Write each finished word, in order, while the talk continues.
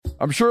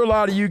I'm sure a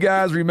lot of you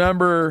guys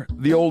remember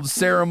the old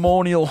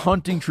ceremonial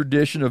hunting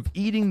tradition of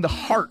eating the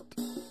heart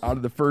out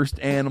of the first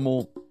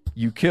animal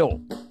you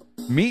kill.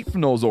 Meat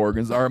from those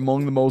organs are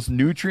among the most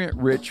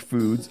nutrient-rich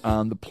foods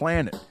on the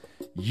planet.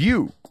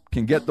 You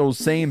can get those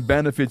same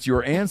benefits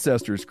your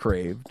ancestors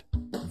craved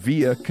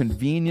via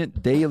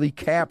convenient daily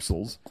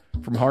capsules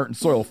from Heart and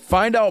Soil.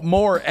 Find out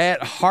more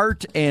at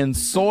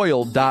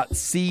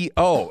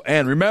heartandsoil.co.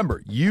 And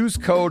remember, use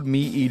code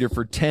MeatEater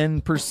for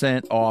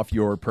 10% off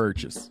your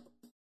purchase.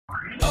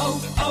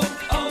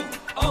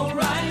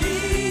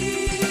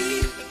 O'Reilly.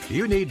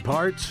 You need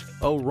parts?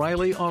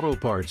 O'Reilly Auto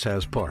Parts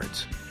has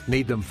parts.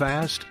 Need them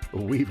fast?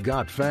 We've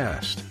got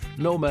fast.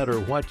 No matter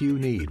what you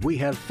need, we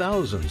have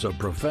thousands of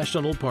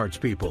professional parts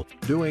people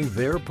doing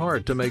their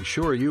part to make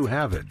sure you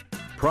have it.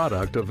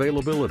 Product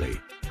availability.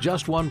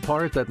 Just one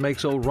part that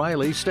makes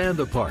O'Reilly stand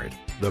apart.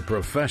 The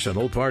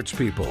professional parts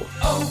people.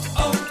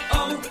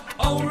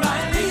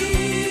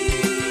 O'Reilly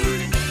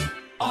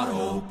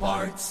Auto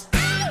Parts.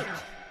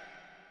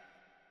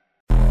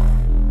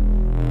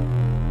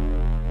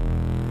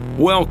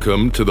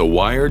 Welcome to the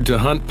Wired to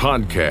Hunt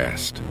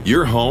podcast,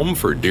 your home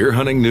for deer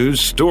hunting news,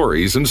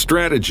 stories, and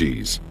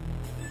strategies.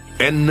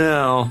 And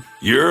now,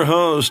 your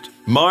host,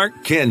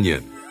 Mark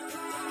Kenyon.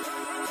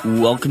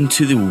 Welcome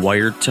to the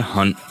Wired to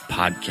Hunt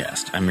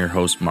podcast. I'm your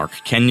host, Mark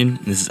Kenyon.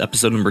 This is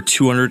episode number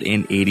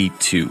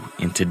 282,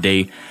 and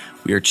today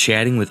we are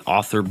chatting with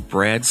author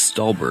Brad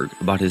Stulberg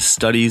about his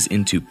studies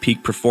into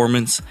peak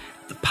performance,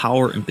 the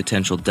power and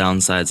potential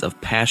downsides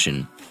of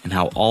passion, and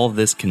how all of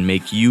this can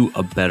make you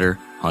a better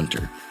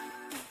hunter.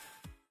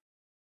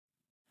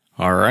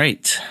 All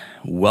right,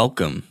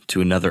 welcome to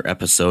another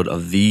episode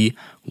of the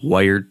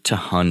Wired to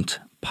Hunt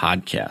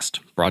podcast,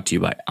 brought to you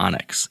by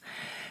Onyx.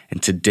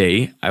 And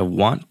today, I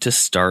want to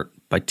start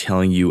by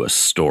telling you a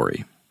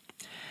story.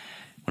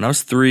 When I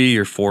was 3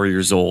 or 4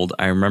 years old,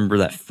 I remember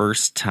that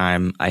first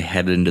time I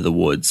headed into the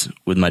woods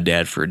with my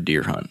dad for a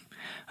deer hunt.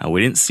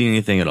 We didn't see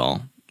anything at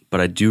all, but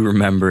I do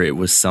remember it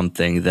was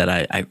something that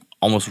I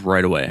almost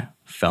right away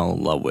fell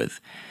in love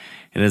with.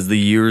 And as the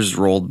years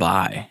rolled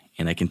by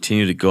and I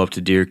continued to go up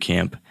to deer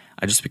camp,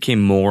 I just became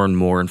more and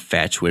more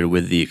infatuated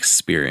with the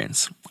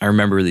experience. I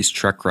remember these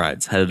truck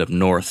rides headed up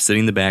north,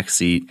 sitting in the back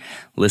seat,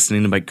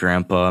 listening to my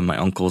grandpa and my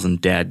uncles and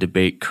dad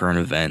debate current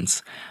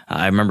events.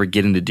 I remember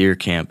getting to deer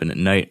camp, and at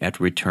night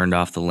after we turned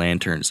off the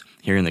lanterns,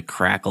 hearing the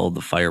crackle of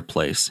the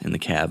fireplace in the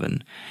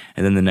cabin.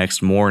 And then the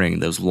next morning,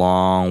 those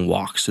long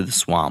walks through the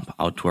swamp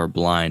out to our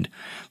blind,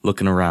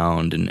 looking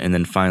around, and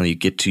then finally you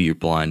get to your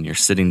blind, and you're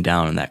sitting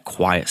down in that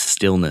quiet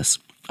stillness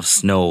of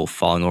snow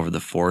falling over the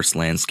forest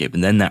landscape,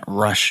 and then that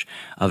rush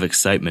of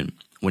excitement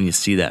when you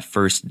see that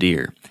first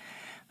deer.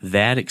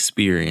 That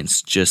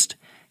experience just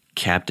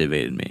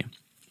captivated me,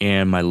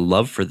 and my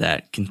love for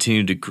that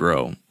continued to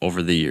grow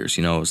over the years.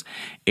 You know, I was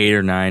 8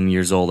 or 9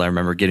 years old. I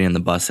remember getting on the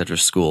bus after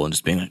school and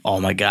just being like, oh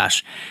my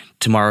gosh,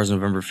 tomorrow's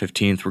November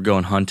 15th. We're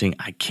going hunting.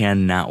 I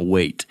cannot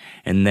wait.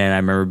 And then I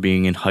remember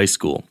being in high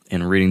school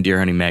and reading deer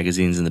hunting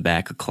magazines in the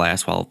back of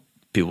class while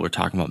people were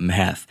talking about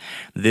math.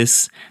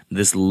 This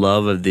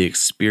love of the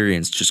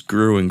experience just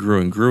grew and grew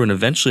and grew, and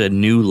eventually a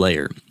new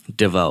layer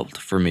developed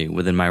for me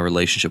within my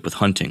relationship with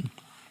hunting,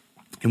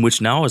 in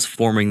which now I was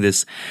forming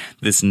this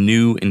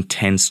new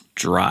intense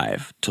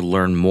drive to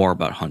learn more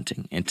about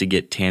hunting and to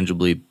get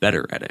tangibly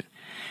better at it.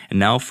 And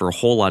now for a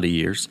whole lot of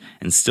years,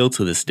 and still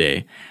to this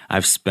day,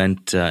 I've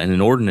spent an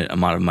inordinate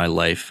amount of my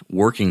life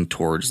working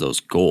towards those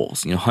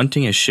goals. You know,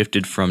 hunting has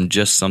shifted from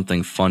just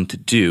something fun to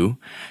do,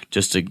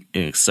 just an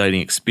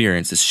exciting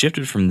experience. It's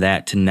shifted from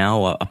that to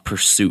now a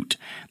pursuit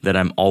that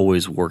I'm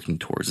always working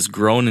towards. It's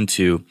grown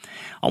into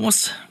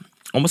almost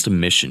a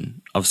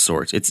mission of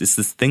sorts. It's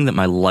this thing that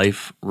my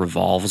life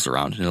revolves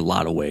around in a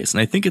lot of ways.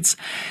 And I think it's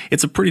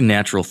a pretty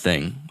natural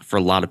thing for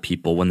a lot of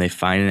people when they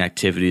find an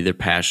activity they're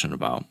passionate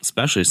about,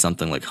 especially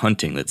something like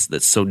hunting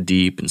that's so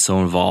deep and so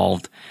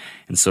involved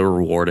and so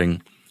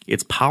rewarding.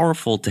 It's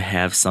powerful to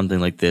have something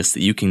like this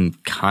that you can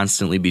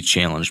constantly be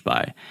challenged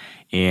by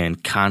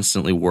and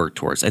constantly work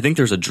towards. I think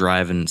there's a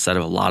drive inside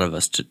of a lot of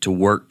us to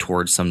work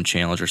towards some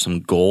challenge or some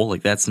goal.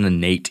 Like, that's an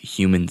innate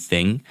human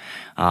thing.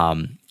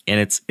 And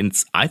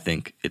I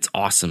think it's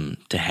awesome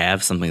to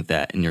have something like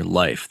that in your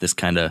life. This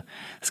kind of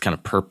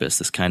purpose,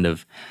 this kind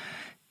of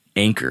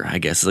anchor, I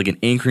guess. It's like an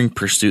anchoring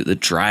pursuit that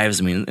drives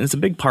me. And it's a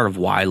big part of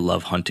why I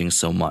love hunting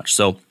so much.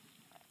 So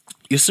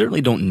you certainly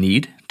don't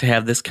need to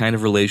have this kind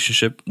of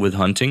relationship with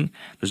hunting.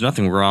 There's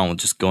nothing wrong with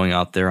just going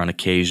out there on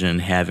occasion and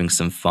having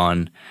some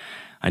fun.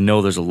 I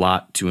know there's a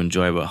lot to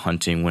enjoy about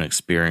hunting when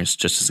experienced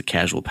just as a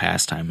casual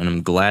pastime. And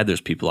I'm glad there's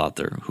people out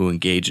there who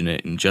engage in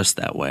it in just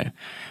that way.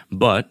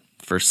 But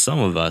for some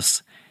of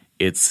us,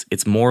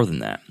 it's more than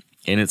that.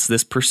 And it's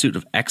this pursuit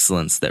of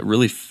excellence that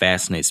really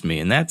fascinates me.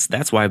 And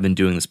that's why I've been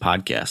doing this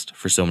podcast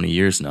for so many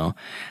years now.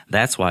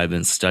 That's why I've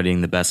been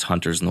studying the best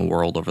hunters in the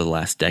world over the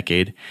last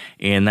decade.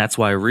 And that's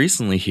why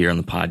recently here on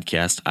the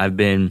podcast, I've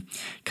been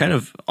kind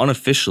of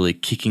unofficially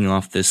kicking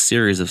off this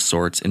series of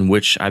sorts in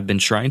which I've been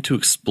trying to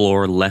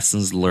explore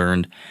lessons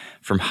learned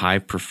from high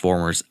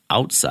performers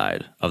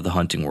outside of the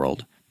hunting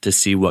world to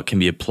see what can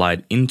be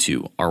applied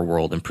into our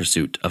world in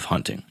pursuit of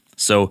hunting.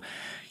 So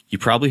you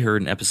probably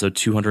heard in episode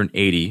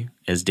 280,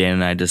 as Dan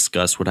and I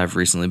discussed what I've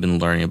recently been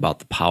learning about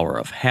the power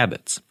of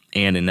habits.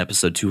 And in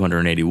episode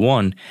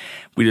 281,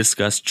 we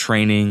discussed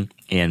training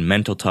and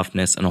mental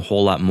toughness and a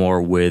whole lot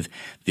more with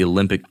the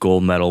Olympic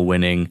gold medal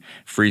winning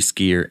free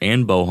skier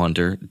and bow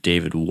hunter,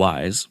 David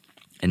Wise.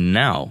 And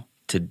now,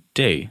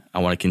 today, I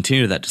want to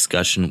continue that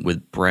discussion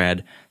with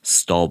Brad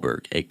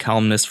Stulberg, a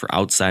columnist for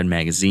Outside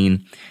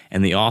Magazine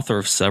and the author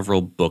of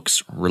several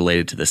books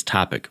related to this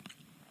topic.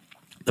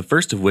 The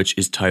first of which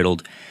is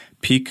titled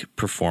Peak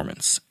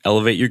Performance: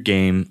 Elevate Your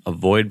Game,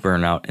 Avoid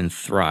Burnout, and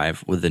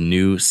Thrive with the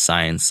New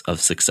Science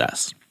of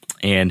Success.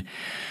 And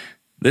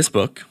this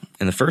book,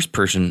 and the first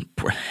portion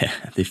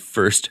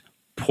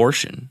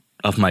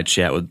of my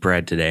chat with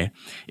Brad today,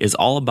 is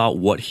all about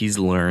what he's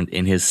learned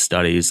in his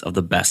studies of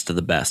the best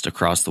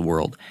across the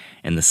world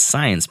and the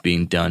science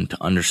being done to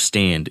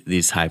understand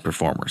these high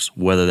performers,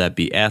 whether that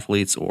be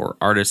athletes or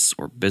artists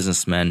or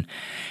businessmen.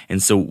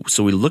 And so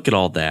we look at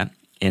all that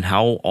and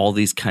how all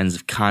these kinds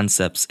of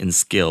concepts and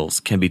skills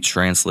can be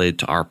translated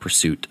to our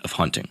pursuit of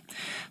hunting.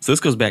 So this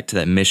goes back to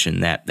that mission,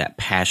 that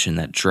passion,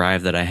 that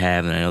drive that I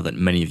have, and I know that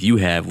many of you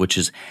have, which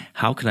is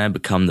how can I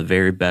become the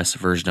very best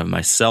version of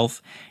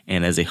myself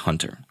and as a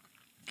hunter?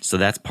 So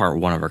that's part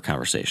one of our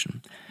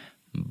conversation.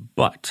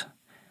 But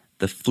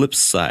the flip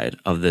side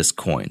of this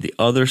coin, the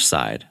other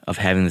side of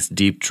having this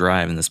deep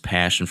drive and this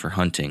passion for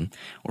hunting,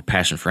 or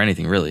passion for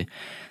anything really,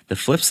 the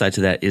flip side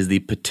to that is the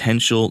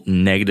potential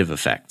negative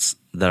effects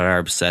that our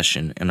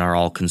obsession and our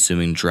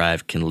all-consuming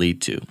drive can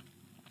lead to.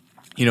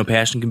 You know,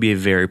 passion can be a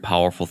very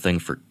powerful thing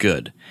for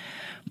good,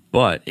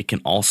 but it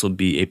can also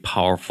be a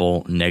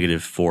powerful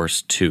negative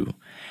force too,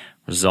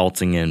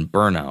 resulting in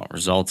burnout,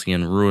 resulting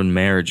in ruined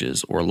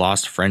marriages or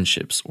lost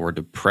friendships or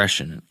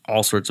depression and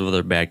all sorts of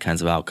other bad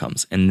kinds of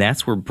outcomes. And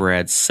that's where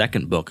Brad's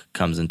second book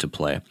comes into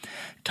play,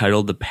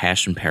 titled The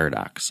Passion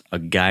Paradox, a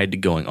guide to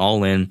going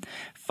all in,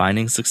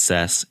 finding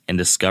success, and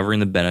discovering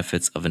the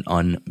benefits of an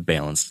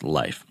unbalanced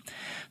life.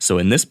 So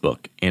in this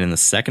book, and in the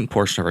second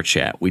portion of our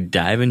chat, we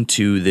dive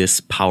into this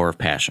power of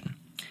passion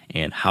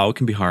and how it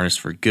can be harnessed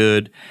for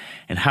good,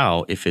 and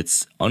how, if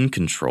it's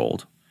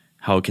uncontrolled,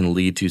 how it can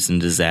lead to some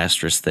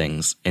disastrous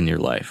things in your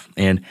life.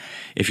 And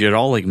if you're at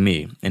all like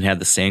me and have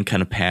the same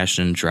kind of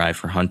passion and drive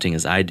for hunting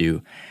as I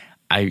do,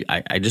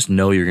 I just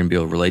know you're going to be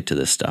able to relate to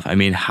this stuff. I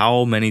mean,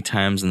 how many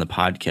times in the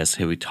podcast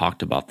have we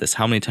talked about this?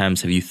 How many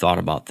times have you thought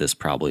about this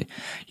probably?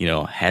 You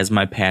know, has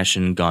my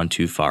passion gone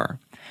too far?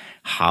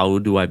 How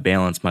do I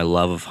balance my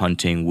love of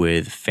hunting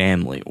with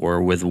family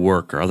or with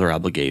work or other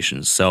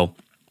obligations? So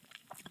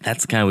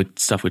that's the kind of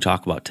stuff we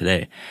talk about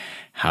today.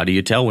 How do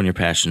you tell when your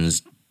passion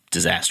is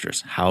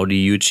disastrous? How do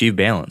you achieve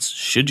balance?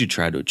 Should you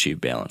try to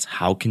achieve balance?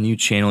 How can you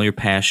channel your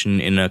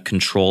passion in a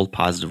controlled,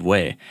 positive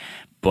way?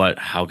 But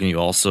how can you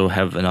also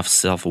have enough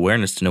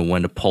self-awareness to know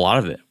when to pull out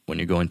of it when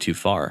you're going too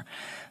far?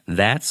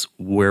 That's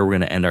where we're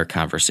going to end our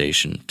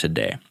conversation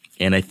today.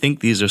 And I think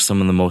these are some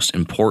of the most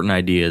important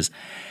ideas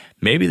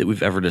maybe that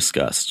we've ever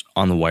discussed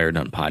on the Wired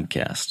Hunt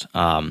podcast.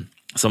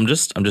 So I'm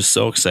just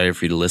so excited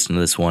for you to listen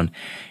to this one.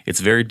 It's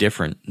very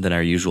different than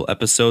our usual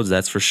episodes,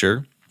 that's for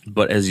sure.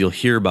 But as you'll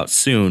hear about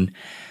soon,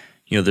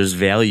 you know, there's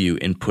value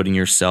in putting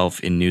yourself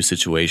in new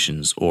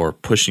situations or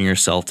pushing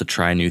yourself to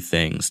try new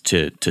things,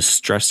 to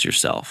stress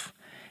yourself.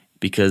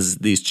 Because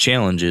these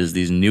challenges,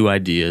 these new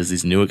ideas,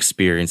 these new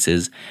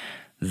experiences,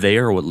 they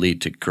are what lead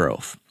to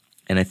growth.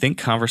 And I think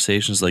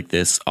conversations like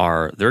this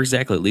they're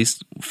exactly, at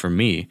least for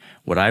me,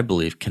 what I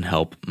believe can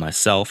help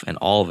myself and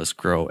all of us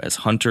grow as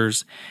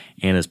hunters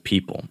and as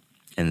people.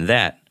 And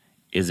that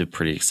is a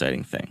pretty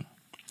exciting thing.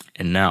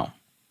 And now,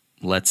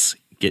 let's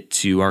get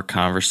to our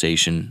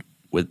conversation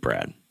with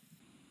Brad.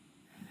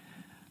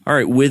 All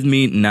right, with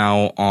me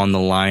now on the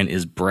line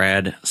is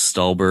Brad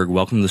Stulberg.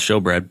 Welcome to the show,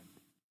 Brad.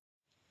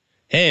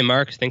 Hey,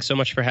 Mark. Thanks so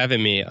much for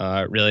having me.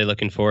 Really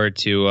looking forward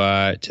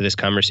to this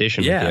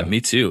conversation with you. Yeah, me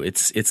too.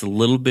 It's a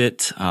little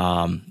bit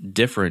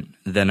different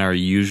than our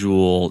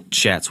usual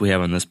chats we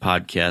have on this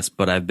podcast,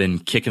 but I've been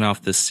kicking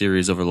off this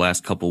series over the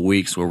last couple of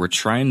weeks where we're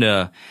trying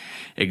to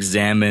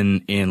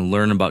examine and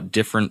learn about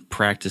different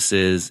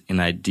practices and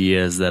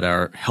ideas that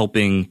are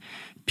helping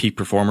peak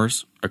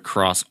performers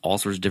across all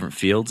sorts of different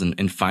fields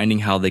and finding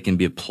how they can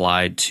be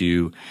applied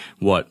to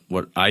what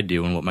I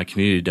do and what my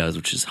community does,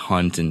 which is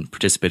hunt and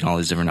participate in all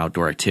these different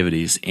outdoor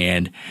activities.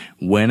 And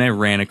when I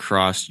ran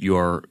across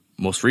your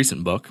most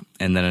recent book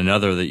and then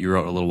another that you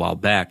wrote a little while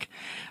back,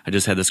 I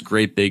just had this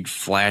great big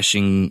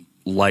flashing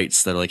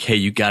lights that are like, hey,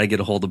 you got to get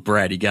a hold of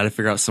Brad. You got to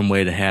figure out some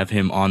way to have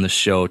him on the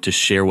show to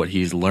share what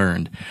he's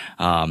learned.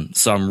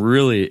 So I'm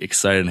really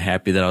excited and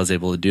happy that I was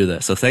able to do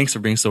that. So thanks for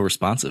being so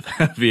responsive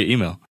via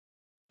email.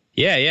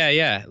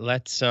 Yeah.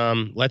 Let's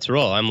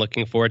roll. I'm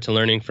looking forward to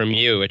learning from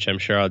you, which I'm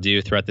sure I'll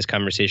do throughout this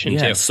conversation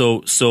too.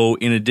 So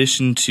in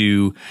addition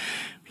to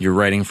your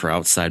writing for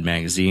Outside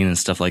Magazine and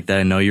stuff like that,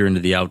 I know you're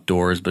into the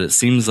outdoors, but it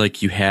seems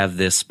like you have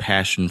this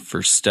passion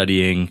for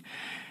studying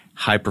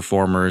high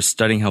performers,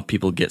 studying how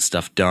people get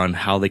stuff done,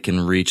 how they can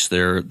reach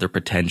their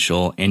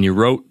potential. And you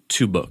wrote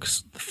 2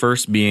 books. The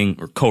first being,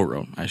 or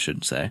co-wrote, I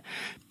should say,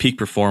 Peak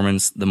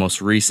Performance, the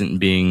most recent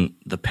being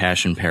The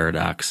Passion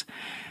Paradox.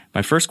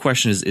 My first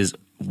question is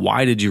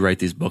why did you write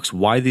these books?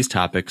 Why these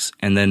topics?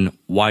 And then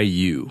why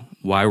you?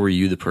 Why were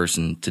you the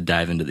person to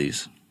dive into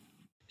these?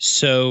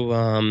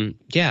 So,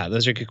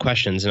 those are good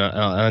questions, and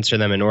I'll answer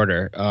them in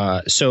order.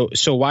 So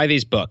why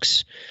these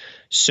books?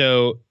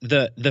 So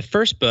the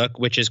first book,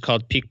 which is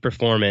called Peak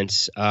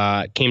Performance,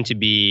 came to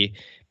be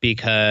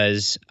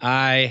because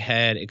I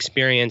had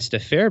experienced a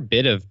fair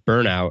bit of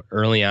burnout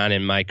early on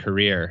in my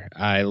career.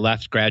 I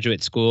left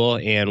graduate school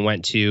and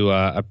went to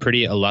a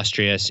pretty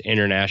illustrious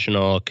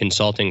international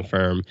consulting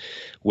firm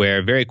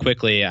where very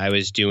quickly I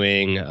was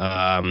doing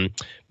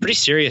pretty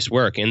serious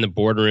work in the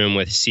boardroom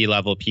with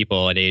C-level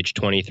people at age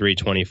 23,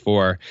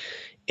 24.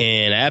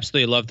 And I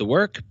absolutely loved the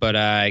work, but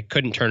I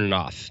couldn't turn it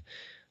off.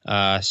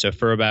 So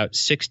for about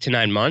 6 to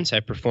 9 months, I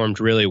performed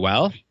really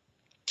well.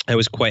 I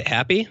was quite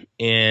happy.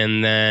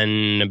 And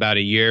then about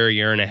a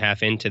year and a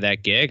half into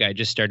that gig, I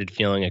just started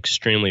feeling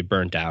extremely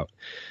burnt out.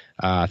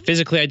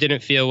 Physically, I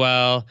didn't feel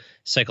well.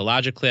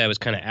 Psychologically, I was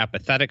kind of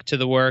apathetic to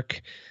the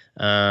work.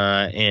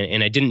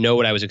 And I didn't know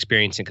what I was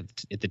experiencing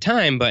at the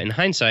time. But in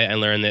hindsight, I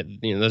learned that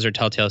those are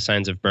telltale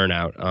signs of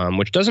burnout,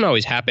 which doesn't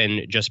always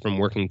happen just from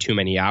working too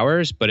many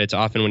hours, but it's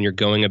often when you're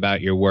going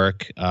about your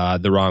work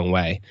the wrong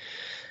way.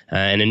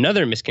 And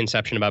another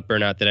misconception about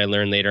burnout that I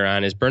learned later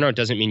on is burnout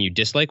doesn't mean you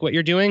dislike what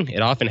you're doing.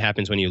 It often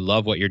happens when you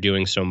love what you're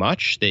doing so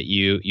much that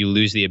you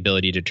lose the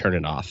ability to turn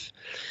it off.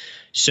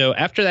 So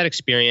after that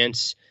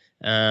experience,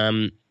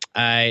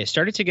 I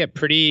started to get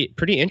pretty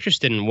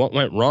interested in what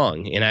went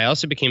wrong. And I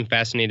also became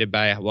fascinated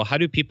by, well, how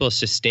do people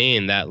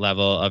sustain that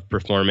level of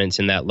performance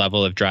and that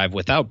level of drive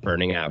without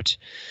burning out?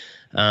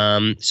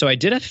 So I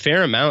did a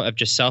fair amount of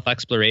just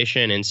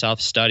self-exploration and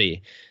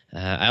self-study.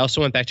 I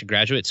also went back to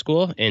graduate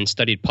school and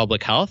studied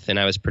public health, and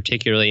I was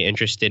particularly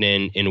interested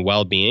in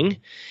well-being.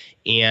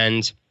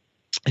 And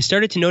I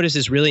started to notice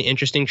this really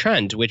interesting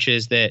trend, which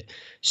is that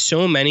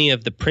so many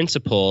of the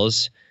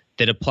principles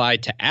that apply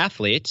to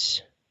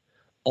athletes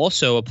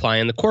also apply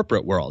in the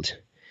corporate world.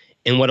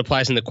 And what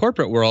applies in the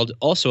corporate world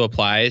also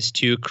applies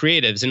to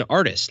creatives and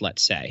artists,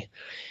 let's say.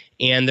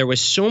 And there was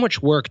so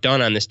much work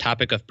done on this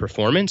topic of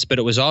performance, but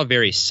it was all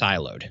very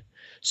siloed.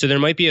 So there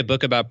might be a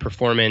book about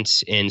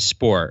performance in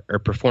sport or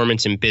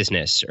performance in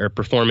business or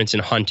performance in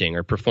hunting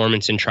or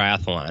performance in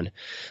triathlon,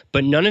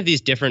 but none of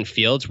these different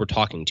fields were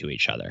talking to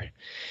each other.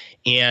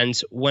 And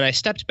when I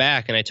stepped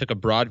back and I took a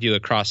broad view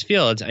across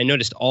fields, I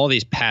noticed all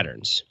these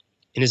patterns.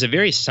 And as a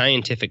very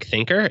scientific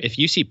thinker, if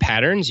you see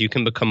patterns, you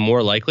can become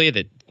more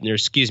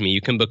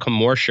you can become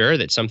more sure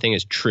that something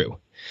is true.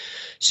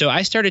 So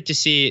I started to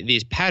see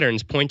these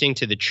patterns pointing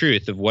to the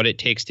truth of what it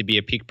takes to be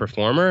a peak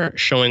performer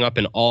showing up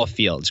in all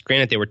fields.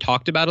 Granted, they were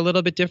talked about a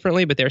little bit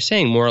differently, but they're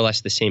saying more or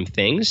less the same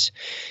things.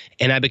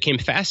 And I became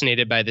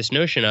fascinated by this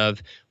notion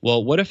of,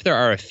 well, what if there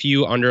are a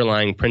few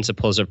underlying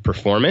principles of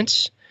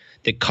performance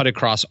that cut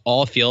across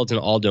all fields and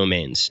all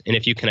domains? And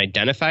if you can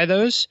identify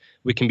those,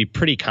 we can be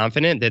pretty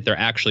confident that they're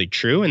actually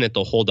true and that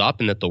they'll hold up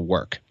and that they'll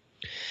work.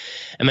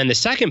 And then the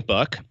second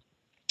book,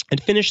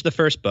 I'd finished the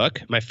first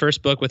book. My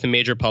first book with a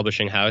major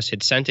publishing house,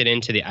 had sent it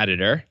in to the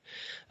editor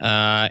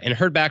and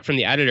heard back from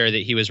the editor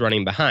that he was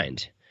running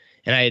behind.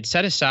 And I had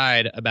set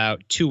aside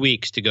about 2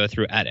 weeks to go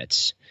through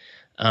edits.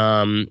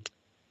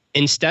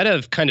 Instead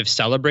of kind of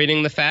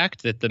celebrating the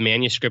fact that the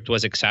manuscript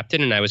was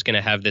accepted and I was going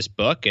to have this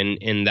book and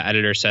the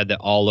editor said that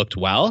all looked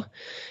well,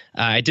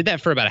 I did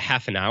that for about a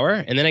half an hour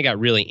and then I got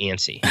really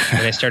antsy.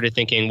 And I started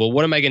thinking, well,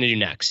 what am I going to do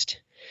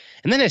next?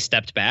 And then I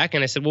stepped back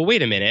and I said, well,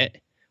 wait a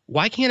minute.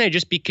 Why can't I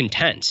just be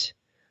content?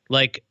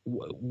 Like,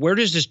 where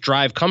does this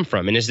drive come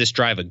from? And is this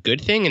drive a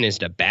good thing? And is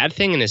it a bad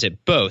thing? And is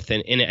it both?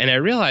 And I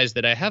realized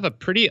that I have a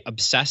pretty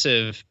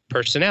obsessive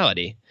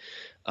personality.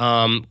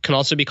 Can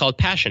also be called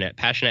passionate.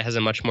 Passionate has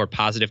a much more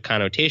positive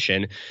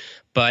connotation.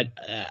 But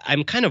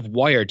I'm kind of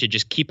wired to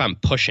just keep on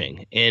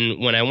pushing. And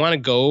when I want to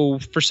go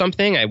for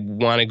something, I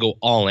want to go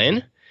all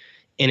in.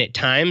 And at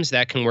times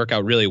that can work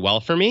out really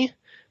well for me.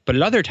 But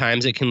at other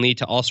times, it can lead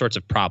to all sorts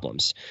of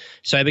problems.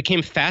 So I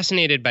became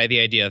fascinated by the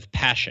idea of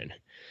passion.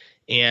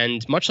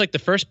 And much like the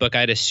first book,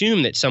 I'd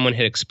assumed that someone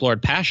had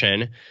explored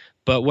passion.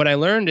 But what I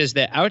learned is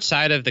that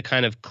outside of the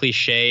kind of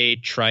cliche,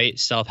 trite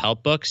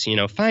self-help books,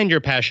 find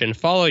your passion,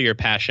 follow your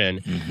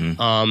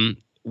passion,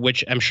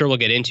 which I'm sure we'll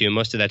get into.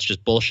 Most of that's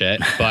just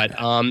bullshit. But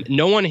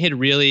no one had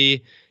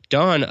really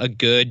done a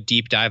good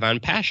deep dive on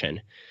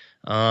passion.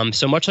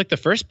 So much like the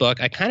first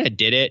book, I kind of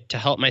did it to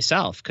help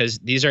myself because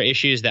these are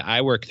issues that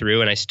I work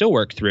through and I still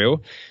work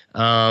through.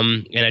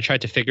 And I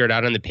tried to figure it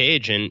out on the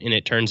page, and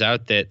it turns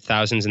out that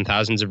thousands and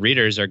thousands of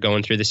readers are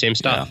going through the same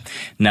stuff. Yeah.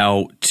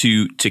 Now,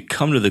 to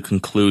come to the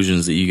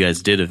conclusions that you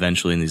guys did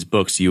eventually in these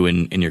books, you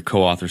and your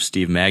co-author,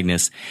 Steve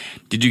Magnus,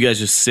 did you guys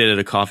just sit at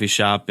a coffee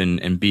shop and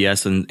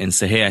BS and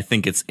say, hey, I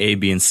think it's A,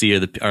 B, and C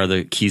are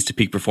the keys to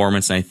peak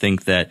performance, and I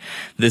think that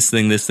this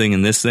thing,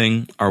 and this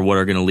thing are what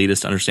are going to lead us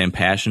to understand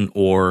passion?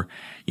 Or,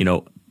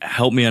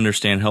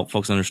 help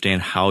folks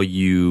understand how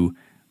you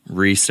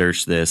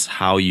research this,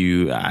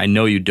 I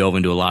know you dove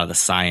into a lot of the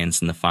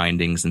science and the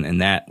findings,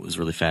 and that was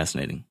really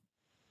fascinating.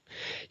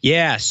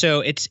 Yeah,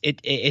 so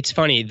it's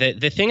funny.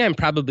 The thing I'm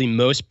probably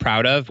most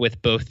proud of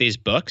with both these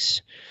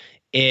books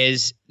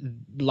is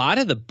a lot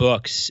of the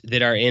books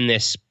that are in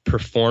this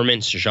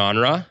performance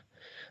genre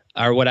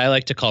are what I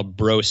like to call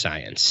bro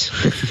science.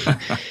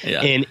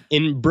 Yeah.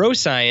 In bro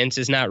science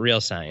is not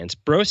real science.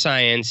 Bro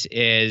science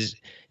is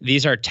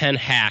these are 10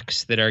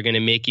 hacks that are going to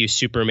make you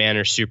Superman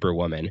or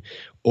Superwoman,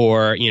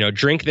 or,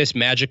 drink this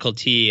magical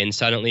tea and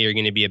suddenly you're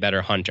going to be a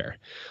better hunter.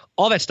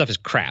 All that stuff is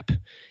crap.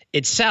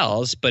 It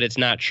sells, but it's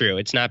not true.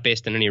 It's not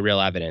based on any real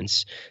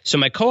evidence. So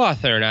my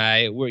co-author and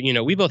I,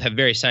 we both have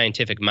very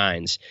scientific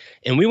minds,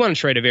 and we wanted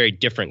to write a very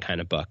different kind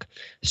of book.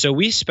 So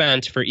we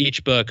spent for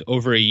each book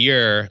over a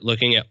year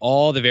looking at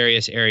all the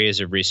various areas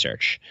of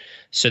research.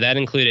 So that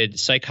included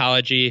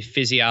psychology,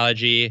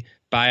 physiology,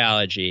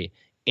 biology,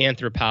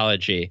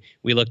 anthropology.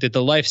 We looked at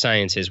the life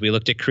sciences. We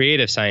looked at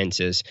creative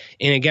sciences.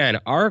 And again,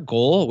 our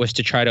goal was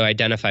to try to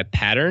identify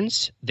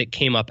patterns that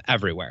came up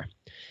everywhere.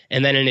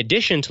 And then in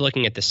addition to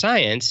looking at the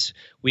science,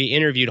 we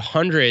interviewed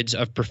hundreds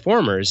of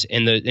performers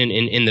in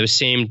those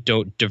same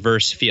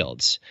diverse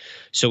fields.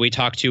 So we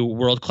talked to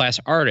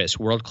world-class artists,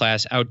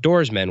 world-class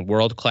outdoorsmen,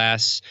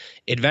 world-class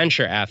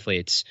adventure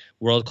athletes,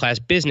 world-class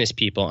business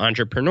people,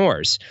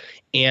 entrepreneurs.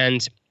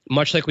 And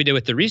much like we did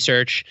with the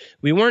research,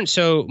 we weren't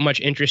so much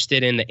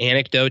interested in the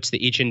anecdotes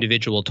that each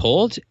individual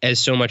told as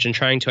so much in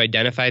trying to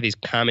identify these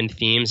common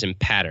themes and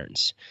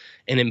patterns.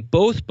 And in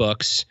both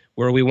books,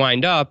 where we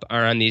wind up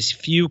are on these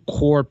few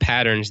core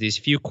patterns, these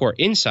few core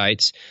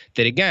insights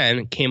that,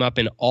 again, came up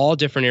in all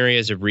different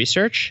areas of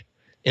research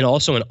and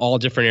also in all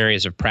different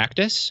areas of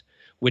practice,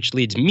 which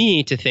leads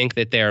me to think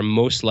that they are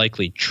most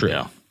likely true.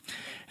 Yeah.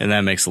 And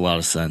that makes a lot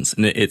of sense.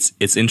 And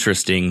it's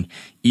interesting,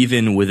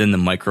 even within the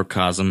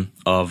microcosm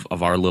of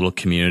our little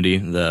community,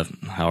 the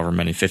however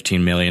many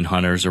 15 million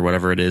hunters or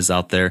whatever it is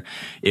out there,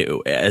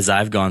 as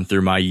I've gone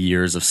through my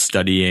years of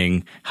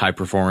studying high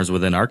performers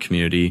within our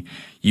community,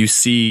 you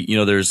see,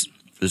 there's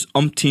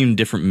umpteen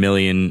different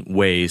million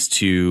ways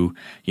to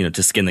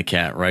skin the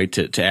cat, right?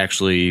 To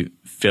actually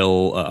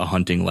fill a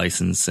hunting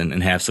license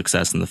and have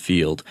success in the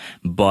field.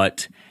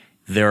 But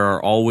there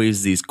are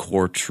always these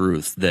core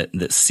truths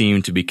that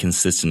seem to be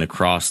consistent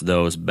across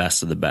those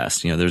best of the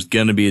best. There's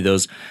going to be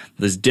those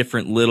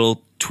different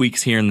little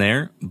tweaks here and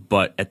there,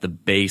 but at the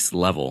base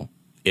level,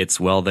 it's,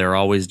 they're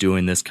always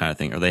doing this kind of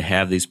thing, or they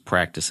have these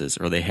practices,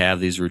 or they have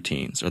these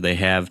routines, or they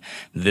have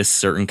this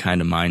certain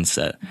kind of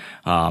mindset.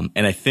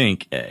 And I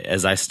think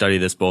as I study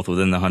this both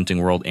within the hunting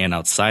world and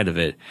outside of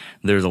it,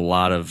 there's a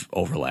lot of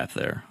overlap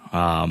there.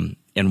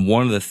 And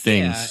one of the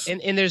things,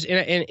 and there's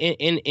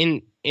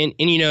And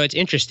it's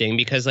interesting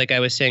because, like I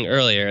was saying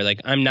earlier,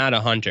 like I'm not a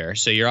hunter.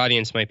 So your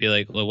audience might be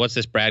like, well, what's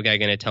this Brad guy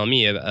going to tell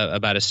me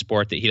about a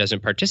sport that he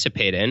doesn't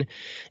participate in?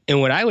 And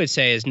what I would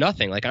say is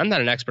nothing. Like, I'm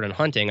not an expert on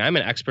hunting. I'm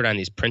an expert on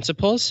these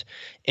principles.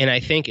 And I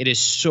think it is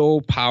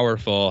so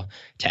powerful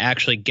to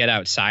actually get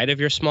outside of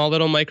your small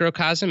little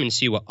microcosm and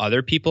see what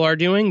other people are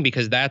doing,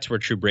 because that's where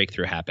true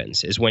breakthrough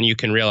happens, is when you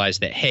can realize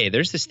that, hey,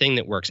 there's this thing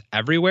that works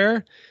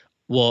everywhere.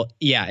 Well,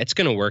 yeah, it's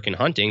going to work in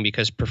hunting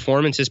because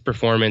performance is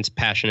performance,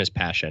 passion is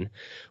passion.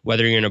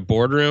 Whether you're in a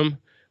boardroom,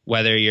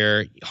 whether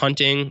you're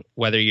hunting,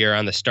 whether you're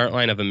on the start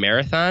line of a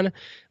marathon,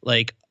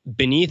 like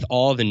beneath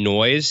all the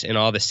noise and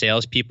all the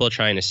salespeople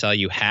trying to sell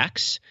you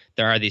hacks,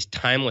 there are these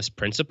timeless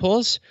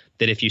principles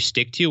that if you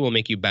stick to will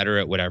make you better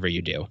at whatever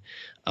you do.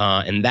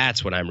 And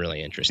that's what I'm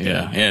really interested in.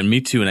 Yeah, and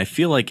me too. And I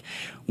feel like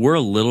we're a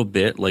little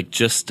bit like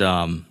just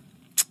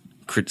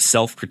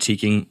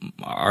self-critiquing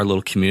our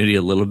little community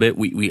a little bit.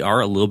 We are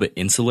a little bit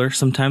insular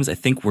sometimes. I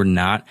think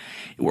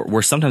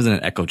we're sometimes in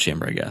an echo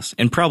chamber, I guess,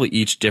 and probably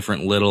each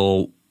different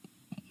little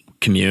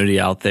community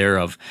out there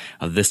of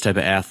this type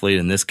of athlete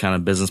and this kind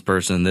of business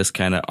person and this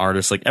kind of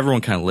artist. Like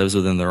everyone kind of lives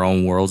within their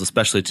own worlds,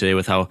 especially today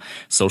with how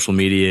social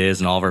media is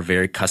and all of our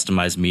very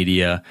customized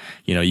media.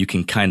 You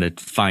can kind of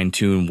fine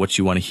tune what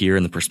you want to hear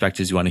and the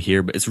perspectives you want to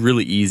hear, but it's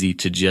really easy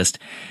to just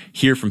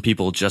hear from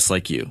people just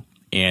like you.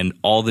 And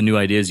all the new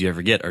ideas you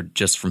ever get are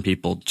just from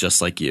people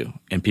just like you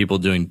and people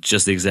doing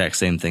just the exact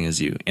same thing as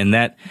you. And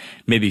that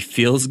maybe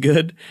feels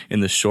good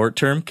in the short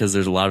term because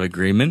there's a lot of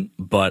agreement,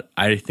 but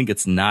I think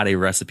it's not a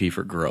recipe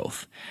for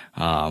growth,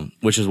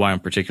 which is why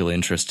I'm particularly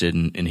interested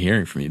in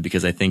hearing from you,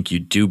 because I think you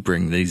do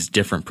bring these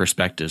different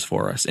perspectives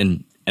for us.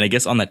 And I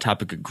guess on that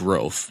topic of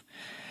growth,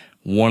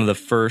 one of the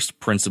first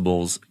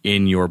principles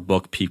in your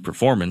book, Peak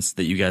Performance,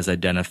 that you guys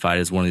identified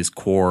as one of these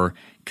core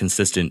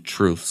consistent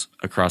truths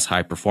across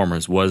high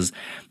performers was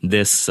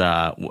this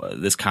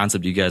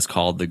concept you guys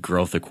called the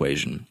growth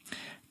equation.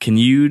 Can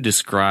you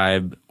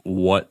describe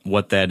what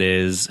that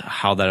is,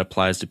 how that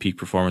applies to peak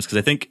performance? Because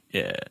I think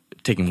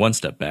taking one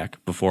step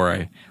back before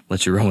I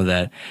let you run with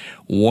that,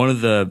 one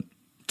of the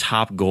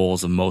top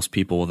goals of most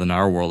people within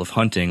our world of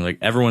hunting, like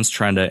everyone's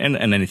trying to, and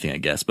anything, I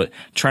guess, but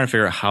trying to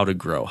figure out how to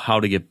grow, how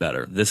to get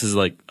better. This is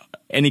like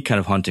any kind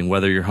of hunting,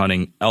 whether you're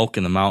hunting elk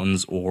in the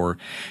mountains or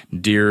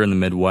deer in the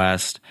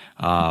Midwest,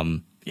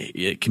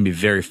 it can be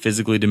very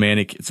physically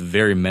demanding. It's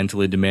very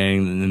mentally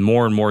demanding. And the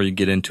more and more you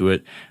get into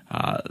it,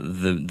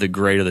 the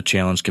greater the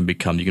challenge can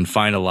become. You can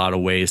find a lot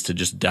of ways to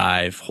just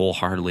dive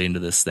wholeheartedly into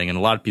this thing. And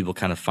a lot of people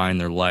kind of find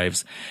their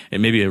lives,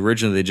 and maybe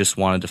originally they just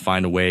wanted to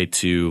find a way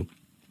to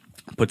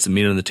put some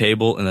meat on the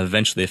table, and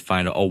eventually they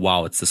find, oh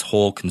wow, it's this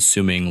whole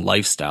consuming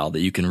lifestyle that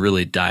you can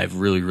really dive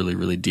really, really,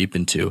 really deep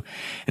into.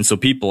 And so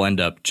people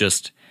end up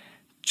just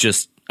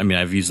I mean,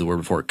 I've used the word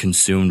before,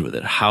 consumed with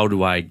it. How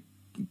do I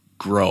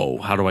grow?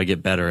 How do I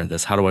get better at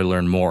this? How do I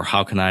learn more?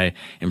 How can I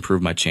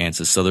improve my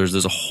chances? So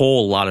there's a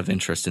whole lot of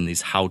interest in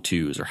these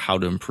how-tos or how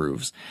to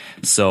improves.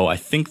 So I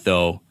think,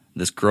 though,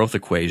 this growth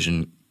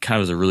equation kind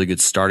of is a really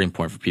good starting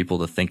point for people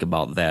to think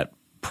about that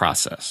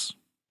process.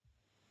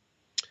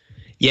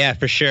 Yeah,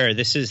 for sure.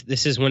 This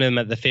is one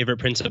of the favorite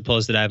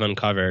principles that I've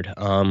uncovered.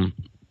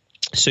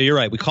 So you're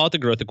right. We call it the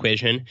growth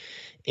equation.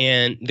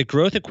 And the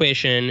growth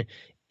equation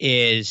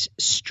is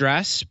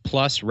stress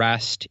plus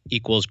rest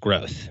equals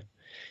growth.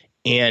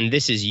 And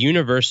this is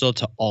universal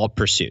to all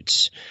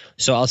pursuits.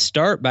 So I'll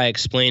start by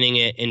explaining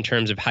it in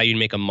terms of how you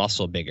make a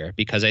muscle bigger,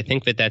 because I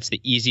think that that's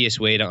the easiest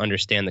way to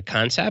understand the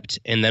concept.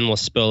 And then we'll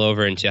spill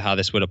over into how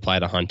this would apply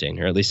to hunting,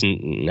 or at least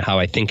in how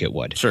I think it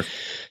would. Sure.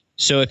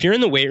 So if you're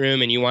in the weight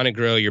room and you want to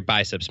grow your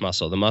biceps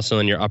muscle, the muscle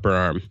in your upper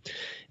arm,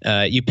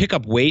 you pick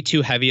up way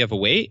too heavy of a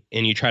weight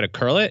and you try to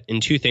curl it,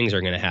 and two things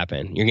are going to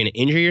happen. You're going to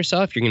injure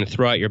yourself, you're going to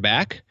throw out your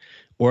back,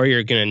 or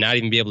you're going to not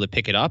even be able to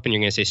pick it up and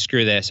you're going to say,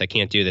 screw this, I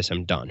can't do this,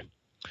 I'm done.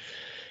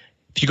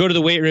 If you go to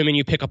the weight room and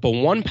you pick up a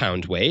 1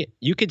 pound weight,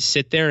 you could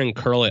sit there and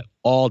curl it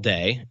all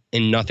day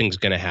and nothing's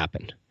going to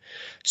happen.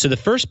 So the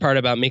first part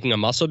about making a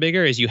muscle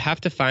bigger is you have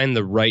to find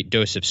the right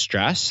dose of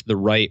stress, the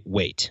right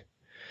weight.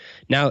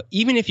 Now,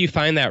 even if you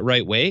find that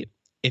right weight,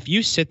 if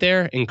you sit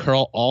there and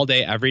curl all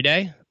day, every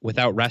day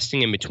without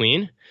resting in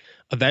between,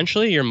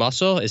 eventually your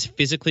muscle is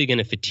physically going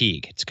to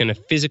fatigue. It's going to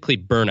physically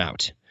burn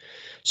out.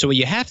 So what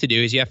you have to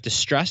do is you have to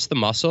stress the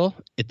muscle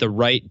at the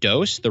right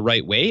dose, the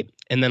right weight,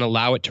 and then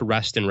allow it to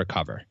rest and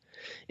recover.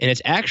 And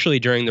it's actually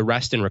during the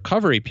rest and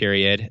recovery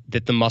period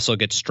that the muscle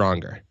gets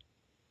stronger.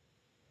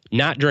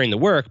 Not during the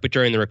work, but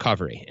during the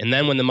recovery. And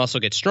then when the muscle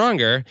gets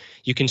stronger,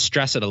 you can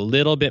stress it a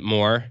little bit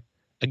more.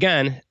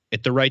 Again,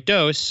 at the right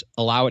dose,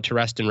 allow it to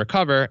rest and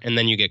recover, and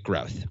then you get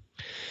growth.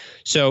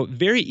 So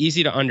very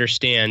easy to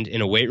understand in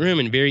a weight room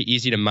and very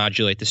easy to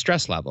modulate the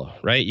stress level,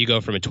 right? You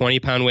go from a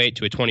 20-pound weight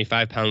to a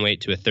 25-pound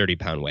weight to a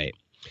 30-pound weight.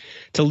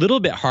 It's a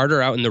little bit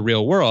harder out in the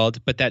real world,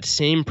 but that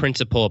same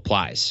principle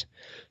applies.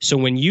 So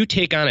when you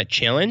take on a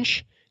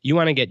challenge, you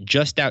want to get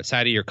just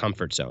outside of your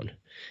comfort zone.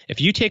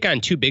 If you take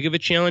on too big of a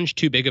challenge,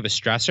 too big of a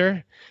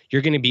stressor,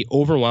 you're going to be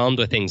overwhelmed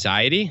with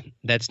anxiety.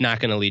 That's not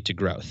going to lead to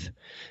growth.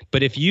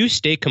 But if you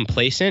stay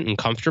complacent and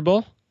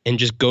comfortable and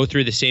just go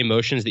through the same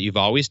motions that you've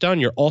always done,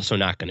 you're also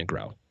not going to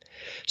grow.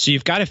 So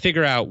you've got to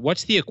figure out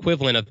what's the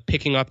equivalent of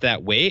picking up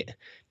that weight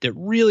that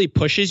really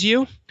pushes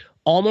you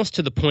almost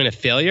to the point of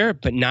failure,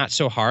 but not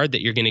so hard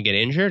that you're going to get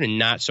injured and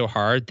not so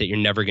hard that you're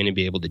never going to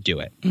be able to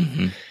do it.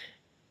 Mm-hmm.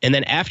 And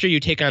then after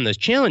you take on those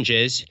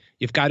challenges,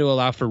 you've got to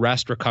allow for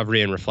rest,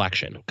 recovery, and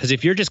reflection. Because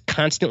if you're just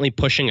constantly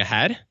pushing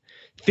ahead,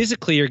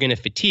 physically you're going to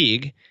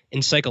fatigue,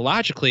 and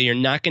psychologically you're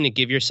not going to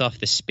give yourself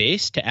the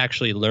space to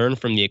actually learn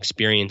from the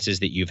experiences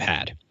that you've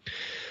had.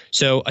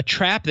 So a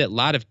trap that a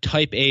lot of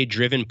type A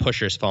driven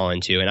pushers fall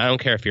into, and I don't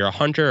care if you're a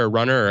hunter, a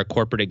runner, or a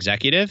corporate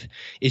executive,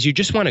 is you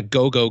just want to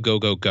go, go, go,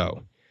 go,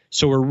 go.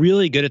 So we're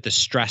really good at the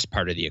stress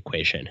part of the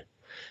equation,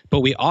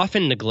 but we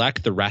often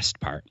neglect the rest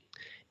part.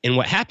 And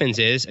what happens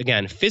is,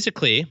 again,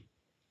 physically,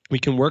 we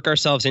can work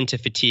ourselves into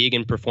fatigue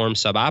and perform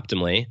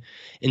suboptimally.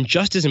 And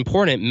just as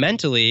important,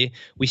 mentally,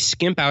 we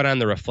skimp out on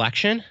the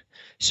reflection.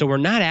 So we're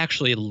not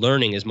actually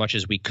learning as much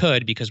as we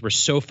could because we're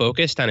so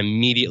focused on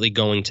immediately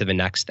going to the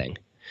next thing.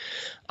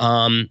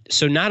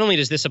 So not only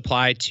does this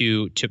apply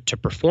to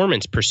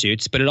performance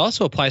pursuits, but it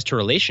also applies to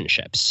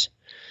relationships.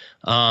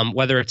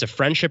 Whether it's a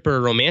friendship or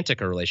a romantic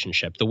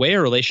relationship, the way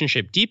a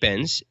relationship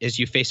deepens is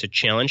you face a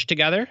challenge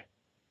together.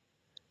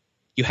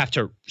 You have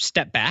to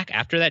step back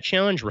after that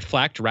challenge,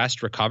 reflect,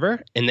 rest,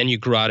 recover, and then you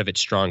grow out of it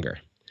stronger.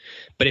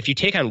 But if you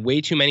take on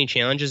way too many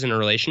challenges in a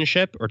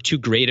relationship or too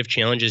great of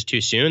challenges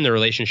too soon, the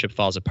relationship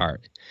falls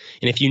apart.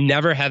 And if you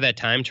never have that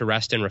time to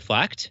rest and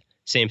reflect,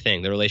 same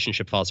thing, the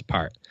relationship falls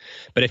apart.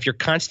 But if you're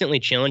constantly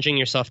challenging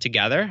yourself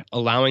together,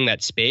 allowing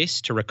that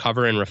space to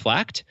recover and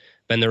reflect,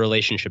 then the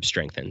relationship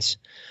strengthens.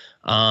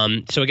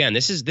 So again,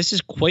 this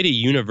is quite a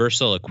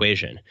universal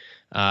equation.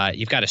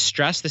 You've got to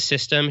stress the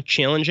system,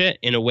 challenge it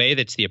in a way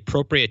that's the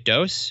appropriate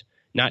dose,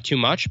 not too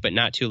much, but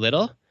not too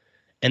little,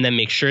 and then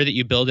make sure that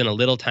you build in a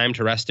little time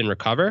to rest and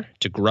recover,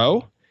 to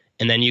grow,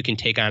 and then you can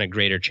take on a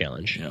greater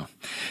challenge.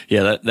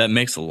 Yeah, that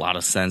makes a lot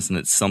of sense, and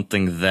it's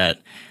something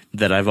that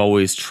I've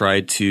always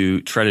tried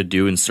to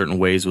do in certain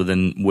ways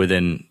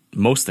within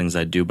most things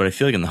I do, but I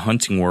feel like in the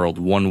hunting world,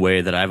 one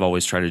way that I've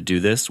always tried to do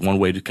this, one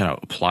way to kind of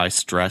apply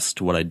stress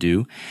to what I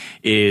do,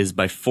 is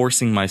by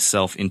forcing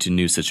myself into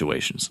new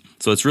situations.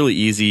 So it's really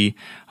easy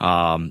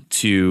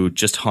to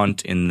just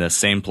hunt in the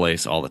same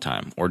place all the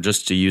time, or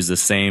just to use the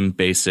same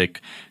basic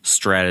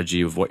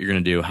strategy of what you're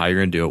going to do, how you're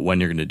going to do it, when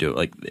you're going to do it.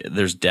 Like,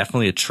 there's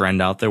definitely a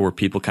trend out there where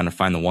people kind of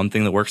find the one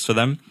thing that works for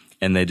them,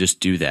 and they just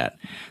do that.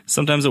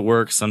 Sometimes it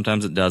works,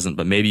 sometimes it doesn't,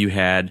 but maybe you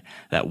had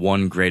that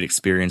one great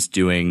experience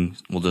doing,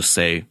 we'll just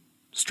say,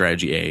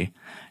 strategy A.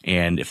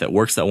 And if that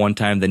works that one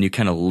time, then you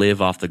kind of live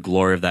off the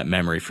glory of that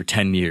memory for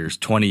 10 years,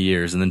 20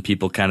 years. And then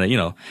people kind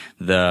of,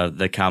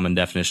 the common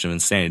definition of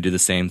insanity, do the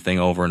same thing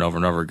over and over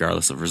and over,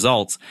 regardless of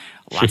results.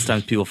 Lots of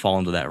times people fall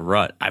into that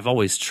rut. I've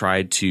always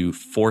tried to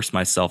force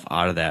myself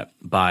out of that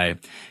by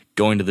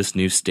going to this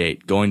new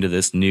state, going to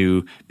this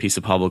new piece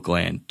of public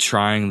land,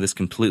 trying this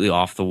completely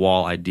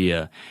off-the-wall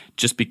idea,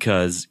 just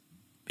because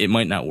it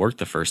might not work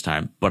the first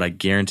time, but I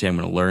guarantee I'm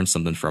going to learn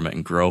something from it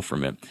and grow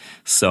from it.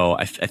 So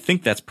I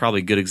think that's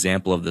probably a good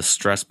example of the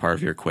stress part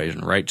of your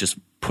equation, right? Just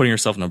putting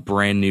yourself in a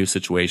brand new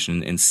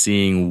situation and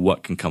seeing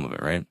what can come of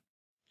it, right?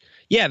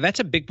 Yeah, that's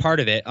a big part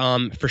of it,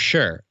 for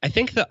sure. I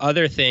think the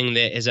other thing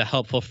that is a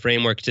helpful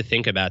framework to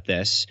think about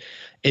this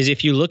is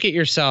if you look at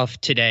yourself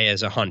today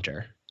as a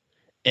hunter,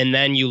 and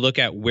then you look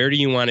at where do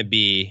you want to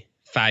be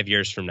 5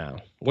 years from now?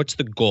 What's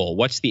the goal?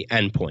 What's the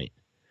end point?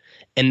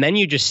 And then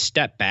you just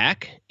step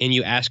back and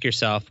you ask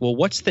yourself, well,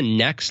 what's the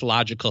next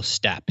logical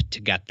step to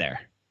get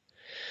there?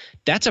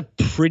 That's a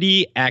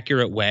pretty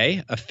accurate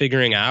way of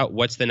figuring out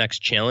what's the next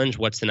challenge,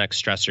 what's the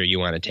next stressor you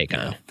want to take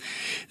on.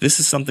 This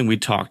is something we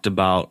talked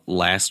about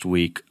last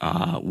week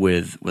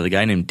with a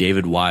guy named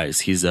David Wise.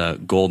 He's a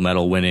gold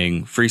medal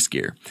winning free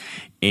skier.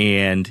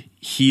 And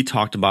he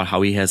talked about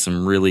how he has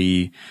some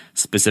really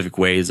specific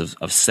ways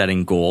of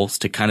setting goals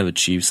to kind of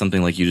achieve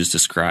something like you just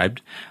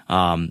described.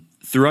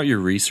 Throughout your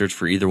research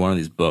for either one of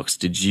these books,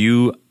 did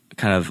you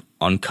kind of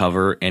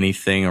uncover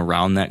anything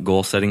around that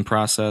goal setting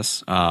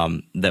process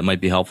that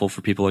might be helpful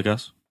for people like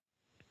us?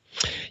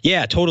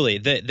 Yeah, totally.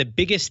 The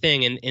biggest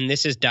thing, and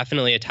this is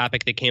definitely a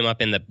topic that came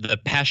up in the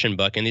Passion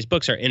book, and these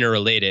books are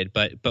interrelated,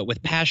 but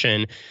with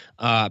Passion,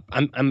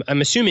 I'm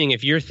assuming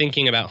if you're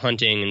thinking about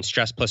hunting and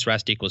stress plus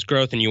rest equals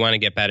growth and you want to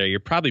get better, you're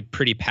probably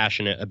pretty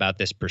passionate about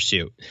this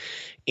pursuit.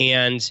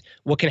 And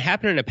what can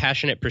happen in a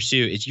passionate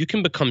pursuit is you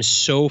can become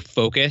so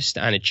focused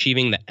on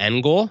achieving the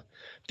end goal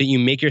that you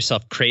make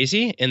yourself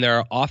crazy, and there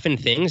are often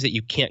things that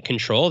you can't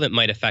control that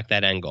might affect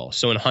that end goal.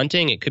 So in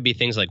hunting, it could be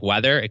things like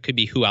weather, it could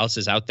be who else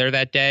is out there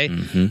that day,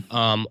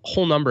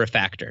 whole number of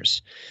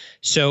factors.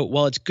 So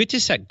while it's good to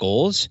set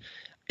goals,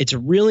 it's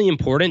really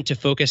important to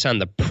focus on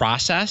the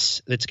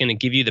process that's going to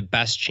give you the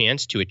best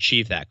chance to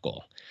achieve that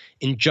goal.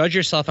 And judge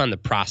yourself on the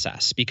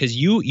process, because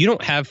you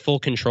don't have full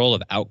control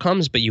of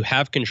outcomes, but you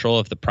have control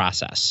of the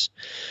process.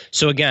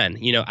 So again,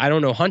 I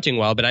don't know hunting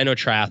well, but I know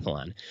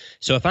triathlon.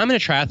 So if I'm in a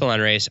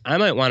triathlon race, I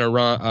might want to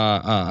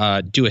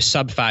run, do a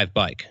sub 5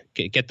 bike,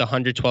 get the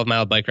 112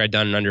 mile bike ride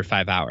done in under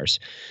 5 hours.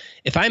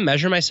 If I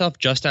measure myself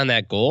just on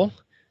that goal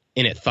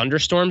and it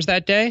thunderstorms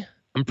that day,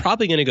 I'm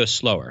probably going to go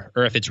slower.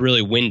 Or if it's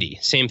really windy,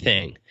 same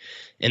thing.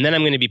 And then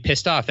I'm going to be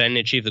pissed off that I didn't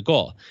achieve the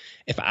goal.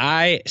 If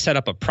I set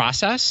up a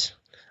process,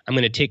 I'm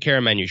going to take care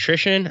of my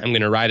nutrition. I'm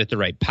going to ride at the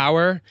right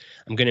power.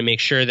 I'm going to make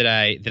sure that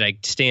I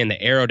stay in the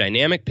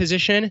aerodynamic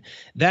position.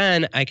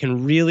 Then I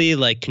can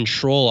really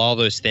control all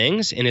those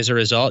things, and as a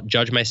result,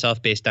 judge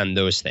myself based on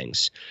those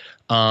things.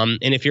 And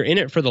if you're in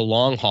it for the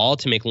long haul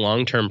to make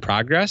long-term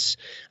progress,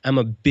 I'm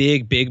a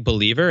big, big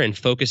believer in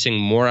focusing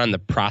more on the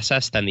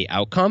process than the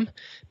outcome.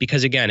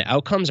 Because again,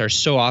 outcomes are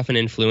so often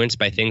influenced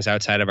by things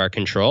outside of our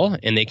control,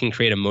 and they can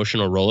create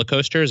emotional roller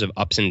coasters of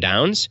ups and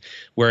downs,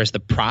 whereas the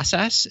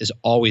process is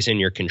always in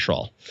your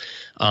control.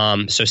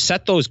 So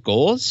set those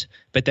goals,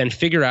 but then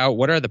figure out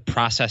what are the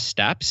process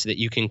steps that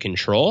you can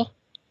control,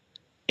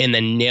 and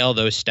then nail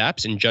those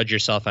steps and judge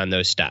yourself on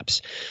those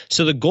steps.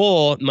 So the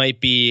goal might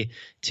be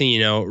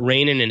to,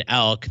 rein in an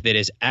elk that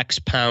is X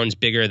pounds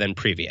bigger than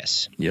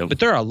previous. Yep. But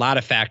there are a lot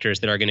of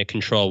factors that are going to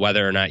control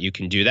whether or not you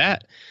can do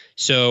that.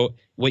 So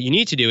what you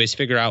need to do is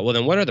figure out, well,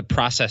 then what are the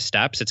process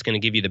steps that's going to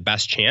give you the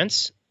best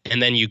chance?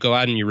 And then you go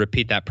out and you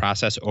repeat that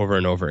process over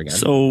and over again.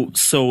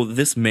 So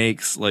this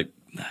makes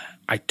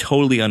I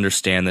totally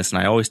understand this, and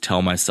I always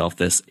tell myself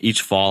this.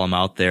 Each fall I'm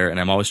out there, and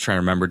I'm always trying to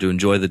remember to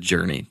enjoy the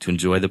journey, to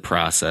enjoy the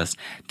process,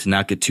 to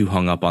not get too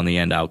hung up on the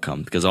end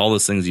outcome, because all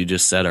those things you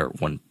just said are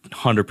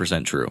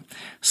 100% true.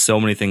 So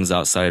many things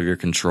outside of your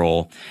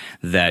control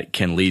that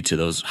can lead to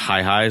those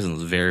high highs and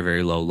those very,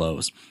 very low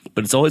lows.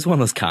 But it's always one of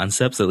those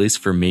concepts, at least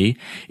for me,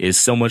 is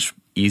so much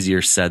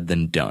easier said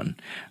than done.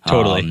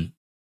 Totally.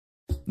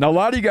 Now, a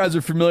lot of you guys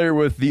are familiar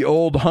with the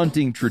old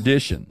hunting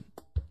tradition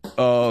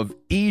of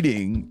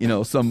eating,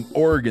 some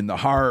organ, the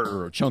heart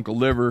or a chunk of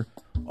liver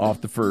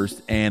off the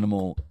first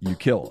animal you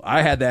kill.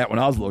 I had that when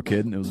I was a little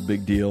kid, and it was a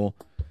big deal.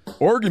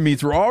 Organ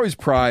meats were always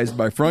prized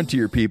by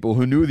frontier people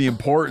who knew the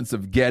importance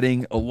of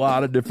getting a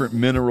lot of different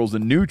minerals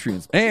and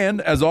nutrients. And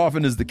as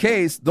often is the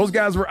case, those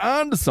guys were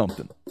onto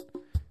something,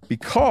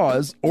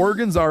 because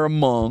organs are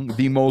among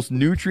the most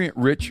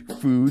nutrient-rich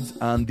foods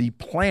on the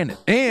planet.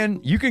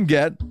 And you can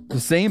get the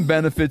same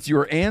benefits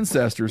your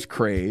ancestors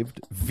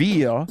craved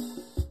via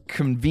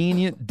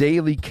convenient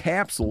daily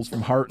capsules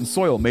from Heart and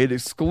Soil, made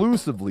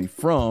exclusively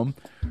from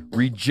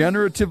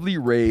regeneratively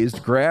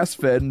raised,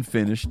 grass-fed, and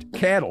finished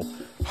cattle.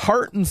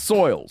 Heart and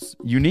Soil's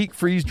unique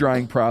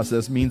freeze-drying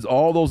process means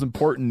all those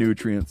important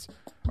nutrients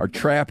are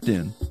trapped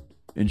in,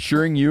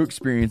 ensuring you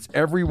experience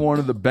every one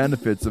of the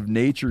benefits of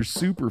nature's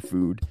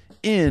superfood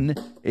in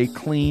a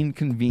clean,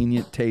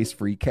 convenient,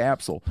 taste-free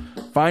capsule.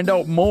 Find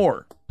out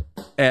more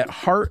at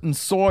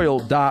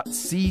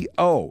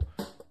heartandsoil.co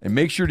and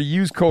make sure to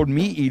use code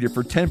MeatEater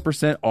for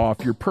 10%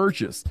 off your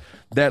purchase.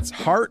 That's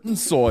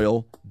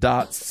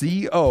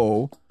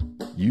heartandsoil.co.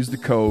 Use the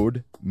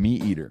code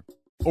MeatEater.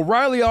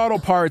 O'Reilly Auto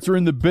Parts are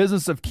in the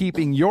business of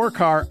keeping your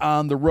car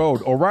on the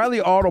road.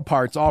 O'Reilly Auto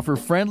Parts offer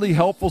friendly,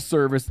 helpful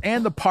service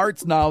and the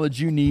parts knowledge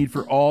you need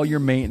for all your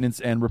maintenance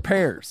and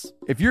repairs.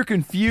 If you're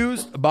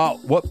confused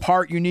about what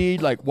part you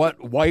need, like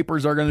what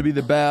wipers are going to be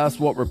the best,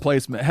 what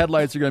replacement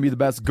headlights are going to be the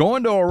best, go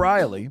into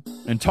O'Reilly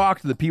and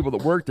talk to the people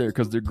that work there,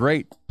 because they're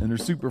great and they're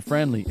super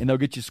friendly, and they'll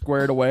get you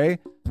squared away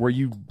where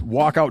you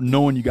walk out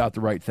knowing you got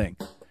the right thing.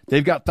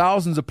 They've got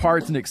thousands of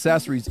parts and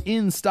accessories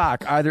in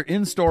stock, either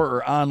in-store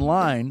or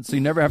online, so you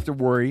never have to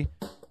worry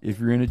if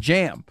you're in a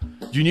jam.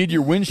 Do you need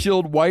your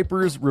windshield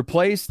wipers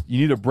replaced? You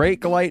need a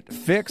brake light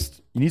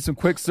fixed? You need some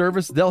quick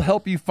service? They'll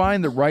help you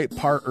find the right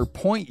part or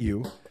point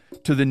you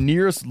to the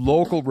nearest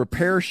local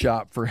repair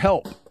shop for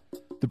help.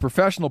 The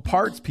professional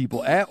parts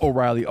people at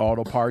O'Reilly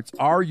Auto Parts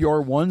are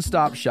your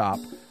one-stop shop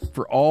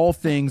for all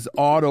things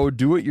auto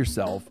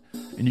do-it-yourself,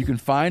 and you can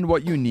find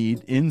what you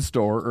need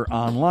in-store or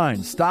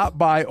online. Stop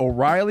by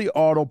O'Reilly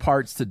Auto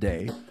Parts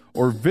today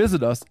or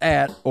visit us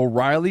at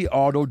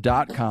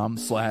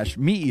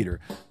O'ReillyAuto.com/MeatEater.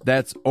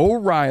 That's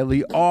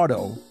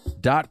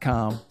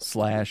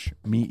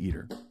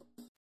O'ReillyAuto.com/MeatEater.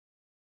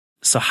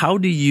 So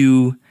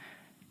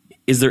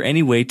is there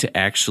any way to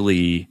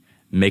actually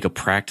make a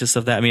practice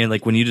of that? I mean,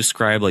 like when you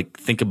describe, like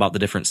think about the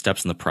different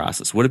steps in the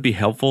process, would it be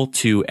helpful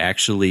to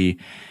actually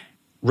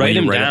write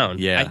them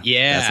down?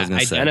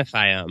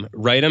 Identify them,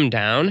 write them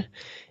down,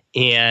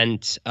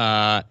 and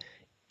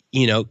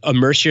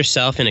immerse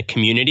yourself in a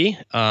community.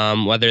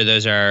 Whether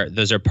those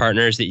are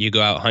partners that you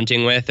go out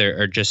hunting with,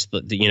 or just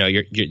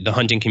the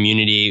hunting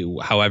community,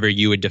 however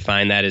you would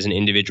define that as an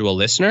individual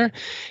listener,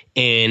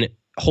 and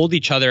hold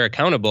each other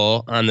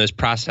accountable on those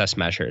process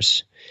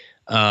measures.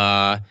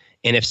 And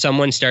if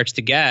someone starts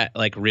to get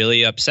like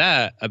really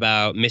upset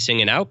about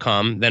missing an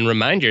outcome, then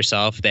remind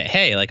yourself that,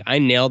 hey, like I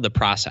nailed the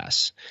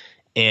process,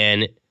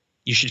 and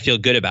you should feel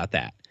good about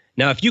that.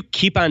 Now, if you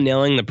keep on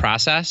nailing the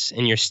process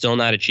and you're still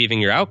not achieving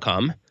your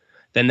outcome,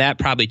 then that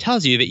probably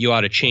tells you that you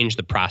ought to change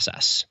the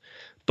process.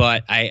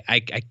 But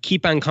I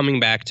keep on coming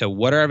back to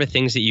what are the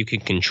things that you can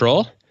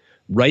control,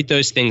 write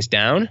those things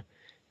down,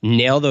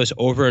 nail those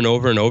over and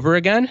over and over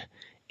again,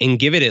 and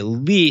give it at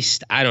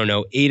least,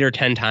 8 or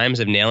 10 times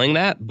of nailing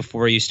that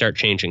before you start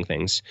changing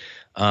things.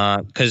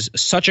 Because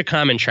such a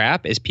common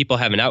trap is people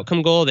have an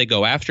outcome goal, they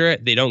go after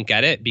it, they don't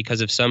get it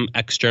because of some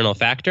external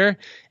factor,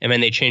 and then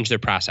they change their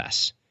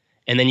process.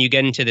 And then you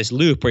get into this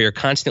loop where you're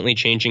constantly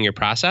changing your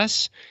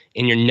process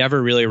and you're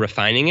never really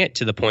refining it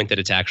to the point that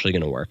it's actually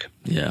going to work.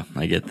 Yeah,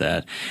 I get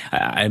that.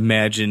 I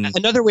imagine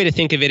another way to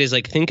think of it is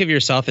like, think of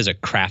yourself as a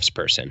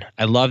craftsperson.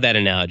 I love that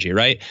analogy,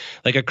 right?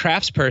 Like a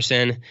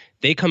craftsperson,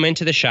 they come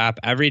into the shop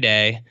every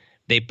day,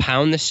 they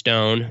pound the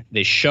stone,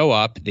 they show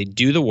up, they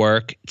do the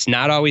work. It's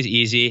not always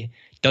easy,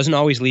 doesn't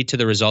always lead to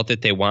the result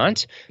that they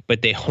want,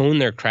 but they hone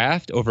their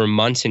craft over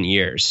months and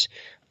years.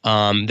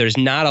 There's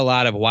not a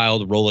lot of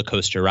wild roller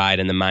coaster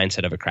ride in the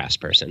mindset of a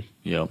craftsperson.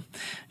 Yeah,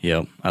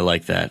 I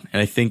like that. And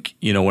I think,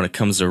 when it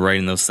comes to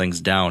writing those things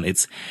down,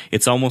 it's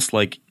almost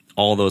like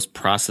all those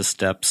process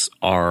steps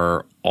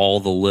are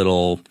all the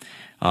little,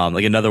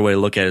 like another way to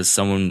look at it is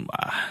someone,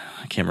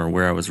 I can't remember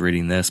where I was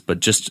reading this, but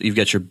just you've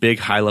got your big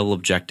high level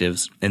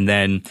objectives. And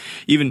then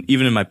even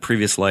in my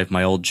previous life,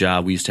 my old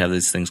job, we used to have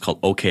these things called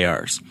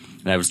OKRs.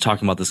 And I was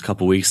talking about this a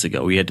couple weeks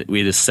ago. We had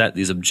to set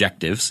these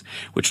objectives,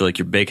 which are like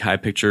your big high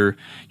picture,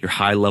 your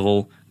high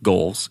level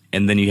goals.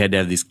 And then you had to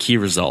have these key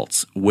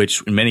results,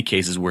 which in many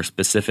cases were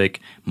specific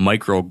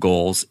micro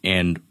goals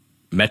and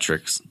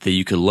metrics that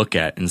you could look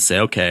at and say,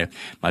 okay,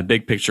 my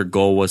big picture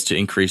goal was to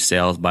increase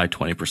sales by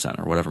 20%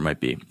 or whatever it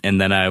might be.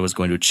 And then I was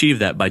going to achieve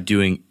that by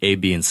doing A,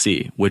 B, and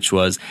C, which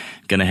was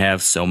going to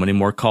have so many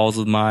more calls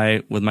with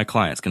my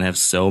clients, going to have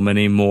so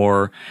many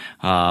more,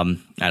 I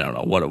don't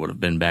know what it would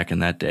have been back in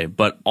that day,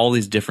 but all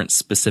these different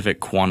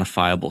specific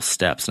quantifiable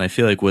steps. And I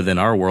feel like within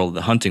our world,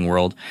 the hunting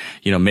world,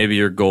 maybe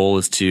your goal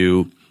is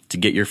to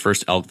get your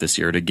first elk this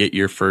year, to get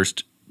your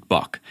first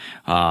buck.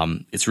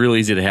 It's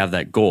really easy to have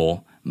that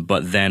goal.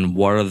 But then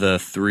what are the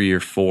 3 or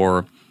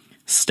 4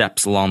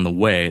 steps along the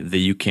way that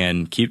you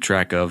can keep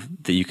track of,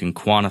 that you can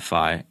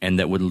quantify, and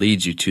that would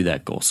lead you to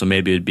that goal? So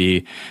maybe it'd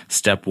be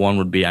step 1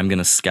 would be I'm going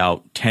to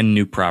scout 10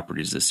 new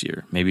properties this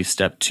year. Maybe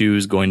step 2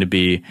 is going to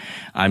be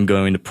I'm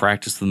going to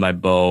practice with my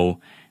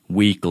bow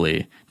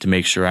weekly to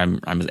make sure I'm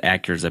as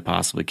accurate as I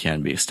possibly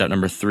can be. Step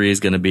number 3 is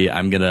going to be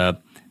I'm going to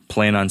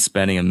plan on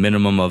spending a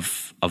minimum of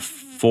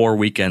 4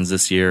 weekends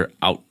this year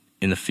out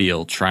in the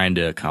field trying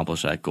to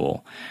accomplish that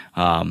goal.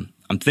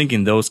 I'm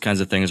thinking those kinds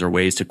of things are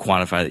ways to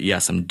quantify that,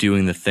 yes, I'm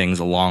doing the things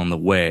along the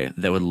way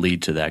that would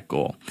lead to that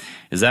goal.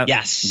 Is that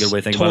a good way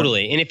to think about it?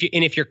 Totally.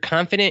 And if you're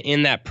confident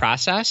in that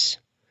process,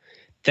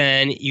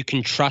 then you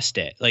can trust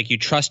it. Like, you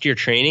trust your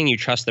training, you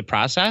trust the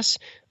process.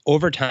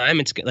 Over time,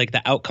 it's like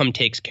the outcome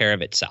takes care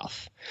of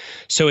itself.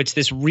 So it's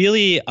this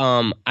really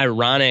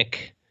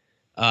ironic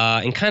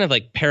and kind of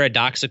like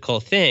paradoxical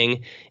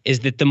thing,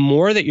 is that the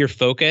more that you're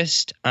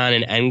focused on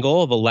an end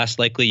goal, the less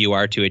likely you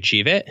are to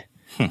achieve it.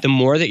 The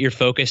more that you're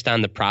focused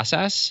on the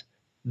process,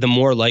 the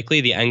more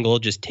likely the end goal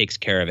just takes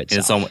care of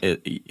itself.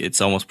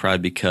 It's almost probably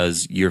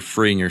because you're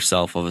freeing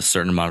yourself of a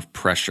certain amount of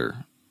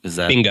pressure. Is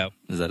that bingo?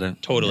 Is that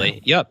it?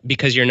 Totally. Yeah. Yep.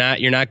 Because you're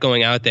not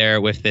going out there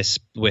with this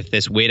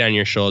weight on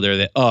your shoulder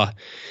that,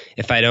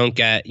 if I don't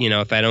get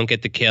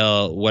the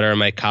kill, what are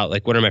my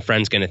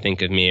friends going to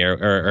think of me,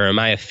 or am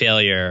I a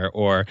failure,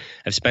 or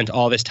I've spent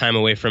all this time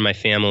away from my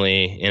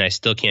family and I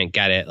still can't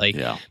get it. Like,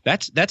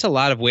 that's a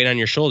lot of weight on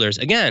your shoulders.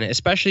 Again,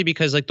 especially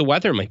because like the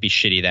weather might be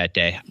shitty that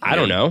day. I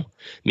don't know.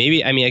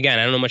 Maybe, again,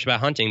 I don't know much about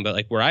hunting, but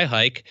like where I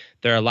hike,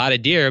 there are a lot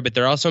of deer, but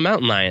there are also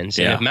mountain lions.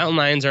 And if mountain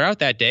lions are out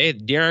that day,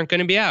 deer aren't going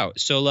to be out.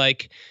 So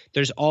like,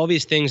 there's all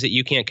these things that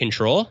you can't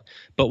control,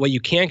 but what you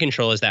can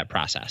control is that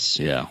process.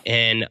 Yeah.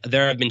 And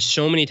there have been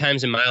so many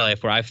times in my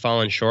life where I've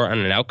fallen short on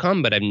an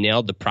outcome, but I've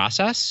nailed the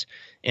process.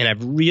 And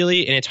and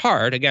it's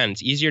hard. Again,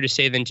 it's easier to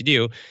say than to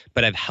do,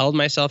 but I've held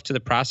myself to the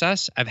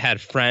process. I've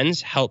had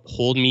friends help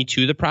hold me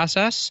to the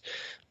process.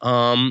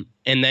 And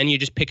then you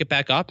just pick it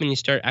back up and you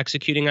start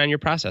executing on your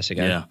process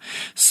again. Yeah.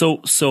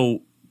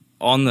 So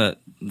on the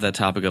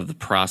topic of the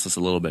process a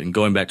little bit, and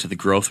going back to the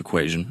growth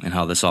equation and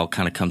how this all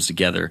kind of comes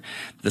together,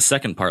 the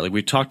second part, like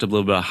we talked a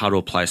little bit about how to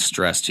apply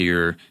stress to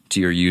your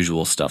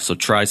usual stuff. So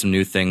try some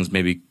new things,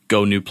 maybe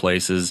go new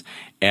places,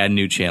 add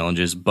new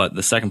challenges. But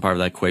the second part of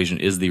that equation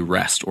is the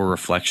rest or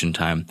reflection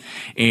time.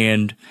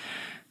 And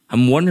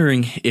I'm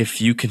wondering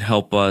if you can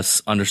help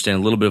us understand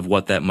a little bit of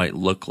what that might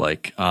look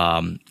like.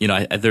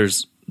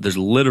 There's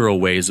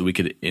literal ways that we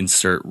could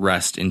insert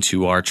rest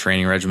into our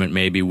training regimen.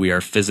 Maybe we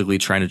are physically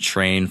trying to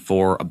train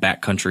for a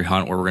backcountry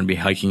hunt where we're going to be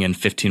hiking in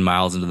 15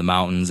 miles into the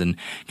mountains and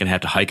going to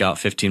have to hike out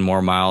 15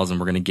 more miles, and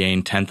we're going to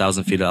gain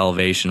 10,000 feet of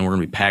elevation. We're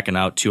going to be packing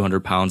out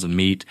 200 pounds of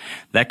meat,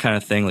 that kind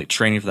of thing, like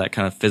training for that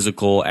kind of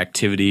physical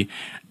activity.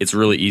 It's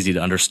really easy to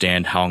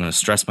understand how I'm going to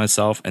stress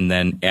myself, and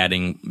then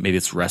adding maybe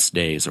it's rest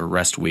days or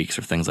rest weeks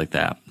or things like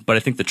that. But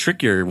I think the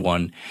trickier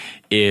one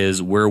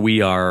is where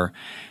we are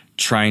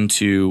trying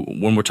to,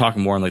 when we're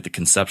talking more on like the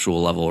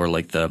conceptual level or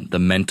like the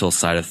mental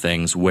side of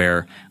things,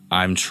 where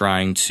I'm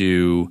trying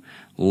to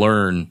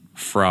learn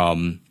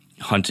from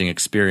hunting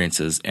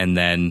experiences. And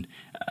then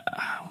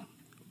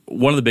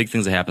one of the big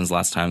things that happens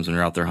last times when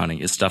you're out there hunting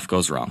is stuff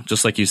goes wrong.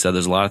 Just like you said,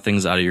 there's a lot of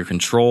things out of your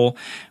control.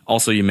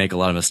 Also, you make a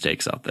lot of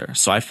mistakes out there.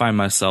 So I find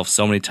myself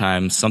so many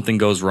times something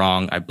goes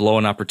wrong, I blow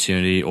an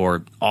opportunity,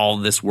 or all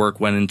this work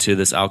went into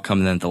this outcome,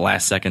 and then at the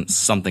last second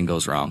something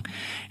goes wrong.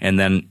 And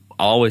then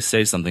I'll always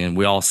say something, and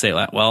we all say,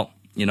 well,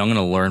 I'm going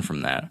to learn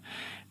from that.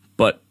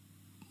 But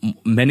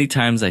many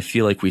times I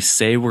feel like we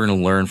say we're going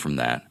to learn from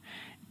that,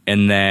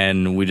 and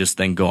then we just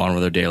then go on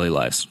with our daily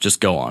lives.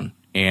 Just go on.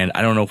 And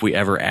I don't know if we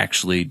ever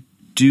actually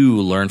do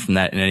learn from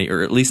that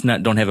or at least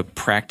don't have a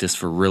practice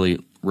for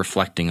really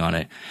reflecting on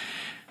it.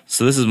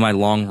 So this is my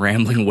long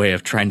rambling way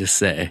of trying to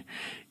say,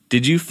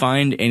 did you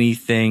find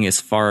anything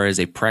as far as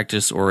a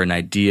practice or an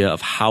idea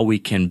of how we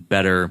can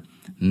better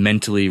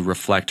mentally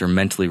reflect or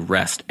mentally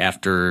rest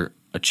after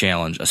a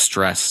challenge, a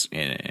stress,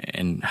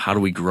 and how do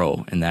we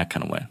grow in that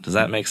kind of way? Does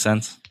that make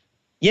sense?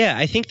 Yeah,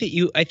 I think that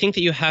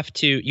you have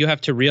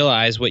to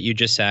realize what you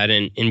just said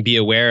and be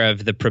aware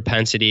of the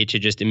propensity to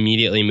just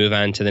immediately move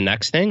on to the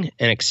next thing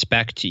and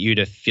expect you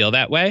to feel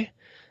that way,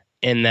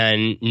 and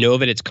then know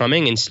that it's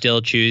coming and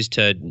still choose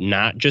to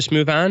not just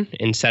move on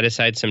and set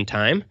aside some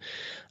time.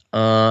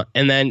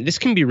 And then this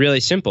can be really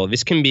simple.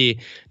 These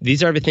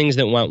are the things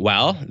that went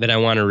well that I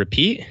want to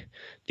repeat.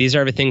 These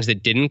are the things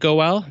that didn't go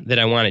well that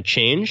I want to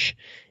change.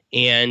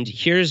 And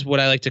here's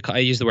what I like to call, I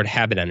use the word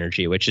habit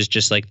energy, which is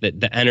just like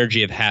the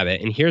energy of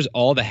habit. And here's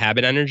all the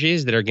habit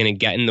energies that are going to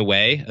get in the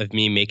way of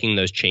me making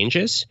those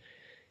changes.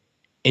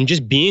 And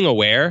just being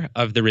aware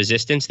of the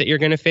resistance that you're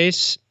going to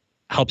face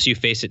helps you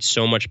face it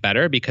so much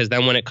better, because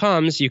then when it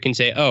comes, you can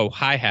say, oh,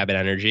 hi, habit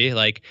energy.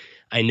 Like,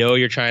 I know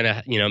you're trying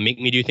to, make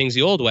me do things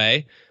the old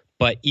way,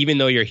 but even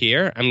though you're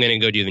here, I'm going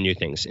to go do the new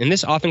things. And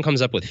this often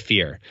comes up with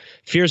fear.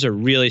 Fear is a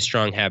really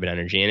strong habit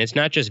energy. And it's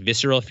not just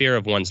visceral fear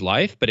of one's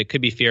life, but it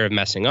could be fear of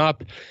messing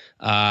up,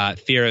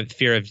 fear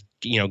of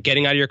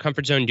getting out of your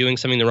comfort zone, doing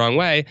something the wrong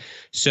way.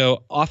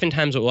 So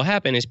oftentimes what will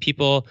happen is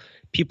people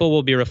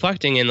will be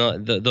reflecting,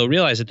 and they'll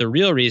realize that the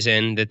real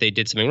reason that they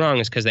did something wrong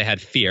is because they had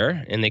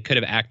fear, and they could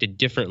have acted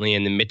differently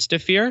in the midst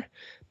of fear,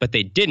 but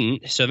they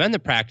didn't. So then the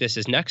practice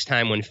is next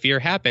time when fear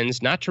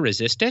happens, not to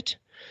resist it,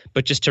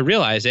 but just to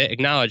realize it,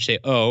 acknowledge, say,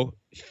 oh,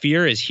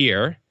 fear is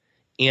here,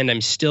 and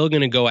I'm still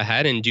going to go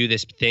ahead and do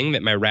this thing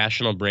that my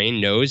rational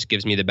brain knows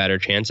gives me the better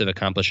chance of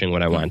accomplishing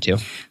what I want to.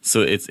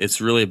 So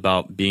it's really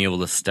about being able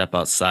to step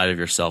outside of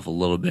yourself a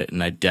little bit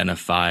and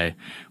identify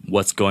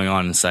what's going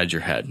on inside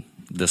your head.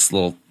 This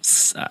little,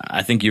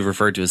 I think you've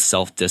referred to as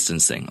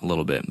self-distancing a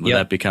little bit. Would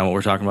that be kind of what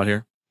we're talking about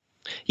here?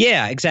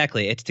 Yeah,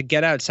 exactly. It's to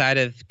get outside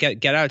of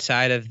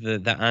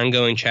the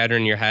ongoing chatter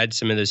in your head,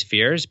 some of those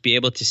fears, be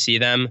able to see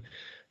them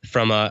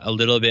from a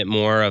little bit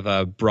more of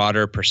a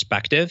broader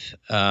perspective,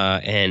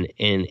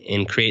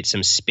 and create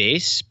some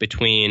space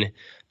between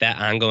that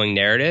ongoing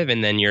narrative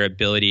and then your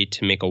ability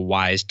to make a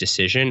wise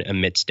decision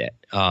amidst it.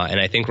 And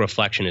I think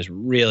reflection is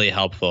really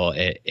helpful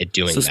at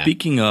doing that. So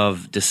speaking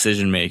of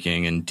decision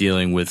making and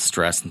dealing with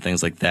stress and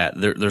things like that,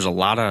 there's a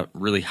lot of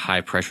really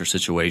high pressure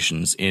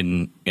situations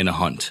in a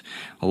hunt.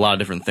 A lot of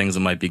different things that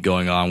might be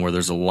going on where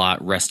there's a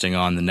lot resting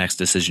on the next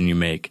decision you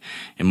make.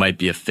 It might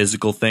be a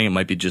physical thing. It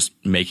might be just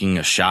making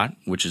a shot,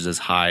 which is as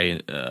high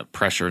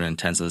pressure and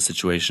intense of a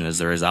situation as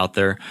there is out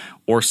there,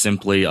 or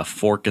simply a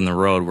fork in the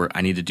road where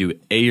I need to do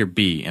A or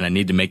B and I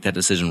need to make that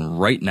decision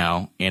right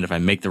now. And if I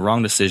make the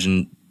wrong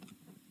decision,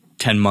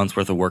 10 months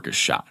worth of work is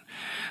shot.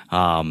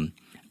 I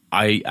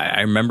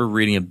remember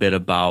reading a bit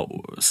about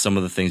some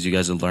of the things you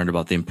guys have learned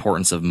about the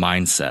importance of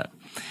mindset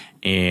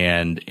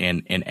and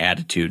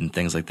attitude and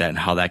things like that, and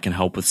how that can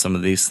help with some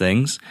of these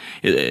things.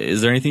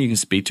 Is there anything you can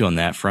speak to on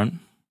that front?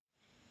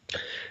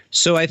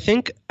 So I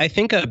think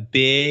a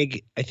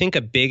big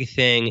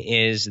thing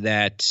is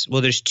that,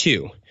 well, there's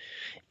two.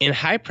 In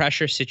high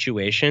pressure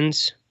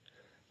situations,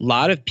 a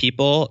lot of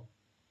people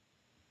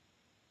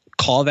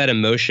call that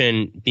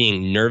emotion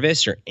being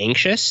nervous or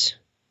anxious,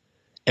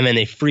 and then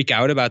they freak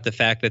out about the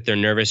fact that they're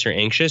nervous or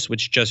anxious,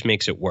 which just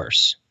makes it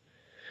worse.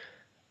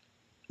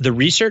 The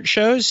research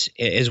shows,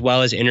 as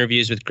well as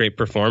interviews with great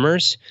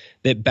performers,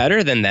 that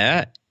better than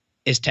that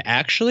is to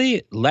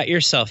actually let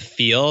yourself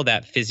feel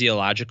that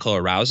physiological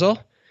arousal.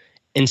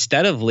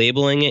 Instead of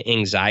labeling it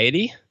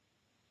anxiety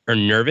or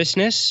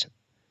nervousness,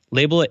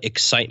 label it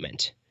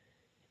excitement.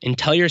 And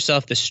tell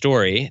yourself the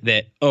story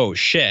that, oh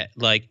shit,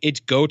 like it's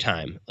go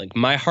time. Like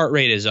my heart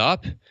rate is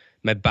up,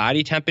 my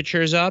body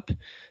temperature is up,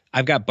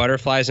 I've got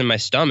butterflies in my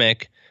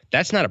stomach.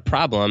 That's not a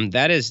problem.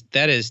 That is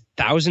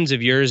thousands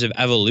of years of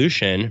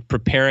evolution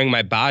preparing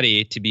my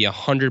body to be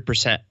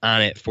 100%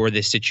 on it for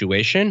this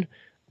situation.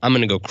 I'm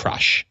going to go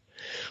crush,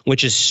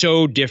 which is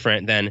so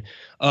different than,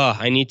 oh,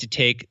 I need to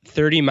take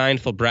 30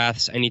 mindful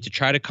breaths. I need to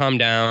try to calm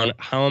down.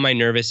 How am I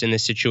nervous in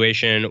this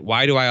situation?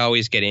 Why do I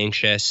always get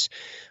anxious?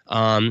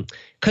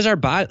 Because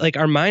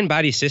our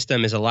mind-body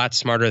system is a lot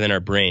smarter than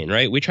our brain,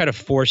 right? We try to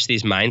force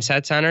these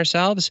mindsets on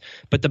ourselves,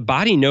 but the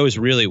body knows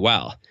really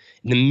well.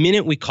 The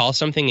minute we call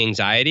something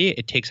anxiety,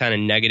 it takes on a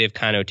negative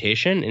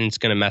connotation and it's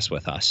going to mess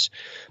with us.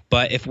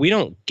 But if we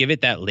don't give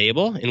it that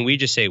label and we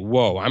just say,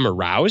 whoa, I'm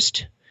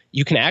aroused,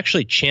 you can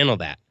actually channel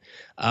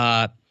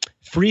that.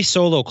 Free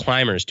solo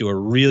climbers do a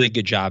really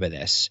good job of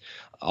this.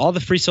 All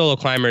the free solo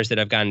climbers that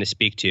I've gotten to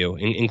speak to,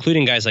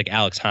 including guys like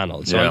Alex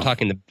Honnold, so I'm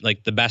talking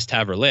the best to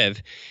ever live,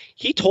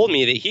 he told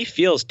me that he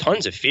feels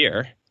tons of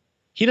fear.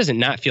 He doesn't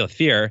not feel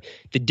fear.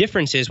 The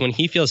difference is when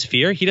he feels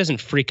fear, he doesn't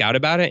freak out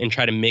about it and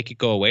try to make it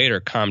go away or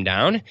calm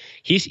down.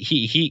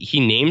 He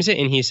names it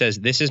and he says,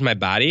 this is my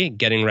body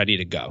getting ready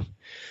to go.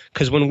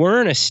 Because when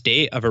we're in a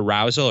state of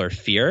arousal or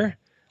fear,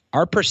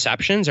 our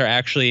perceptions are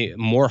actually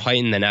more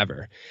heightened than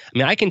ever. I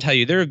mean, I can tell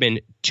you there have been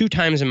 2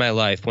 times in my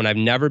life when I've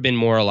never been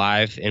more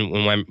alive and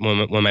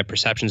when my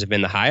perceptions have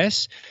been the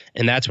highest.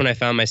 And that's when I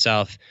found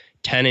myself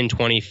 10 and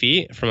 20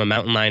 feet from a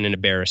mountain lion and a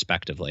bear,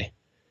 respectively.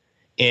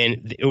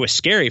 And it was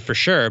scary for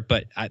sure,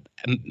 but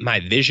my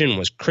vision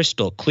was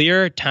crystal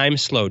clear. Time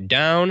slowed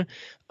down.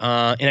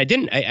 And I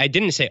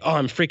didn't say, oh,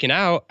 I'm freaking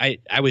out.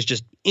 I was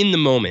just in the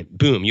moment.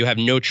 Boom, you have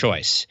no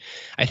choice.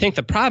 I think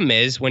the problem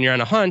is when you're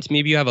on a hunt,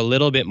 maybe you have a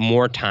little bit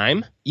more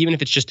time, even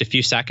if it's just a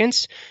few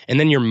seconds, and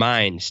then your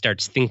mind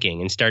starts thinking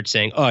and starts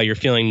saying, oh, you're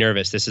feeling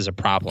nervous. This is a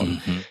problem.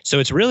 Mm-hmm. So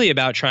it's really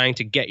about trying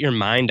to get your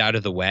mind out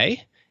of the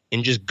way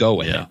and just go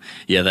with it.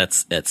 Yeah,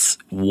 that's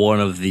one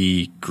of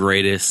the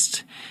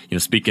greatest,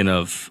 speaking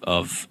of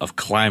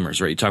climbers,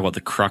 right? You talk about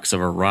the crux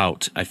of a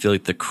route. I feel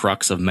like the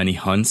crux of many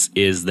hunts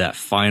is that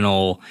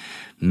final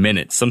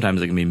minutes.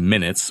 Sometimes it can be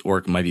minutes or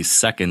it might be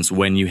seconds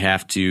when you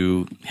have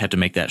to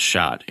make that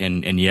shot.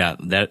 And yeah,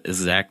 that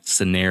exact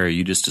scenario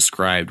you just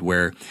described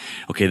where,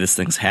 okay, this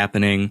thing's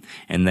happening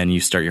and then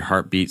your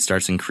heartbeat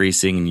starts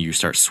increasing and you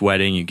start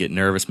sweating, you get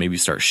nervous, maybe you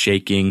start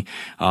shaking.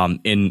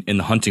 In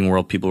the hunting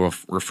world, people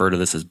refer to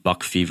this as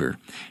buck fever.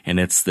 And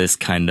it's this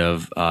kind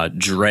of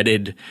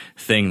dreaded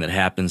thing that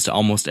happens to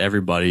almost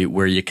everybody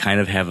where you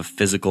kind of have a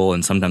physical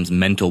and sometimes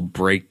mental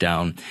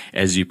breakdown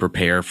as you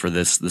prepare for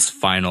this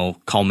final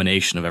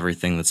culmination of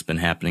everything that's been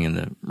happening in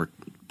the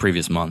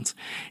previous months.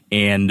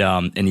 And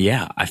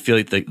yeah, I feel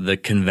like the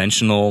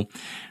conventional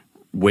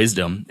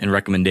wisdom and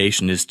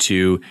recommendation is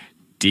to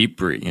deep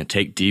breathe,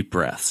 take deep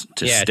breaths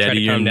to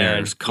steady your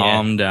nerves,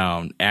 calm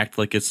down, act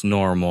like it's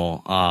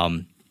normal.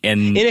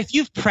 And if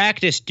you've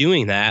practiced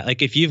doing that,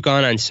 like if you've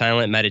gone on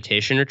silent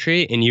meditation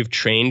retreat and you've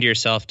trained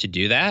yourself to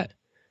do that,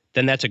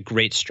 then that's a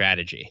great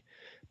strategy.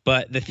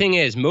 But the thing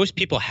is, most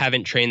people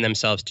haven't trained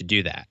themselves to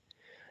do that.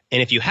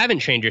 And if you haven't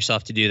trained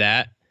yourself to do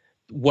that,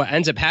 what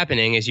ends up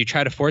happening is you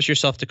try to force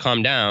yourself to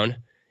calm down,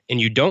 and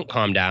you don't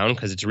calm down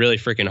because it's really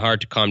freaking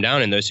hard to calm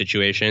down in those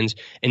situations.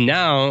 And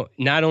now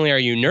not only are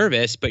you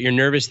nervous, but you're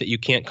nervous that you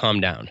can't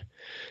calm down.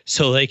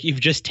 So like you've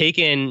just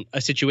taken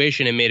a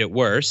situation and made it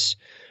worse,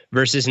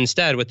 versus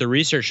instead what the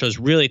research shows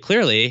really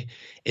clearly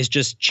is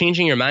just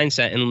changing your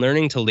mindset and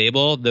learning to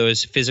label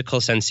those physical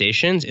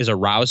sensations as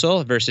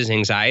arousal versus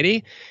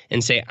anxiety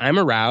and say, I'm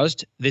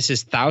aroused. This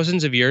is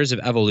thousands of years of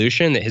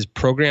evolution that has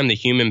programmed the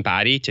human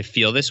body to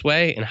feel this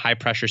way in high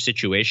pressure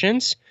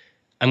situations.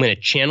 I'm going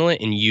to channel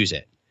it and use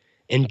it.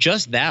 And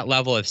just that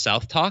level of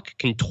self-talk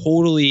can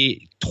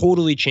totally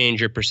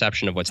change your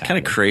perception of what's happening.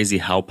 It's kind of crazy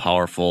how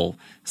powerful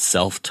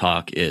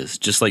self-talk is.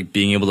 Just like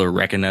being able to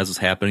recognize what's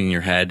happening in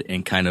your head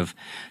and kind of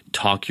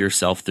talk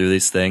yourself through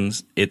these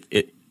things.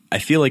 I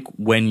feel like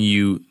when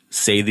you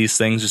say these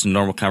things, just a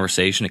normal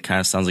conversation, it kind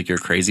of sounds like you're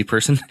a crazy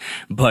person.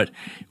 But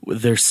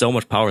there's so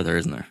much power there,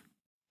 isn't there?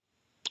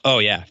 Oh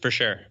yeah, for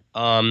sure.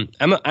 I'm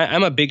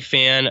a big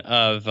fan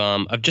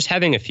of just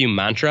having a few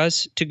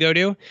mantras to go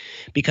to,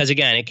 because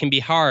again, it can be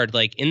hard.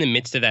 Like in the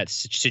midst of that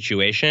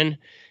situation,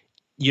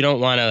 you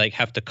don't want to like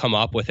have to come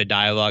up with a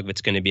dialogue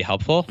that's going to be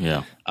helpful.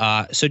 Yeah.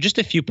 So just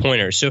a few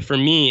pointers. So for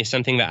me,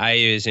 something that I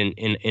use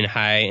in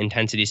high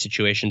intensity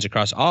situations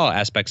across all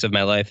aspects of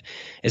my life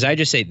is I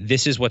just say,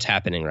 this is what's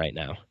happening right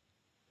now.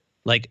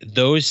 Like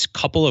those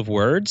couple of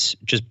words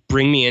just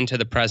bring me into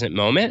the present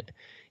moment.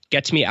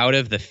 Gets me out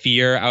of the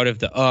fear, out of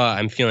the,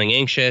 I'm feeling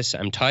anxious,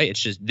 I'm tight. It's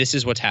just, this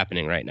is what's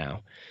happening right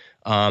now.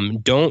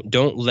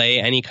 Don't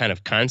lay any kind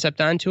of concept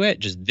onto it.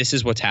 Just, this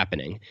is what's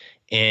happening.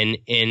 And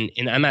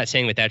I'm not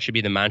saying that should be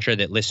the mantra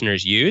that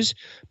listeners use,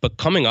 but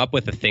coming up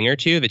with a thing or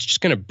two that's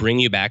just going to bring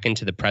you back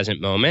into the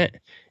present moment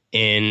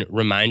and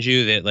remind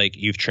you that like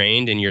you've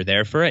trained and you're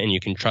there for it and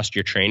you can trust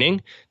your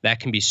training, that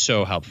can be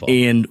so helpful.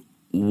 And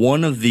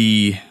one of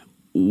the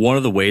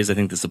ways I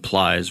think this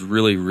applies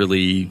really,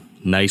 really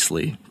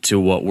nicely to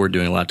what we're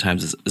doing a lot of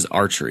times is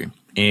archery.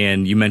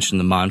 And you mentioned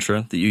the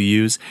mantra that you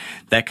use.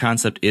 That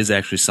concept is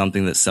actually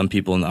something that some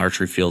people in the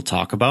archery field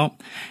talk about,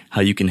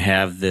 how you can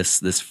have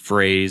this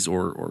phrase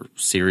or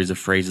series of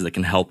phrases that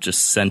can help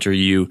just center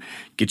you,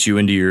 get you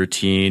into your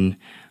routine,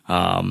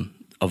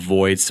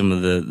 avoid some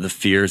of the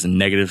fears and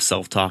negative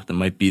self-talk that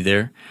might be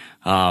there.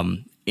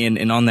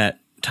 And on that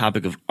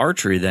topic of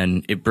archery,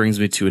 then it brings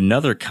me to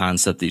another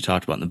concept that you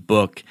talked about in the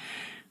book,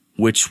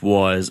 which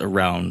was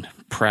around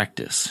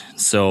practice.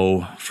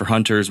 So for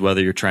hunters,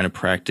 whether you're trying to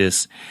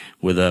practice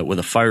with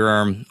a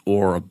firearm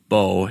or a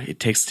bow, it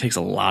takes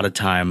a lot of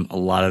time, a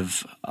lot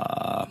of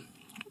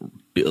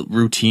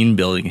routine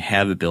building,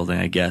 habit building,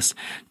 I guess,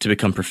 to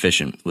become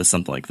proficient with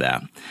something like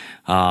that.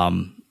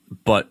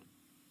 But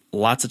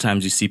lots of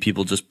times you see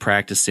people just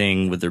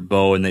practicing with their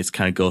bow and they just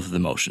kind of go through the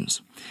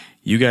motions.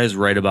 You guys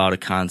write about a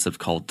concept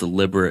called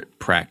deliberate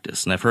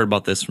practice, and I've heard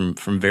about this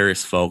from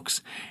various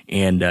folks,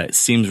 and it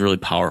seems really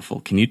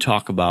powerful. Can you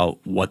talk about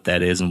what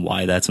that is and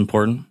why that's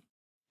important?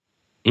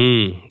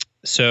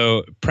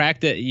 So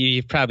practice,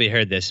 you've probably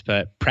heard this,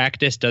 but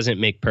practice doesn't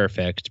make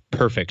perfect.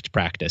 Perfect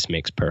practice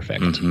makes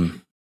perfect. Mm-hmm.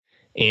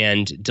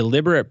 And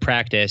deliberate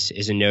practice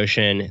is a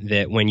notion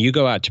that when you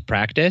go out to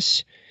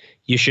practice,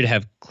 you should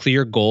have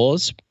clear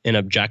goals and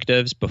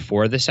objectives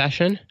before the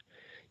session.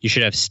 You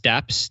should have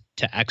steps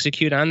to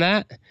execute on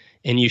that,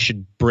 and you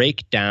should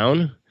break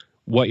down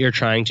what you're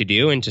trying to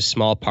do into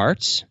small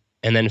parts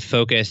and then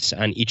focus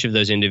on each of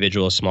those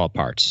individual small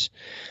parts.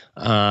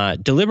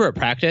 Deliberate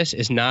practice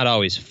is not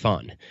always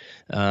fun.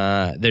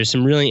 There's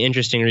some really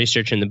interesting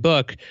research in the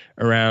book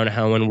around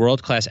how when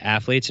world-class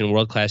athletes and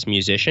world-class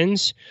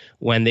musicians,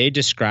 when they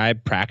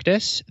describe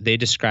practice, they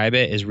describe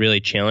it as really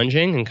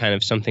challenging and kind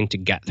of something to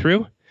get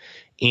through.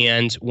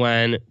 And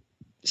when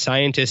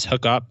scientists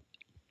hook up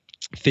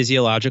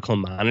physiological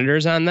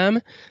monitors on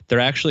them, they're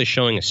actually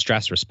showing a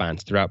stress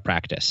response throughout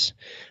practice.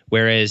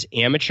 Whereas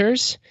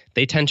amateurs,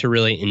 they tend to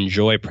really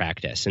enjoy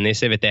practice, and they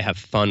say that they have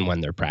fun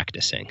when they're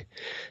practicing.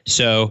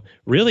 So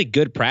really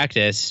good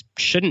practice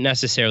shouldn't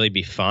necessarily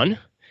be fun.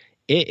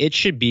 It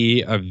should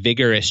be a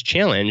vigorous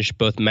challenge,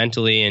 both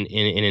mentally and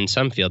in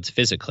some fields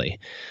physically.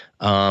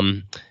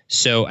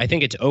 So I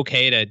think it's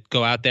okay to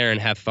go out there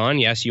and have fun.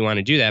 Yes, you want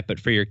to do that, but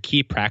for your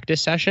key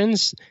practice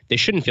sessions, they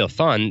shouldn't feel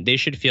fun. They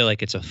should feel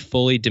like it's a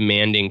fully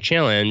demanding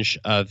challenge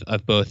of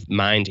both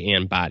mind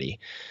and body.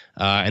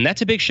 And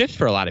that's a big shift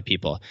for a lot of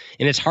people.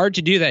 And it's hard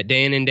to do that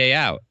day in and day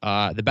out.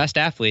 The best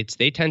athletes,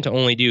 they tend to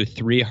only do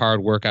 3 hard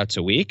workouts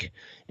a week,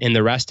 and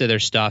the rest of their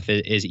stuff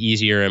is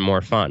easier and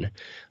more fun.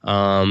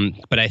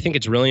 But I think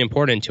it's really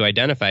important to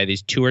identify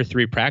these 2 or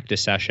 3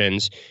 practice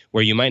sessions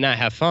where you might not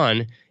have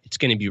fun. It's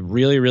going to be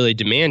really, really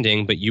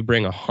demanding, but you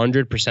bring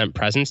 100%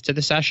 presence to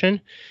the session.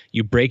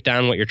 You break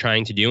down what you're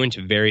trying to do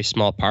into very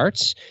small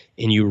parts,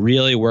 and you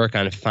really work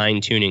on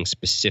fine-tuning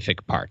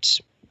specific parts.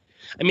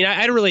 I mean,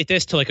 I relate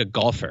this to like a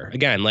golfer.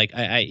 Again, like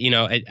I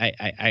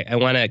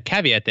want to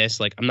caveat this.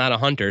 Like, I'm not a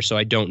hunter, so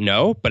I don't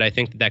know, but I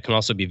think that can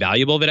also be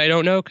valuable that I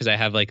don't know, because I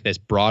have like this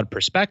broad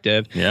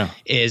perspective. Yeah.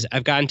 Is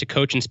I've gotten to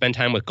coach and spend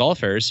time with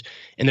golfers,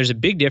 and there's a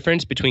big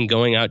difference between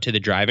going out to the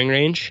driving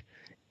range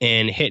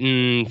and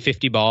hitting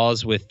 50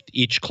 balls with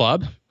each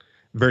club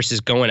versus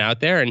going out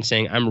there and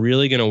saying, I'm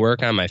really going to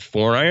work on my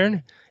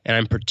 4-iron, and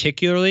I'm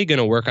particularly going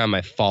to work on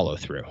my follow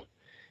through.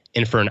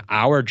 And for an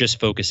hour,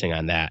 just focusing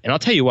on that. And I'll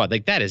tell you what,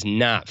 like, that is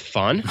not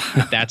fun,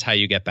 but that's how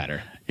you get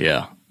better.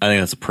 Yeah. I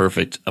think that's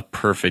a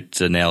perfect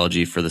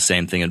analogy for the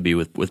same thing it'd be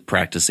with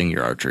practicing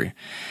your archery.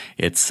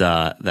 It's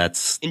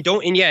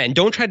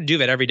don't try to do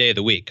that every day of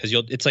the week, because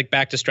it's like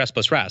back to stress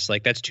plus rest.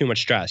 Like, that's too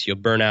much stress. You'll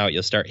burn out.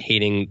 You'll start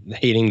hating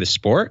the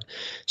sport.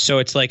 So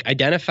it's like,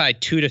 identify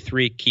 2 to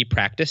 3 key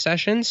practice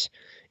sessions,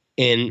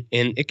 and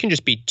it can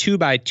just be 2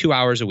 by 2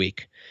 hours a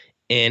week.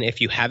 And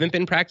if you haven't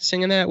been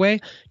practicing in that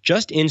way,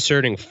 just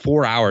inserting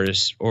 4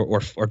 hours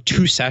or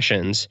 2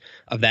 sessions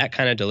of that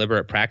kind of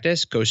deliberate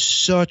practice goes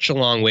such a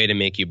long way to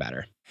make you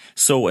better.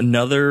 So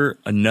another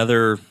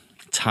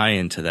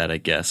tie-in to that, I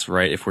guess,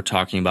 right? If we're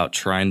talking about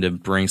trying to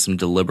bring some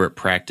deliberate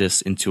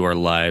practice into our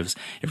lives,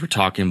 if we're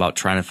talking about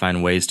trying to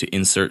find ways to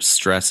insert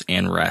stress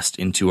and rest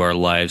into our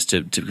lives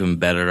to become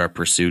better at our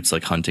pursuits,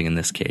 like hunting in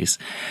this case,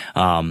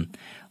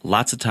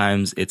 lots of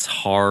times it's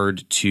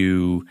hard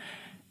to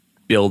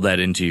build that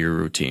into your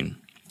routine,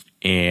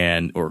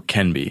 or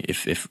can be,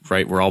 if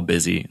right, we're all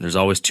busy. There's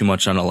always too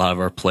much on a lot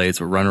of our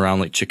plates. We're running around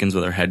like chickens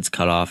with our heads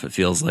cut off, it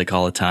feels like,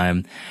 all the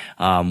time.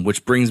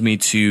 Which brings me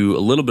to a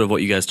little bit of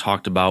what you guys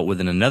talked about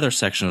within another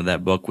section of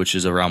that book, which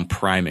is around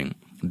priming,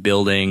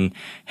 building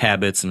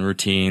habits and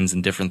routines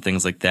and different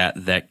things like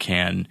that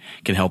can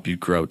help you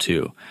grow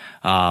too.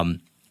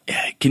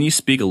 Can you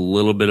speak a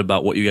little bit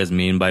about what you guys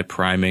mean by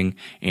priming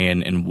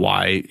and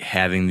why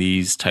having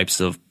these types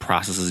of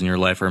processes in your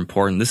life are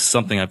important? This is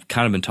something I've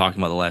kind of been talking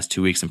about the last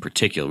 2 weeks in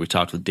particular. We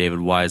talked with David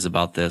Wise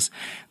about this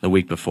the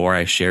week before.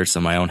 I shared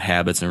some of my own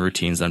habits and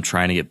routines that I'm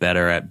trying to get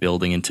better at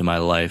building into my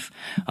life.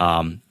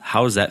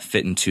 How does that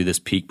fit into this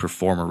peak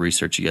performer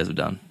research you guys have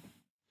done?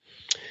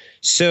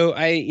 So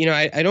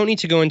I don't need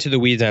to go into the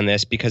weeds on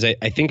this, because I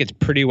think it's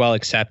pretty well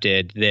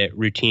accepted that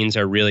routines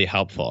are really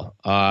helpful.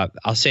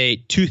 I'll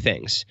say 2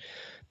 things.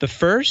 The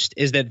first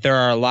is that there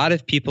are a lot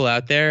of people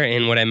out there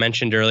in what I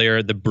mentioned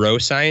earlier, the bro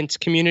science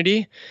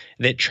community,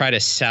 that try to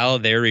sell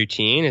their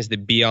routine as the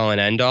be all and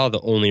end all,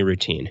 the only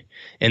routine.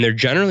 And they're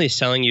generally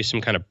selling you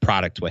some kind of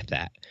product with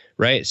that,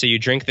 right? So you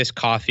drink this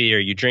coffee or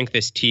you drink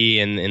this tea,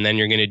 and then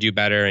you're going to do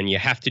better, and you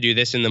have to do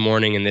this in the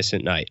morning and this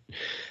at night.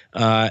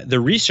 The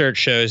research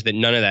shows that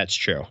none of that's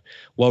true.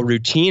 While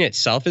routine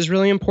itself is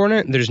really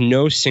important, there's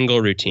no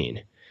single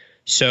routine.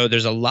 So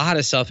there's a lot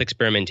of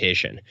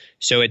self-experimentation.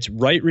 So it's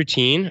right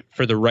routine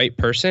for the right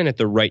person at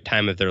the right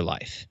time of their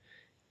life.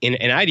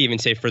 And I'd even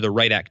say for the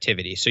right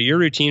activity. So your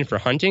routine for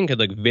hunting could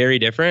look very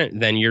different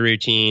than your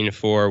routine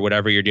for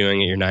whatever you're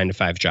doing at your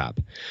 9-to-5 job.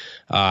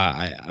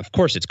 Of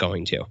course it's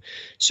going to.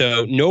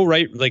 So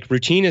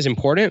routine is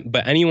important,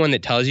 but anyone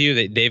that tells you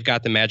that they've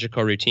got the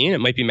magical routine, it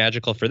might be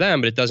magical for them,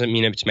 but it doesn't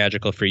mean it's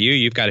magical for you.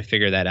 You've got to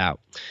figure that out.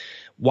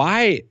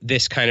 Why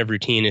this kind of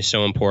routine is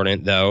so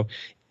important, though,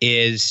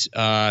 is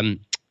I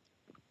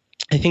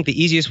think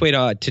the easiest way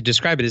to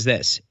describe it is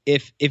this.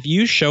 If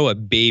you show a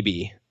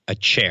baby a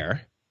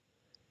chair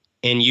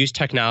and use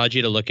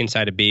technology to look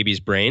inside a baby's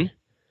brain,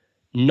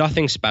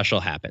 nothing special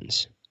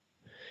happens.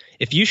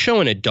 If you show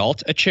an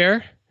adult a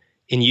chair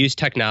and use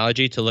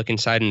technology to look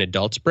inside an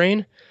adult's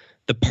brain,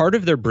 the part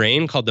of their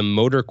brain called the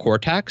motor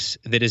cortex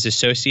that is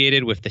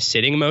associated with the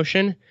sitting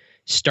motion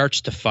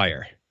starts to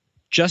fire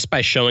just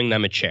by showing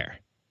them a chair.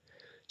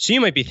 So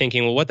you might be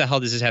thinking, well, what the hell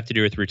does this have to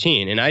do with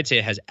routine? And I'd say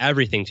it has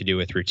everything to do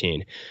with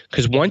routine.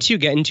 Because once you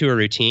get into a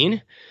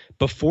routine,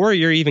 before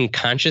you're even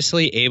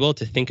consciously able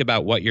to think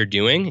about what you're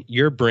doing,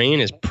 your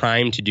brain is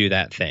primed to do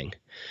that thing.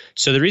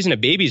 So the reason a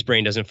baby's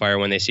brain doesn't fire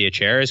when they see a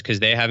chair is because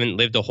they haven't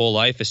lived a whole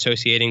life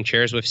associating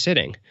chairs with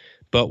sitting.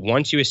 But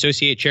once you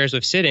associate chairs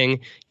with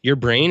sitting, your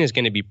brain is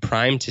going to be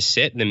primed to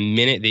sit the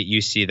minute that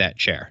you see that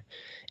chair.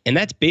 And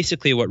that's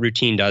basically what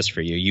routine does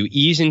for you. You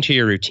ease into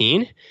your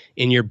routine,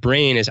 and your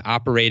brain is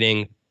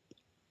operating,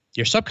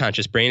 your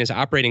subconscious brain is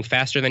operating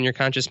faster than your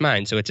conscious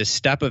mind. So it's a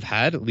step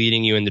ahead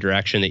leading you in the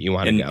direction that you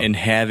want to go. And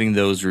having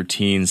those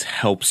routines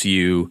helps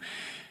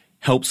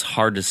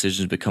hard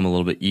decisions become a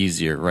little bit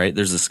easier, right?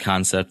 There's this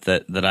concept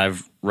that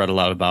I've read a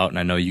lot about, and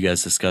I know you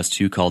guys discussed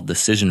too, called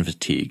decision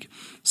fatigue.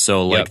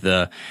 So like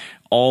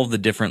all the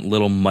different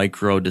little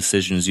micro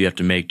decisions you have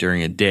to make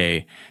during a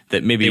day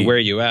that maybe they wear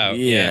you out.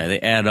 Yeah, they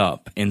add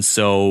up. And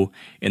so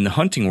in the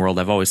hunting world,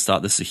 I've always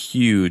thought this is a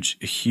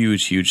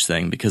huge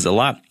thing, because a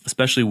lot,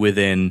 especially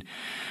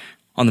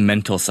on the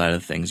mental side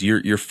of things,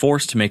 you're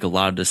forced to make a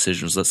lot of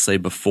decisions. Let's say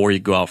before you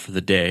go out for the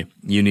day,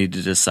 you need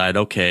to decide,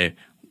 okay,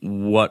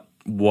 what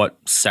what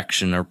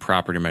section or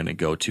property am I going to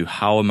go to?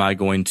 How am I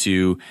going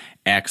to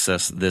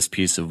access this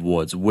piece of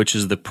woods? Which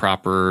is the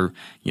proper,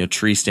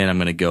 tree stand I'm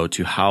going to go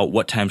to?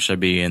 What time should I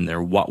be in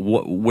there?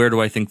 Where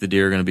do I think the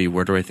deer are going to be?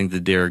 Where do I think the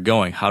deer are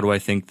going? How do I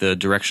think the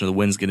direction of the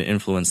wind's going to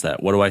influence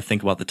that? What do I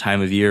think about the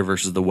time of year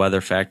versus the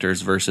weather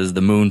factors versus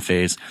the moon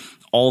phase?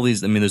 All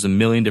these, there's a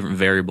million different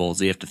variables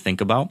that you have to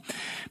think about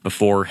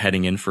before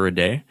heading in for a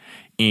day.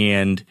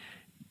 And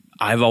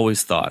I've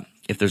always thought,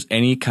 if there's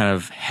any kind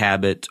of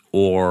habit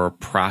or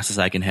process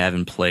I can have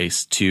in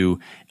place to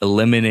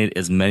eliminate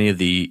as many of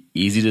the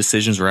easy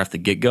decisions right off the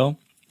get-go,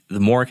 the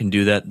more I can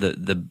do that,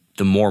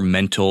 the more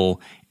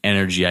mental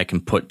energy I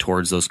can put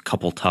towards those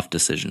couple tough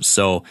decisions.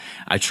 So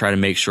I try to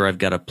make sure I've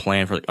got a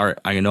plan for, all right,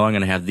 I know I'm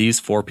going to have these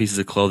 4 pieces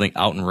of clothing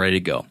out and ready to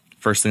go.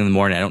 First thing in the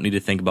morning, I don't need to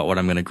think about what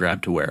I'm going to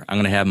grab to wear. I'm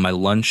going to have my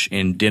lunch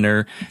and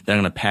dinner that I'm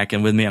going to pack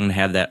in with me. I'm going to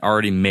have that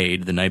already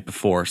made the night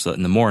before, so that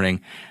in the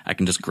morning I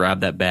can just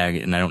grab that bag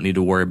and I don't need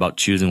to worry about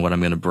choosing what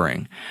I'm going to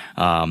bring.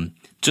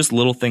 Just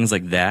little things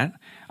like that,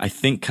 I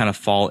think, kind of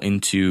fall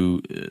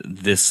into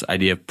this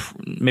idea of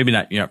maybe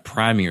not, you're not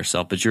priming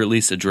yourself, but you're at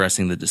least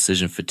addressing the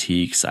decision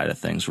fatigue side of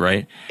things,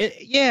 right?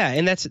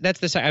 And that's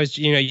the side.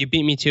 You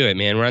beat me to it,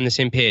 man. We're on the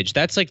same page.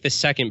 That's like the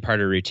second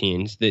part of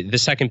routines, the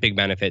second big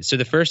benefit. So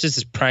the first is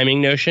this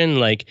priming notion,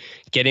 like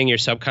getting your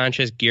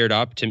subconscious geared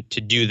up to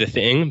do the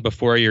thing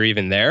before you're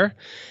even there.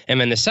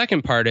 And then the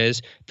second part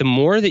is the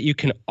more that you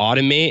can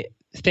automate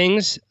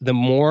things, the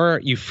more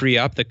you free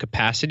up the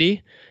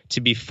capacity to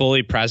be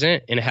fully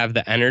present and have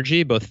the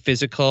energy, both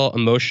physical,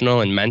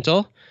 emotional, and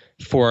mental,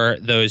 for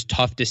those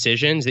tough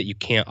decisions that you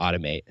can't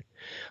automate.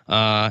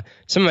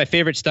 Some of my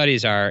favorite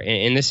studies are,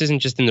 and this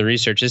isn't just in the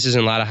research, this is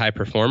in a lot of high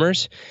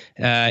performers.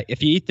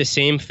 If you eat the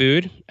same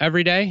food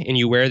every day and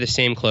you wear the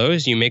same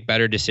clothes, you make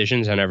better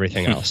decisions on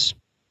everything else.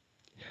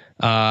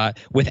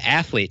 With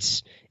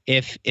athletes,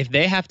 if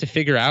they have to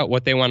figure out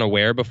what they want to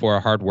wear before a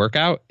hard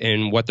workout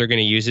and what they're going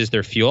to use as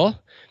their fuel,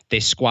 they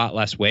squat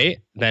less weight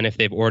than if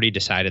they've already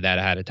decided that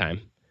ahead of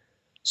time.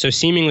 So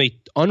seemingly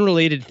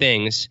unrelated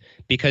things,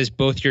 because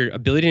both your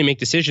ability to make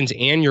decisions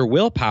and your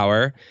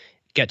willpower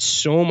gets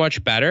so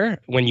much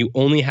better when you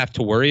only have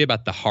to worry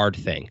about the hard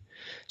thing.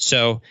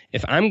 So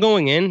if I'm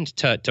going in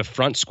to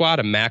front squat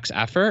a max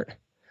effort,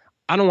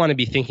 I don't want to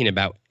be thinking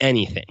about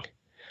anything.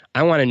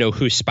 I want to know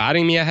who's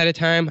spotting me ahead of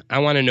time. I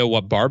want to know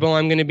what barbell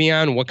I'm going to be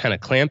on, what kind of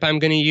clamp I'm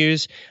going to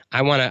use.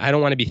 I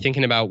don't want to be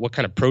thinking about what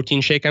kind of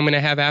protein shake I'm going to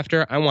have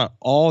after. I want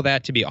all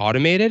that to be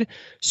automated,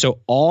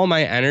 so all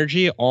my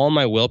energy, all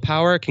my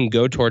willpower can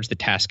go towards the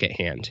task at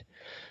hand.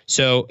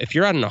 So if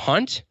you're out on a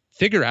hunt,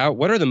 figure out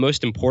what are the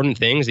most important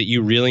things that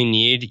you really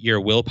need your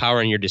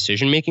willpower and your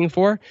decision making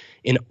for,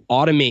 and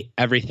automate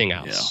everything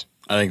else.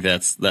 Yeah. I think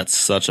that's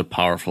such a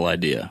powerful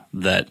idea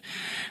that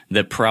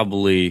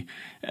probably,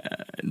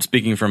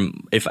 speaking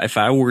from, if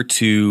I were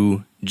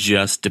to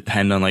just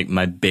depend on like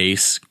my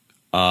base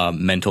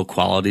mental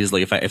qualities,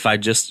 like if I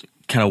just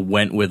kind of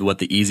went with what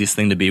the easiest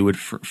thing to be would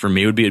for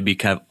me would be, it'd be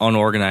kind of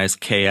unorganized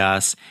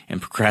chaos and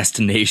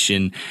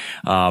procrastination,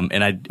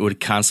 and I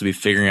would constantly be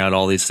figuring out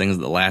all these things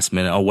at the last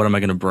minute. Oh, what am I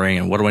going to bring,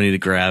 and what do I need to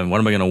grab, and what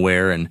am I going to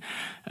wear? And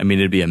I mean,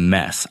 it'd be a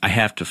mess. I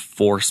have to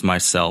force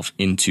myself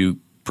into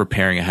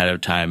preparing ahead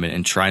of time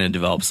and trying to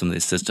develop some of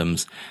these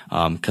systems,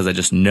 because I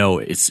just know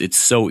it's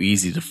so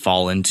easy to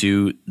fall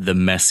into the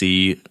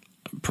messy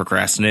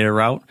procrastinator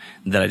route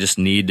that I just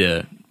need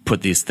to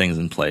put these things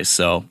in place.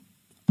 So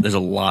there's a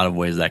lot of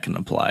ways that can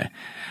apply.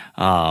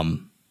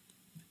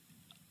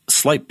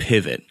 Slight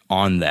pivot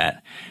on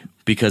that,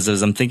 because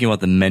as I'm thinking about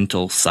the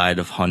mental side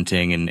of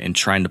hunting and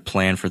trying to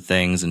plan for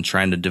things and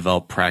trying to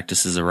develop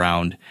practices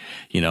around,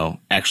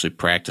 actually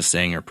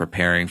practicing or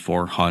preparing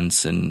for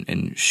hunts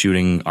and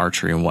shooting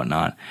archery and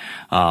whatnot.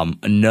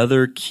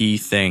 Another key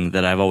thing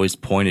that I've always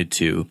pointed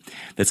to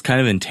that's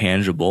kind of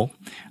intangible,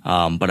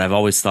 but I've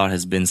always thought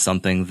has been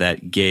something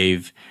that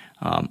gave,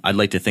 I'd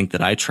like to think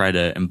that I try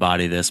to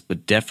embody this,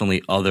 but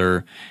definitely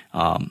other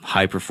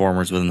high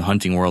performers within the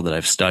hunting world that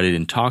I've studied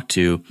and talked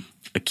to,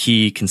 a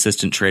key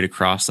consistent trait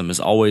across them is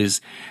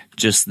always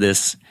just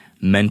this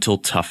mental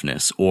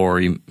toughness, or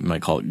you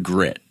might call it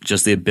grit,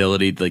 just the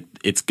ability, like,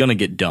 it's going to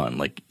get done.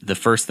 Like, the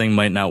first thing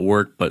might not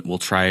work, but we'll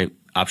try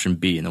option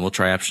B, and then we'll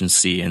try option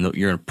C, and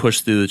you're going to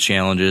push through the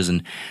challenges,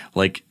 and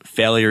like,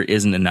 failure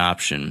isn't an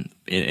option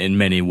in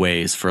many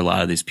ways for a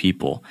lot of these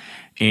people.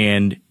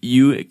 And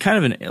you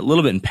kind of a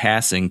little bit in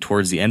passing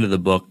towards the end of the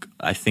book,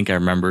 I think I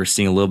remember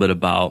seeing a little bit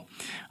about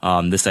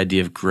this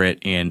idea of grit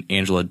in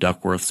Angela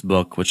Duckworth's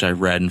book, which I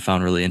read and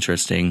found really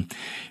interesting.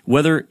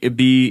 Whether it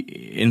be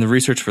in the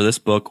research for this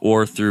book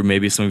or through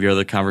maybe some of your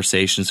other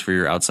conversations for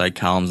your outside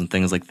columns and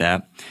things like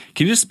that,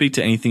 can you just speak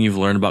to anything you've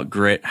learned about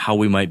grit, how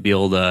we might be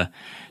able to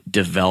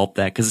develop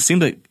that? Because it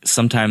seems like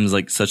sometimes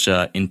like such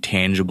a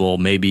intangible,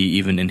 maybe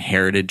even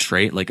inherited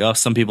trait, like, oh,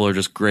 some people are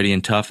just gritty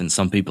and tough and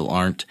some people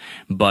aren't.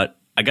 But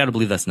I got to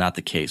believe that's not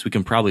the case. We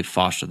can probably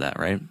foster that,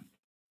 right?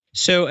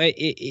 So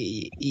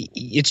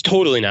it's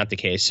totally not the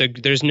case. So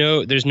there's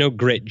no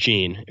grit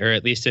gene, or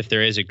at least if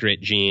there is a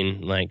grit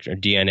gene, like, or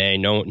DNA,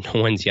 no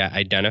one's yet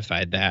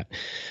identified that.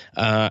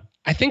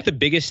 I think the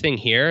biggest thing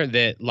here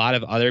that a lot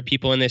of other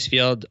people in this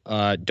field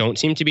don't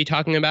seem to be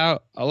talking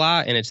about a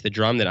lot, and it's the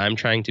drum that I'm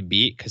trying to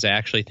beat because I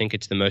actually think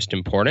it's the most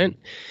important,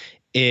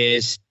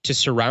 is to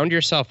surround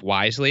yourself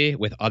wisely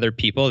with other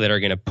people that are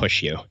going to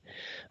push you.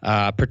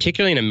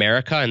 Particularly in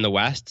America and the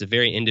West, it's a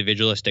very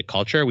individualistic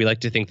culture. We like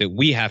to think that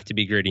we have to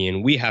be gritty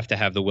and we have to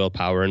have the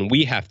willpower and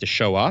we have to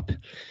show up.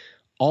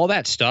 All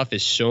that stuff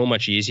is so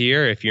much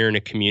easier if you're in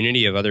a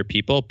community of other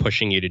people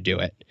pushing you to do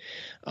it.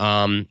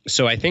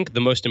 So I think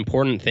the most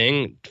important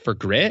thing for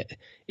grit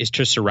is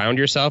to surround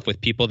yourself with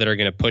people that are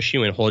going to push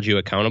you and hold you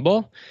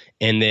accountable,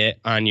 and that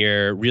on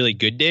your really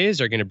good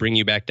days are going to bring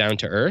you back down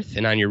to earth,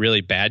 and on your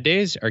really bad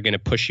days are going to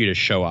push you to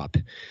show up.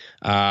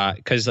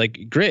 Because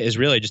like grit is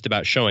really just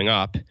about showing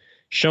up.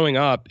 Showing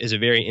up is a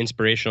very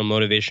inspirational,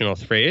 motivational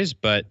phrase,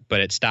 but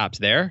it stops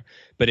there.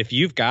 But if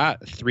you've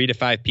got 3 to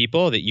 5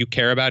 people that you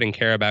care about and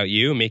care about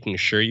you, making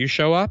sure you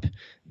show up,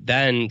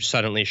 then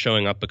suddenly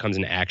showing up becomes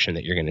an action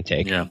that you're going to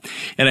take. Yeah.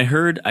 And I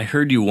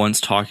heard you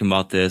once talking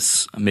about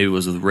this, maybe it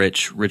was with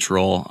Rich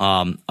Roll,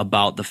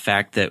 about the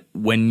fact that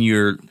when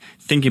you're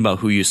thinking about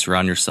who you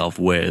surround yourself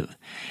with,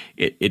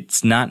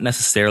 it's not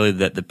necessarily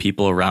that the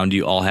people around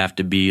you all have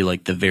to be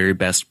like the very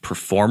best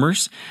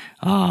performers.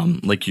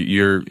 Like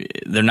they're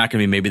not going to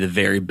be maybe the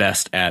very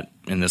best at,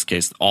 in this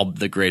case, all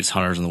the greatest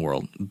hunters in the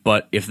world.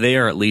 But if they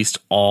are at least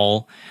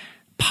all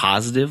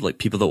positive, like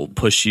people that will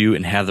push you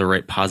and have the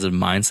right positive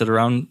mindset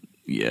around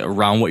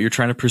what you're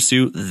trying to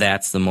pursue,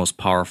 that's the most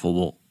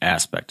powerful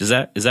aspect. Is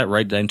that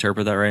right? Did I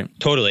interpret that right?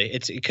 Totally.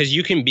 It's because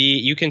you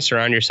can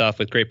surround yourself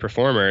with great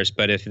performers,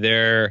 but if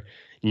they're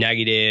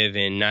negative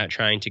and not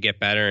trying to get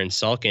better and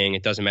sulking,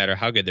 it doesn't matter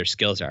how good their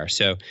skills are.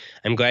 So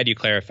I'm glad you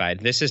clarified.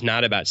 This is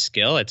not about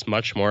skill. It's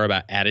much more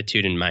about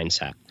attitude and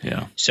mindset.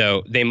 Yeah.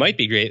 So they might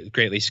be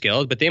greatly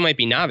skilled, but they might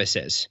be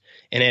novices.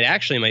 And it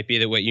actually might be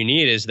that what you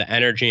need is the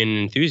energy and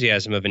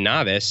enthusiasm of a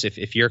novice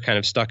if you're kind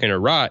of stuck in a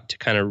rut to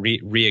kind of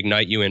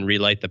reignite you and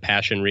relight the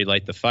passion,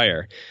 relight the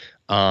fire.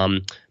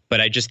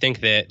 But I just think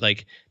that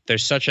like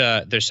there's such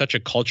a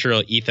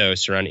cultural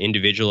ethos around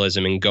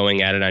individualism and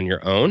going at it on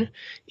your own.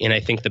 And I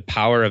think the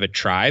power of a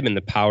tribe and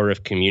the power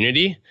of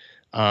community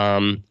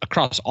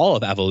across all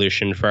of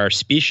evolution for our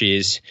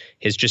species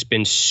has just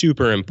been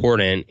super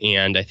important.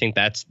 And I think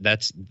that's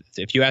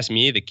if you ask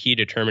me, the key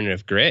determinant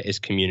of grit is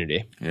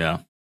community.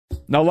 Yeah.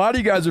 Now, a lot of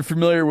you guys are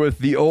familiar with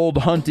the old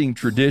hunting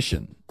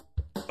tradition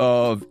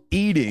of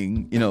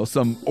eating,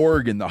 some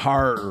organ, the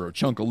heart or a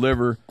chunk of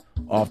liver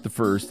off the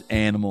first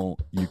animal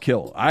you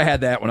kill. I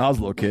had that when I was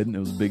a little kid, and it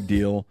was a big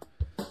deal.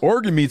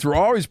 Organ meats were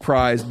always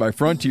prized by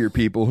frontier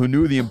people who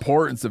knew the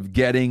importance of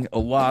getting a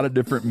lot of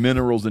different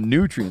minerals and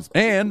nutrients.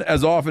 And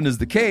as often is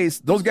the case,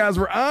 those guys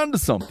were onto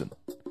something,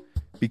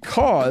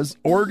 because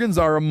organs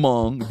are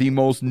among the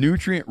most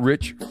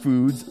nutrient-rich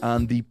foods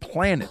on the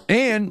planet.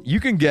 And you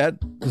can get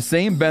the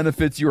same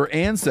benefits your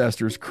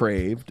ancestors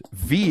craved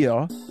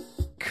via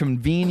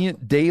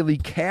convenient daily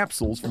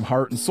capsules from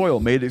Heart and Soil,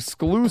 made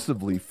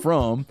exclusively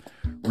from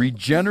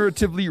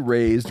regeneratively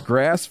raised,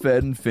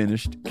 grass-fed, and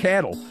finished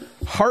cattle.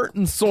 Heart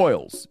and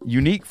Soil's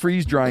unique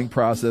freeze-drying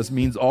process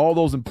means all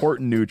those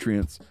important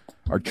nutrients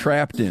are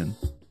trapped in,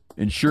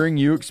 ensuring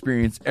you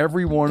experience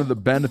every one of the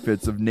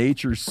benefits of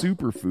nature's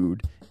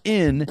superfood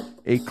in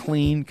a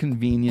clean,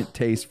 convenient,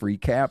 taste-free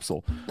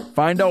capsule.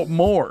 Find out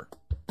more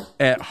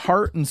at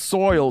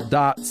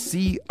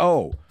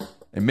heartandsoil.co.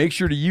 And make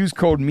sure to use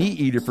code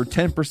MeatEater for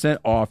 10%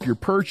 off your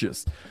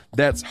purchase.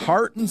 That's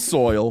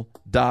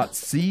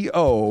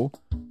heartandsoil.co.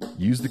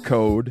 Use the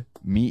code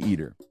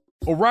MeatEater.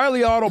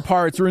 O'Reilly Auto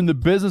Parts are in the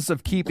business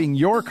of keeping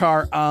your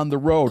car on the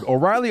road.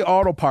 O'Reilly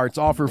Auto Parts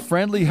offer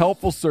friendly,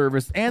 helpful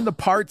service and the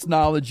parts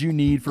knowledge you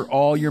need for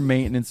all your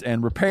maintenance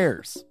and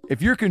repairs.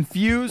 If you're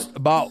confused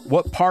about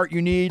what part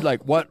you need,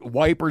 like what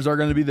wipers are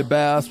going to be the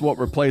best, what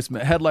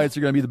replacement headlights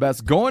are going to be the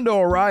best, go into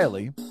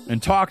O'Reilly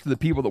and talk to the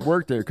people that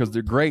work there, because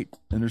they're great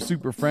and they're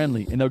super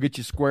friendly, and they'll get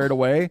you squared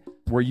away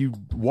where you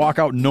walk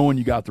out knowing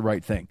you got the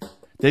right thing.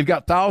 They've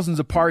got thousands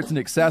of parts and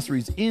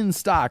accessories in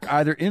stock,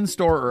 either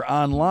in-store or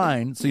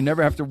online, so you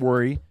never have to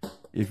worry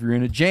if you're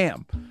in a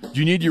jam. Do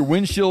you need your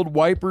windshield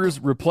wipers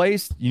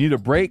replaced? You need a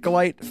brake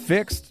light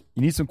fixed?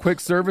 You need some quick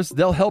service?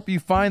 They'll help you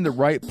find the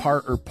right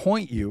part or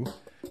point you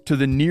to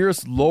the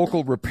nearest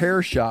local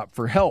repair shop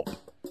for help.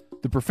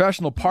 The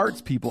professional parts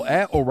people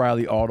at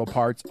O'Reilly Auto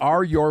Parts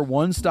are your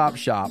one-stop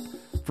shop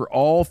for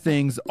all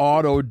things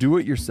auto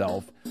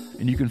do-it-yourself,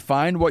 and you can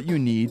find what you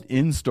need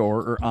in-store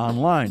or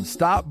online.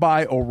 Stop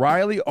by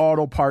O'Reilly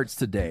Auto Parts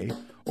today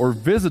or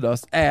visit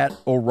us at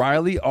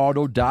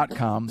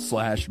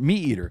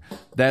O'ReillyAuto.com/MeatEater.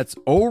 That's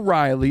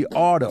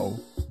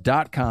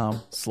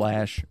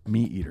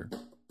O'ReillyAuto.com/MeatEater.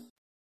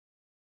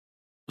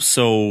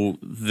 So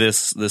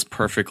this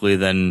perfectly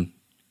then,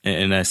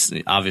 and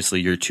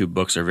obviously your two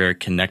books are very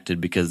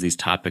connected because these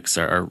topics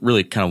are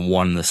really kind of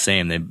one and the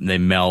same. They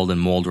meld and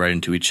mold right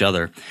into each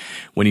other.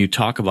 When you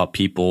talk about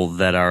people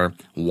that are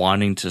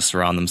wanting to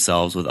surround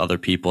themselves with other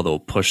people that will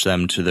push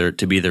them to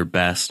be their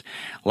best,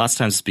 lots of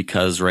times it's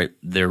because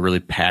they're really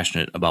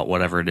passionate about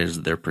whatever it is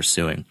that they're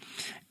pursuing.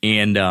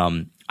 And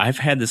I've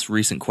had this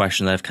recent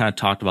question that I've kind of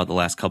talked about the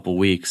last couple of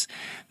weeks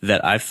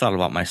that I've thought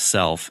about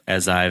myself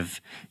as I've,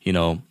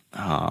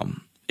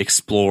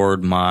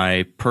 explored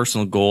my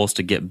personal goals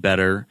to get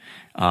better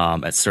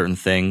at certain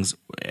things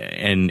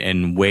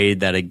and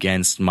weighed that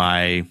against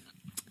my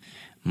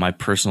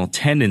personal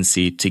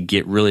tendency to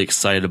get really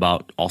excited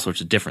about all sorts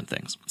of different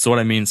things. So what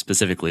I mean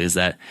specifically is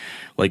that,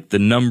 like, the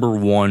number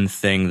one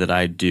thing that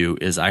I do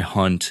is I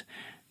hunt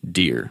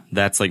deer.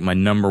 That's like my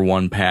number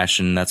one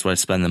passion. That's what I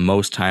spend the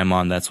most time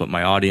on. That's what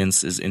my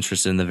audience is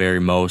interested in the very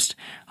most.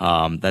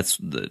 That's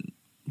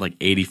like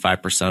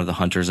 85% of the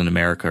hunters in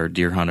America are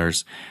deer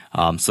hunters.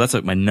 So that's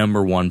like my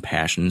number one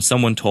passion. And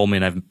someone told me,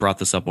 and I've brought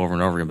this up over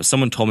and over again, but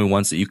someone told me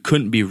once that you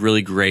couldn't be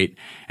really great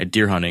at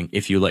deer hunting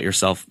if you let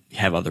yourself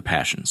have other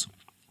passions.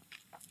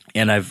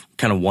 And I've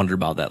kind of wondered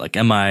about that. Like,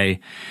 am I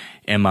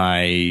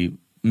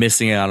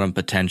missing out on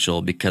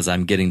potential because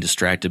I'm getting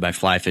distracted by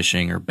fly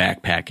fishing or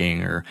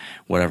backpacking or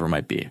whatever it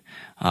might be?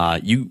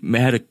 You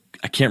had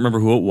I can't remember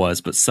who it was,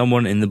 but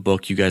someone in the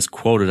book you guys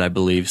quoted, I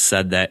believe,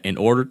 said that in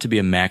order to be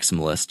a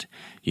maximalist,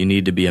 you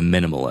need to be a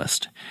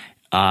minimalist.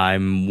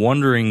 I'm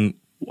wondering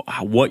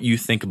what you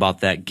think about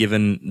that,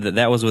 given that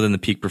that was within the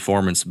Peak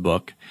Performance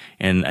book.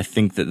 And I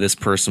think that this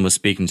person was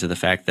speaking to the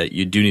fact that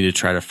you do need to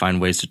try to find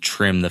ways to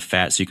trim the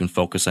fat so you can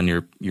focus on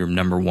your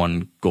number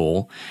one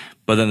goal.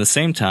 But at the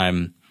same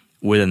time,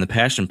 within the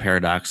passion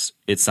paradox,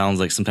 it sounds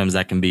like sometimes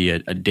that can be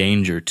a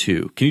danger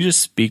too. Can you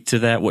just speak to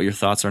that, what your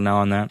thoughts are now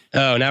on that?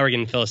 Oh, now we're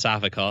getting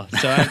philosophical.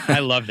 So I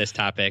love this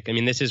topic. I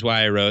mean, this is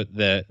why I wrote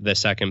the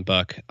second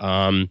book,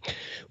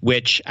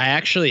 which I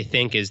actually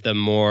think is the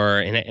more,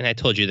 and I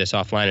told you this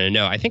offline, and I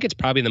know, I think it's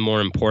probably the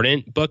more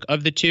important book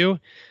of the two,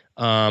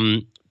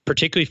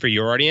 particularly for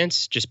your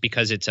audience, just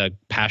because it's a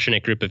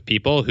passionate group of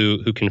people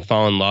who can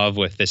fall in love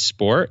with this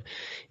sport.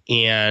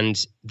 And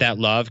that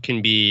love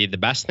can be the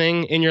best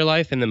thing in your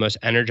life and the most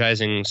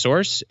energizing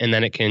source. And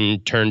then it can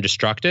turn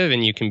destructive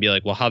and you can be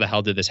like, well, how the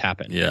hell did this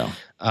happen? Yeah.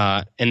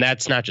 And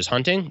that's not just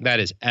hunting. That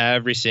is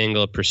every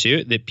single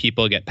pursuit that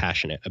people get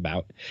passionate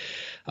about.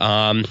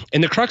 And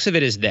the crux of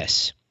it is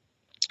this.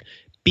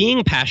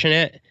 Being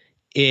passionate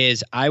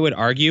is, I would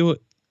argue,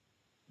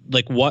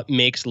 like what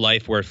makes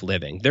life worth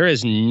living. There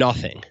is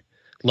nothing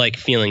like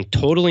feeling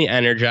totally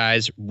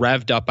energized,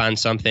 revved up on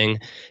something,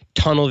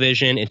 tunnel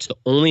vision. It's the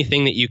only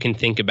thing that you can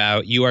think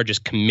about. You are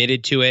just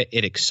committed to it.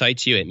 It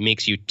excites you. It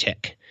makes you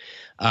tick.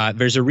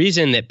 There's a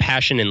reason that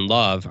passion and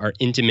love are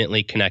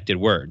intimately connected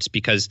words,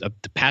 because the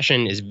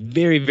passion is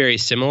very, very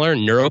similar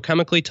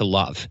neurochemically to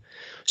love.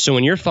 So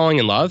when you're falling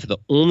in love, the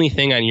only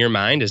thing on your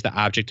mind is the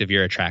object of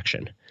your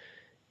attraction.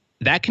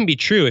 That can be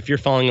true if you're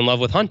falling in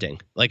love with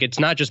hunting. Like, it's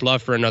not just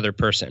love for another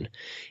person.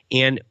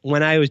 And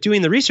when I was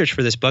doing the research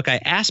for this book, I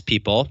asked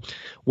people,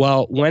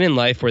 well, when in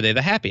life were they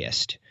the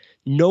happiest?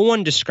 No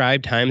one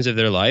described times of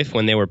their life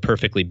when they were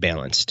perfectly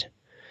balanced.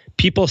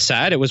 People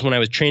said it was when I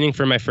was training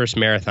for my first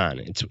marathon.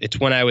 It's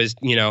when I was,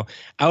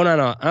 out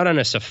on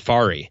a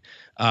safari,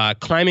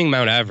 climbing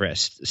Mount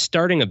Everest,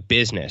 starting a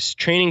business,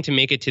 training to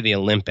make it to the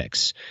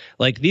Olympics.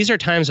 Like, these are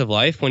times of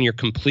life when you're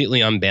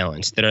completely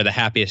unbalanced that are the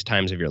happiest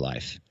times of your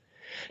life.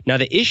 Now,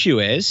 the issue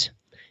is,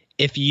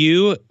 if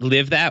you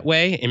live that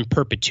way in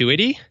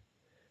perpetuity,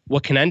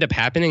 what can end up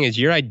happening is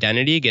your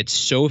identity gets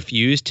so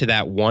fused to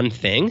that one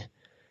thing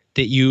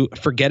that you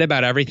forget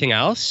about everything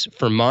else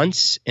for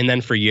months and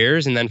then for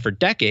years and then for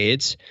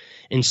decades.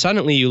 And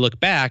suddenly you look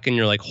back and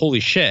you're like,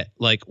 holy shit,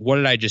 like, what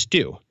did I just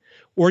do?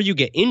 Or you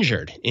get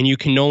injured and you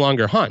can no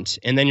longer hunt.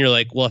 And then you're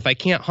like, well, if I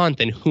can't hunt,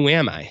 then who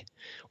am I?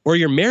 Or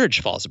your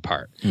marriage falls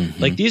apart.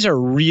 Mm-hmm. Like, these are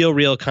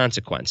real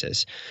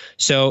consequences.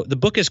 So the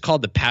book is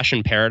called The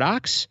Passion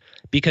Paradox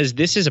because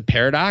this is a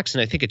paradox,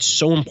 and I think it's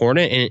so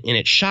important, and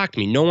it shocked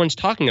me. No one's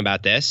talking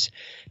about this,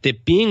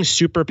 that being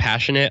super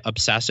passionate,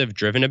 obsessive,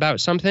 driven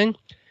about something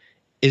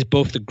is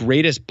both the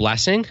greatest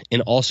blessing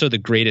and also the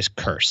greatest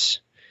curse.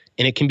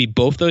 And it can be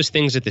both those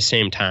things at the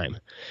same time.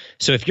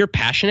 So if you're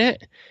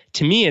passionate,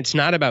 to me, it's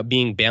not about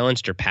being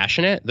balanced or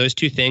passionate. Those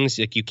two things,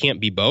 like, you can't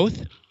be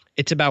both.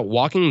 It's about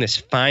walking this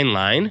fine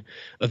line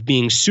of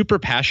being super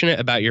passionate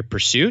about your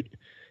pursuit,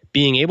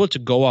 being able to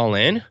go all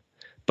in,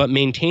 but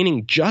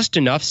maintaining just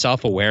enough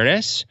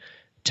self-awareness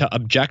to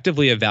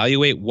objectively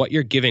evaluate what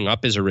you're giving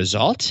up as a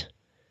result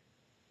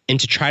and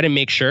to try to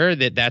make sure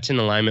that that's in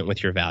alignment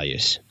with your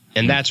values.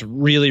 And that's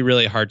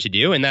really hard to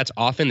do. And that's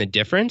often the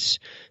difference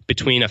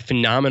between a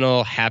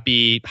phenomenal,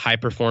 happy,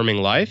 high-performing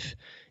life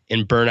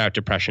and burnout,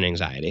 depression,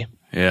 anxiety.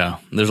 Yeah,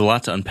 there's a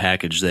lot to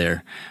unpackage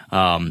there,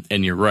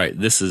 and you're right.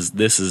 This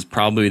is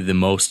probably the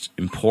most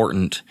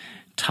important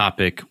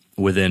topic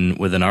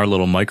within our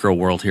little micro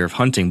world here of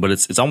hunting, but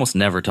it's almost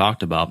never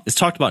talked about. It's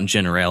talked about in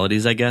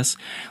generalities, I guess.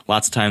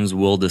 Lots of times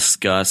we'll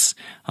discuss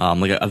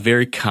like a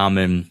very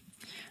common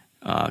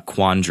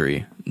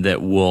quandary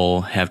that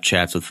we'll have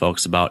chats with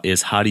folks about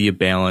is how do you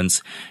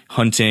balance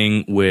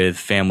hunting with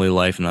family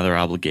life and other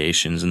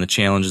obligations and the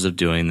challenges of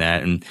doing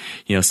that. And,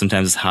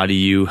 sometimes it's how do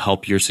you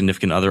help your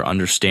significant other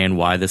understand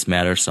why this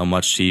matters so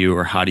much to you,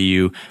 or how do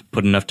you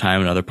put enough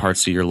time in other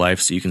parts of your life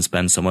so you can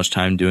spend so much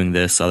time doing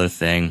this other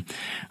thing.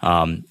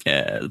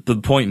 The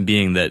point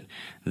being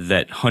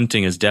that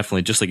hunting is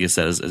definitely, just like you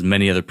said, as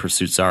many other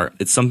pursuits are,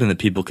 it's something that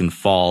people can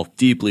fall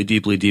deeply,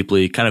 deeply,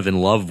 deeply kind of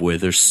in love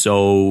with. There's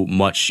so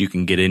much you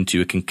can get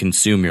into. It can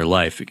consume your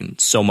life. It can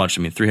so much.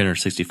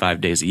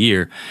 365 days a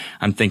year,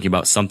 I'm thinking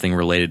about something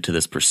related to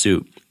this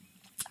pursuit.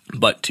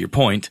 But to your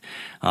point,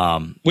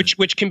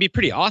 which can be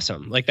pretty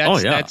awesome. Like that's,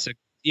 oh, yeah. that's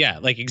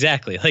like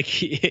exactly.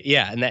 Like,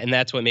 yeah. And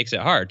that's what makes it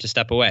hard to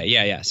step away.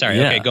 Yeah. Sorry.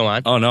 Yeah. Okay, go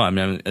on. Oh no,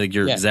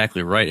 you're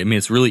exactly right.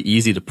 It's really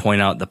easy to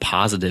point out the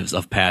positives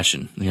of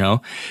passion,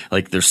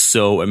 like there's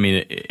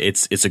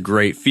it's a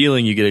great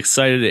feeling. You get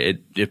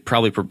excited. It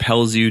probably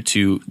propels you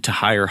to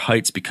higher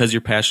heights because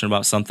you're passionate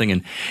about something.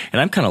 And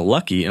I'm kind of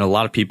lucky, and a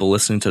lot of people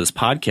listening to this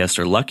podcast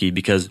are lucky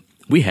because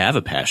we have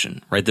a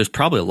passion, right? There's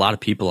probably a lot of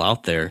people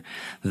out there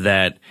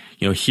that,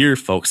 hear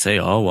folks say,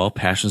 oh, well,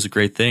 passion's a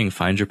great thing.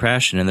 Find your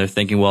passion. And they're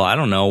thinking, well, I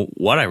don't know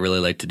what I really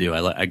like to do.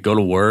 I go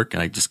to work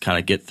and I just kind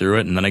of get through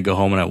it. And then I go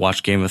home and I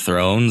watch Game of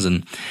Thrones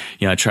and,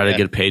 I try to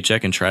get a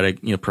paycheck and try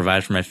to,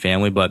 provide for my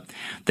family. But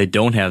they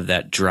don't have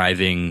that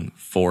driving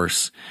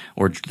force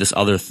or this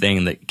other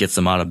thing that gets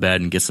them out of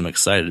bed and gets them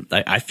excited.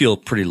 I feel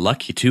pretty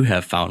lucky to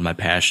have found my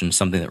passion,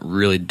 something that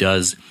really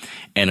does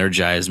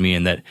energize me,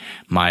 and that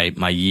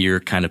my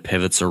year kind of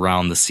pivots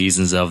around the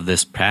seasons of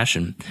this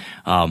passion.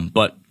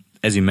 But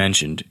as you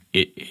mentioned,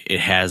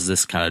 it has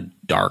this kind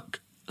of dark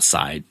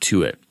side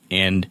to it.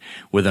 And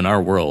within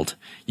our world,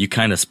 you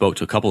kind of spoke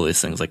to a couple of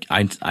these things. Like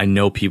I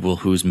know people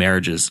whose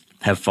marriages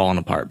have fallen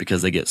apart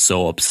because they get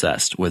so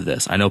obsessed with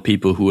this. I know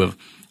people who have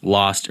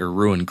lost or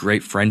ruined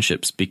great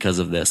friendships because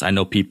of this. I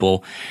know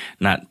people,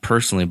 not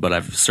personally, but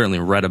I've certainly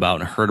read about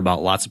and heard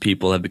about lots of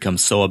people have become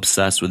so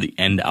obsessed with the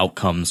end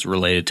outcomes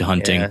related to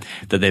hunting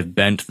that they've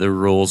bent the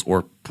rules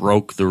or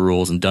broke the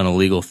rules and done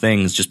illegal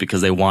things just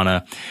because they want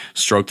to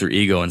stroke their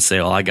ego and say,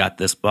 oh, I got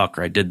this buck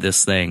or I did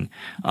this thing.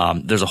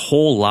 There's a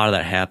whole lot of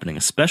that happening,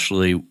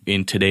 especially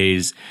in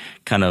today's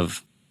kind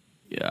of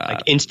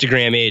like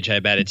Instagram age.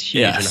 I bet it's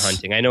huge in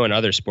hunting. I know in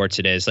other sports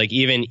it is. Like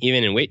even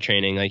in weight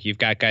training, like you've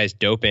got guys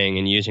doping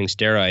and using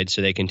steroids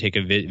so they can take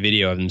a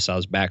video of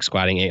themselves back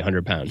squatting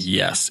 800 pounds.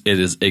 Yes, it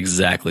is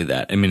exactly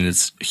that.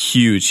 It's a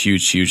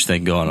huge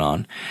thing going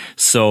on.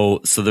 So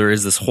there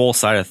is this whole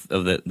side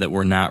of it that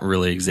we're not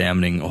really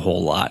examining a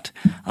whole lot.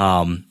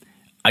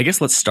 I guess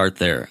let's start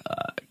there.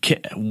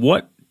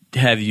 What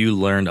have you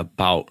learned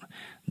about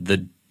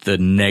the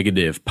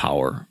negative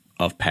power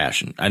of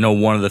passion? I know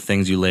one of the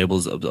things you label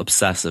is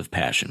obsessive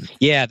passion.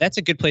 Yeah, that's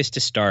a good place to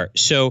start.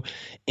 So,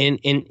 and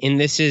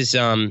this is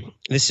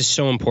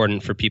so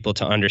important for people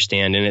to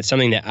understand, and it's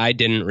something that I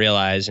didn't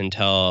realize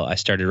until I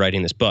started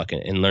writing this book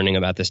and learning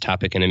about this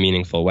topic in a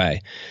meaningful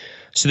way.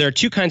 So there are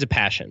two kinds of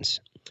passions.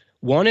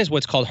 One is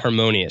what's called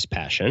harmonious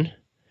passion.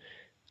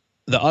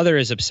 The other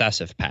is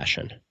obsessive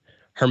passion.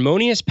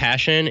 Harmonious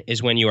passion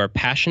is when you are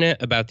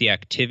passionate about the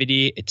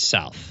activity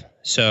itself.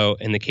 So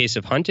in the case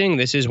of hunting,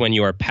 this is when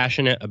you are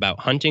passionate about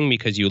hunting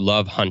because you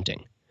love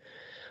hunting.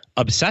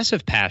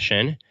 Obsessive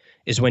passion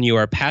is when you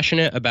are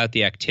passionate about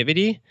the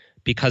activity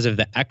because of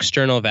the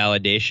external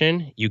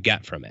validation you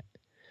get from it.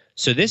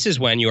 So this is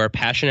when you are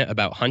passionate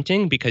about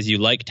hunting because you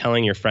like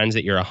telling your friends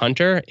that you're a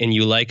hunter, and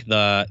you like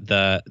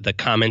the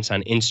comments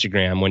on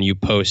Instagram when you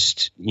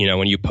post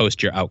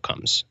your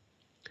outcomes.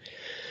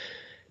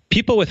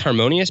 People with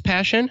harmonious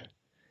passion,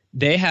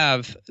 they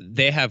have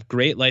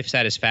great life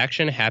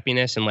satisfaction,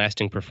 happiness, and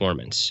lasting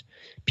performance.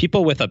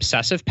 People with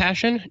obsessive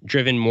passion,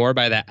 driven more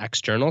by that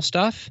external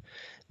stuff,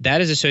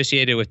 that is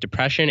associated with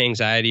depression,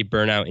 anxiety,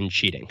 burnout, and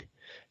cheating.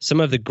 Some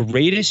of the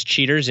greatest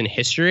cheaters in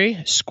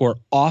history score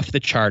off the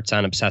charts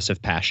on obsessive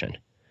passion.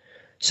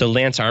 So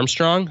Lance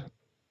Armstrong,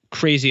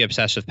 crazy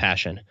obsessive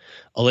passion.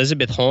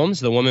 Elizabeth Holmes,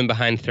 the woman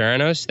behind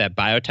Theranos, that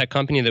biotech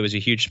company that was a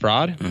huge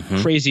fraud,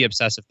 crazy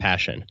obsessive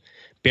passion.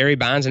 Barry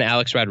Bonds and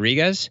Alex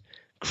Rodriguez,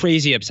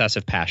 crazy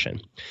obsessive passion.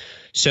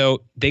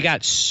 So they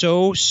got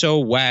so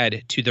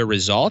wed to the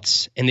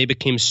results, and they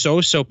became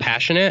so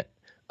passionate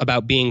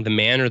about being the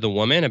man or the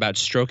woman, about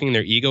stroking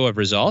their ego of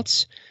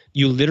results.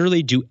 You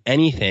literally do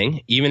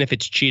anything, even if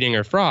it's cheating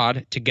or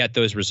fraud, to get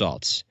those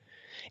results.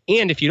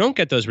 And if you don't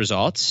get those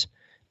results,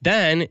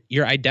 then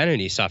your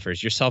identity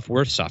suffers, your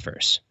self-worth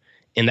suffers.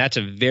 And that's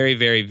a very,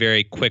 very,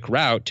 very quick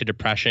route to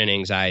depression,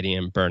 anxiety,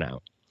 and burnout.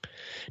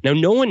 Now,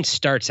 no one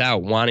starts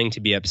out wanting to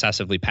be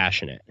obsessively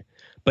passionate,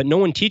 but no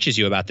one teaches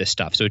you about this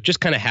stuff. So it just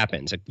kind of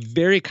happens. A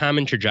very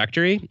common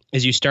trajectory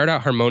is you start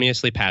out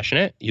harmoniously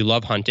passionate. You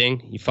love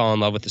hunting. You fall in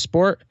love with the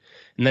sport.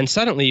 And then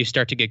suddenly you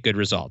start to get good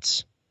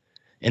results.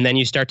 And then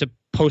you start to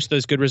post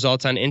those good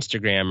results on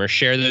Instagram or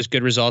share those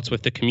good results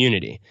with the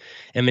community.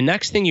 And the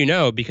next thing you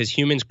know, because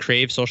humans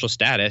crave social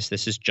status,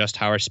 this is just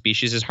how our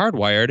species is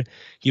hardwired,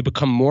 you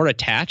become more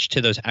attached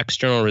to those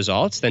external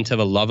results than to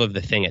the love of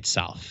the thing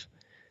itself.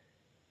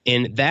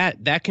 And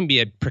that can be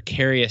a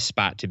precarious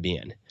spot to be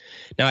in.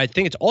 Now, I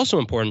think it's also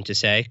important to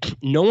say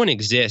no one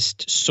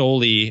exists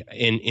solely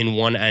in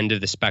one end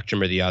of the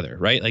spectrum or the other,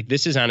 right? Like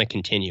this is on a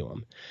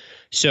continuum.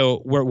 So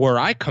where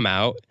I come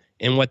out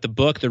and what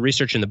the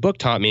research in the book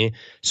taught me,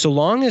 so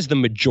long as the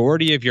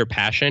majority of your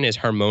passion is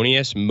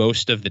harmonious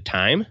most of the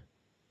time,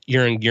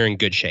 you're in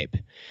good shape.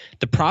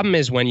 The problem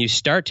is when you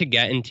start to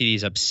get into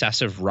these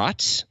obsessive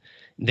ruts,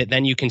 that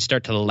then you can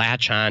start to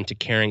latch on to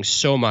caring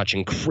so much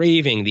and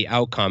craving the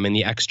outcome and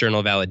the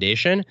external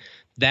validation.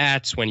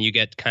 That's when you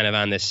get kind of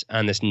on this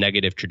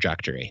negative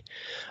trajectory.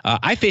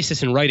 I face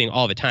this in writing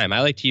all the time.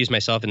 I like to use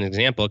myself as an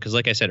example because,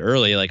 like I said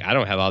earlier, like I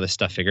don't have all this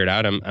stuff figured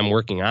out. I'm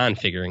working on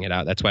figuring it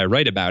out. That's why I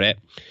write about it.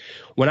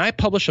 When I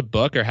publish a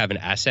book or have an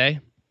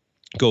essay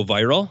go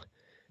viral,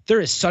 there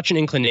is such an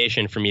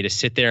inclination for me to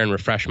sit there and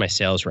refresh my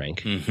sales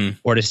rank,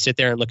 or to sit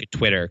there and look at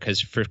Twitter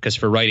because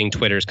for writing,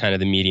 Twitter is kind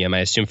of the medium. I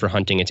assume for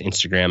hunting, it's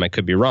Instagram. I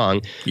could be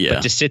wrong,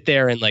 but to sit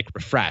there and like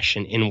refresh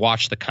and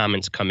watch the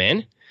comments come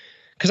in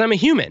because I'm a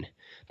human.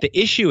 The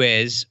issue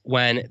is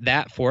when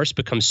that force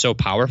becomes so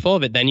powerful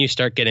that then you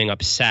start getting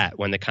upset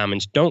when the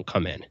comments don't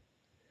come in,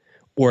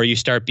 or you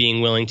start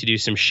being willing to do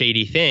some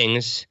shady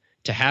things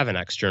to have an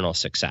external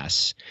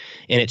success.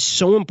 And it's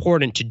so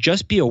important to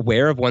just be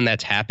aware of when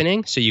that's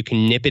happening so you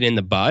can nip it in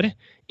the bud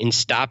and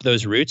stop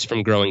those roots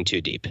from growing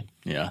too deep.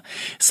 Yeah.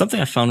 Something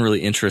I found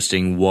really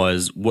interesting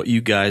was what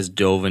you guys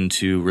dove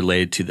into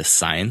related to the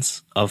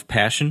science of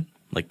passion,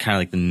 like kind of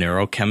like the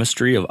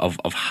neurochemistry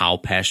of how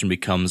passion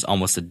becomes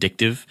almost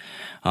addictive.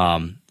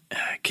 Can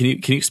you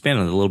expand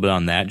a little bit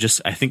on that?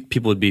 Just, I think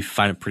people would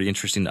find it pretty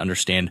interesting to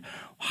understand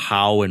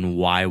how and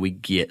why we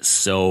get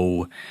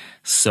so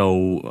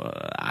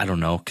I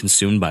don't know,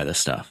 consumed by this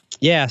stuff.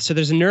 Yeah. So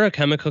there's a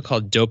neurochemical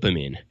called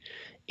dopamine,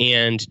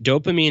 and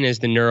dopamine is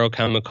the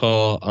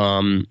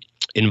neurochemical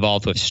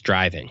involved with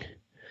striving.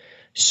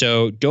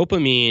 So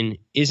dopamine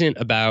isn't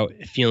about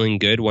feeling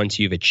good once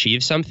you've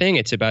achieved something.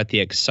 It's about the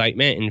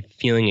excitement and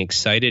feeling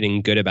excited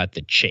and good about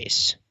the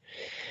chase.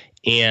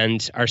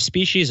 And our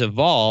species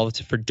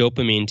evolved for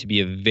dopamine to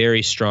be a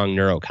very strong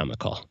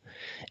neurochemical.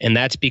 And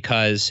that's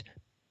because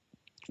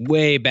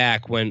way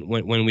back when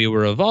we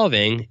were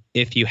evolving,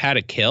 if you had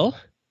a kill,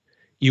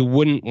 you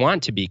wouldn't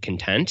want to be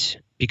content,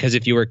 because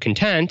if you were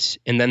content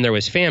and then there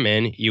was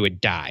famine, you would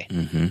die.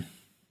 Mm-hmm.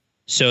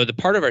 So the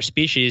part of our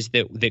species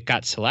that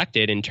got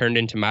selected and turned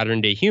into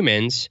modern day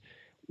humans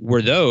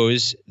were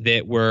those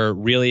that were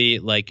really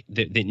like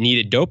that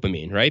needed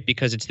dopamine, right?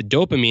 Because it's the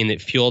dopamine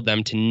that fueled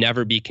them to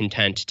never be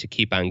content, to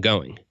keep on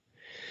going.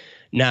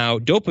 Now,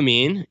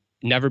 dopamine,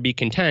 never be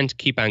content,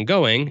 keep on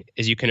going,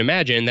 as you can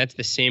imagine, that's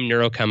the same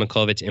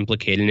neurochemical that's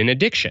implicated in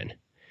addiction,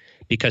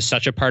 because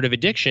such a part of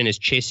addiction is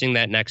chasing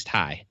that next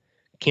high.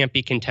 Can't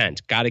be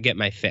content, got to get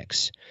my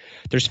fix.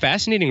 There's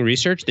fascinating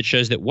research that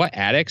shows that what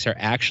addicts are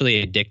actually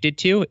addicted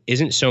to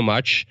isn't so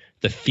much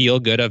the feel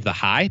good of the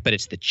high, but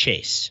it's the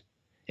chase.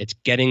 It's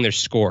getting their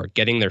score,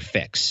 getting their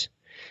fix.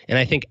 And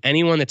I think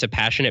anyone that's a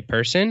passionate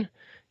person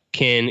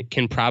can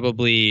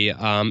probably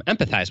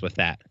empathize with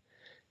that.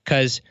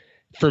 Because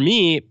for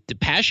me, the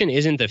passion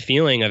isn't the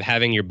feeling of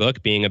having your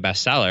book being a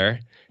bestseller.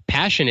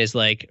 Passion is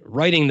like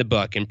writing the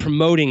book and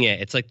promoting it.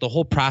 It's like the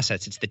whole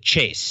process. It's the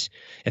chase.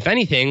 If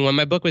anything, when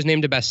my book was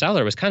named a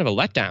bestseller, it was kind of a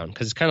letdown,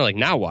 because it's kind of like,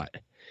 now what?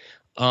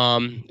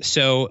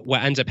 So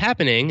what ends up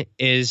happening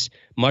is,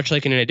 much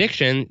like in an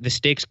addiction, the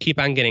stakes keep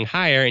on getting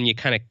higher and you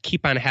kind of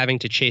keep on having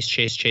to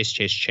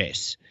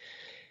chase.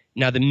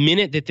 Now, the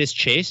minute that this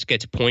chase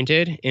gets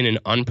pointed in an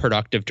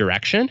unproductive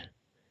direction,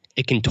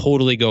 it can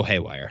totally go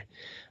haywire.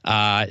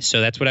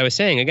 So that's what I was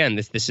saying. Again,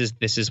 this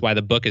is why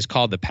the book is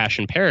called The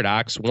Passion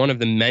Paradox. One of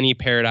the many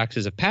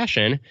paradoxes of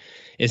passion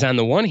is, on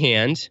the one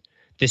hand,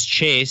 this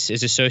chase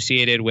is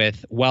associated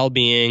with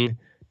well-being,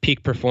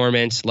 peak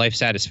performance, life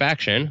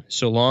satisfaction,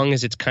 so long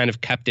as it's kind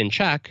of kept in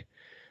check.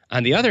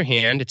 On the other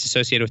hand, it's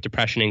associated with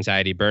depression,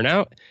 anxiety,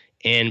 burnout,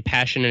 and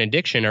passion and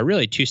addiction are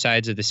really two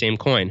sides of the same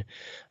coin.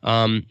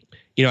 I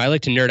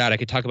like to nerd out. I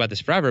could talk about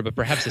this forever, but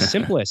perhaps the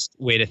simplest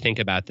way to think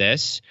about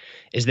this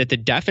is that the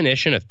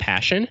definition of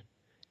passion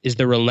is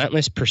the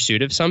relentless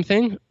pursuit of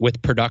something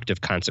with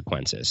productive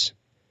consequences.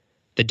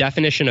 The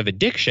definition of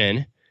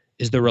addiction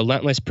is the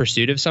relentless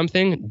pursuit of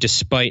something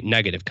despite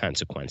negative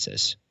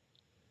consequences.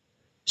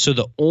 So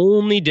the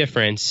only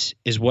difference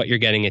is what you're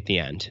getting at the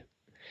end.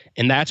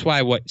 And that's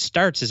why what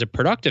starts as a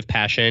productive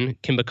passion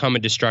can become a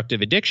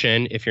destructive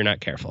addiction if you're not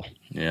careful.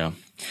 Yeah.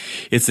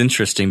 It's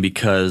interesting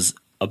because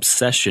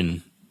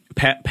passion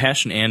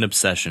and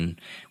obsession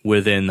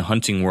within the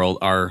hunting world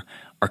are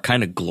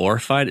kind of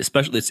glorified.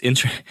 Especially,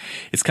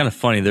 it's kind of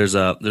funny. There's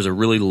a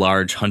really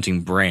large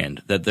hunting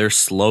brand that their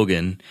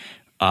slogan,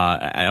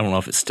 I don't know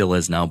if it still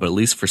is now, but at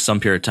least for some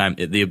period of time,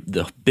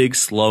 the big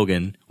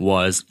slogan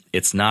was,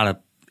 it's not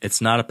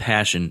a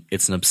passion,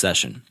 it's an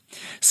obsession.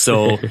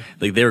 So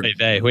like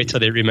wait till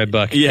they read my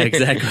book. Yeah,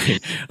 exactly.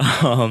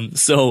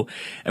 So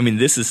I mean,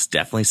 this is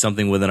definitely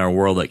something within our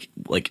world.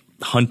 Like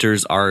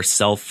hunters are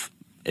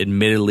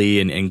admittedly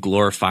and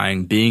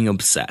glorifying being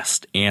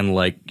obsessed and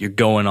like you're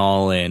going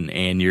all in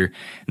and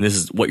this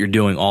is what you're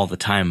doing all the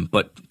time.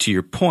 But to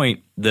your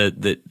point,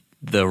 the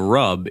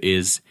rub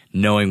is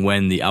knowing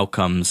when the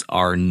outcomes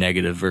are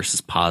negative versus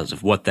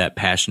positive, what that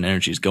passion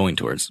energy is going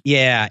towards.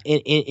 Yeah.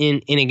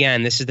 And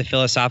again, this is the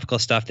philosophical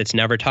stuff that's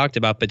never talked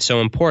about, but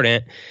so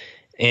important.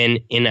 And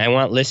I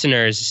want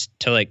listeners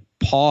to like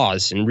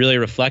pause and really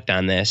reflect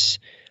on this.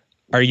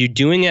 Are you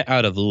doing it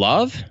out of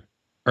love,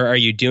 or are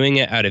you doing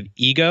it out of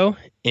ego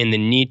and the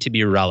need to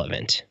be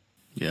relevant?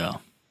 Yeah.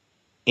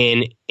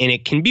 And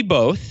it can be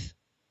both,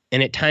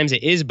 and at times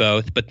it is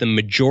both, but the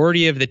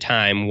majority of the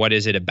time, what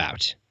is it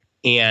about?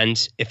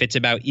 And if it's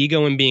about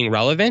ego and being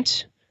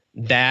relevant,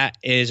 that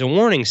is a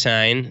warning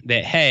sign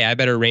that, hey, I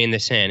better rein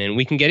this in. And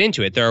we can get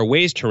into it. There are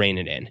ways to rein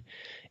it in.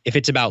 If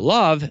it's about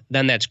love,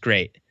 then that's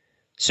great.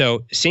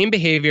 So same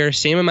behavior,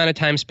 same amount of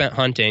time spent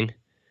hunting,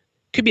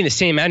 could be the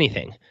same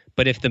anything.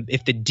 But if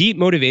the deep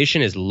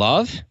motivation is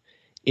love,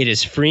 it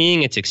is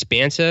freeing, it's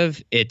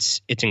expansive,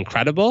 it's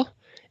incredible.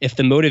 If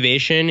the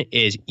motivation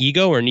is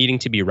ego or needing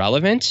to be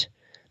relevant,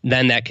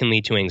 then that can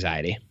lead to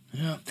anxiety.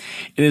 Yeah.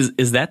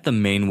 Is that the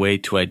main way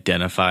to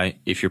identify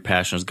if your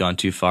passion has gone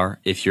too far,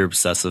 if you're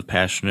obsessive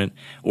passionate,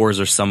 or is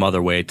there some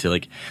other way to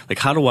like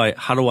how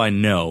do I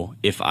know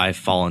if I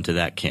fall into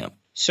that camp?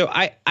 So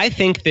I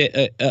think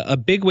that a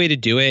big way to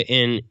do it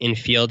in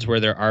fields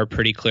where there are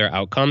pretty clear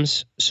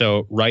outcomes.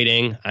 So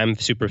writing, I'm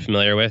super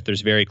familiar with.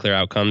 There's very clear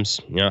outcomes.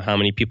 You know, how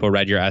many people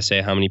read your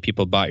essay, how many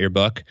people bought your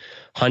book.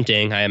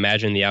 Hunting, I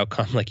imagine the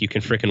outcome, like you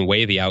can freaking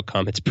weigh the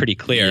outcome. It's pretty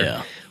clear.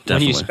 Yeah, definitely.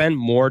 When you spend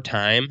more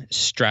time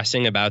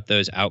stressing about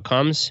those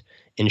outcomes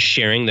and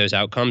sharing those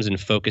outcomes and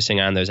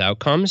focusing on those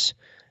outcomes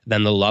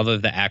than the love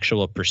of the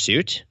actual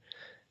pursuit,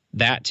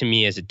 that to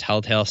me is a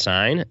telltale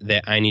sign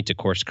that I need to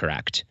course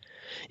correct.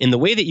 And the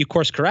way that you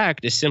course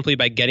correct is simply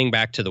by getting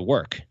back to the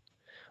work.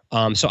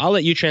 So I'll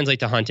let you translate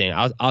to hunting.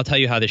 I'll tell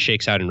you how this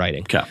shakes out in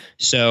writing. Okay.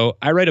 So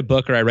I write a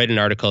book or I write an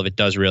article if it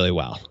does really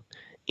well.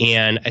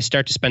 And I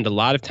start to spend a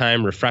lot of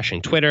time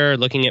refreshing Twitter,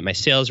 looking at my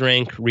sales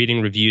rank,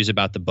 reading reviews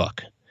about the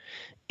book.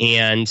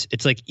 And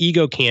it's like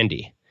ego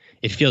candy.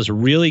 It feels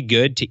really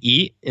good to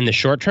eat in the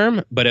short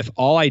term, but if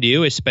all I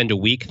do is spend a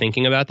week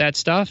thinking about that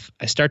stuff,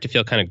 I start to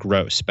feel kind of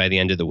gross by the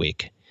end of the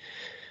week.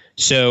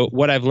 So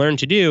what I've learned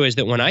to do is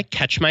that when I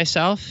catch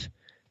myself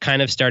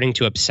kind of starting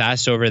to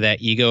obsess over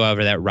that ego,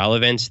 over that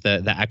relevance,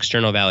 the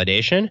external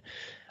validation,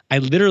 I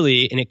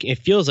literally, and it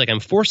feels like I'm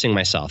forcing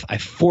myself. I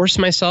force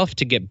myself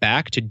to get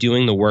back to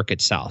doing the work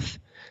itself.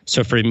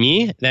 So for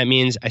me, that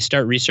means I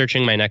start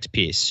researching my next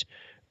piece,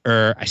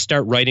 or I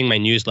start writing my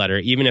newsletter,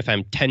 even if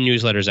I'm 10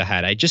 newsletters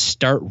ahead. I just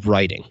start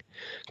writing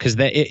because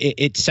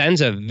it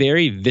sends a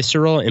very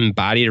visceral,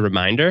 embodied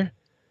reminder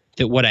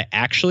that what I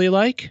actually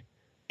like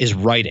is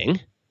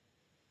writing,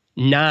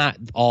 not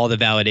all the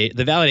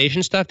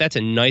validation stuff. That's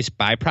a nice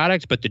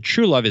byproduct, but the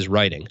true love is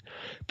writing.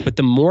 But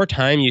the more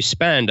time you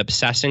spend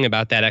obsessing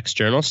about that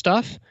external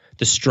stuff,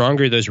 the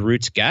stronger those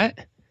roots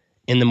get,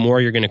 and the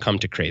more you're going to come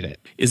to crave it.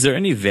 Is there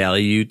any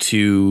value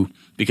to,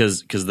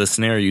 because the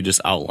scenario you just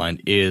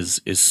outlined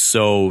is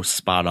so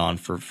spot on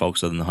for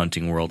folks within the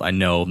hunting world. I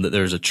know that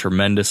there's a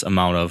tremendous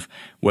amount of,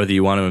 whether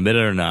you want to admit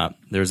it or not,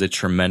 there's a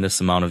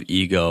tremendous amount of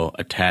ego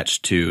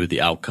attached to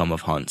the outcome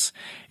of hunts.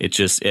 It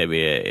just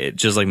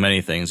like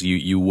many things.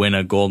 You win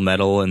a gold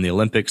medal in the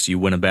Olympics, you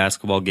win a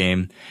basketball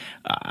game.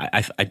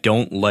 I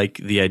don't like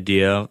the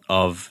idea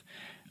of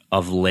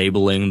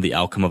labeling the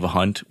outcome of a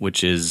hunt,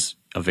 which is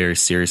a very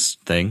serious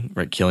thing,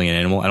 right? Killing an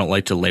animal. I don't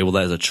like to label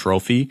that as a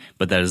trophy,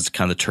 but that is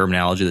kind of the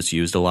terminology that's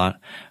used a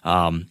lot.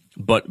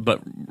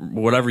 But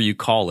whatever you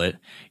call it,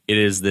 it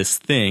is this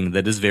thing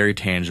that is very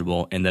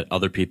tangible and that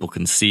other people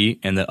can see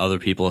and that other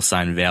people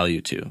assign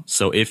value to.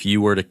 So if you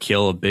were to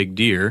kill a big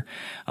deer,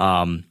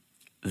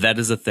 that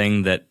is a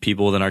thing that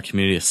people within our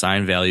community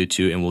assign value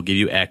to and will give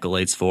you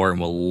accolades for and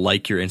will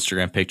like your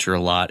Instagram picture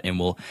a lot and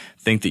will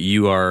think that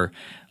you are,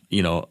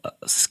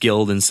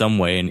 skilled in some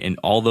way, and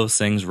all those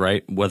things,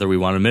 right? Whether we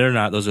want to admit it or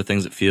not, those are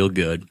things that feel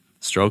good,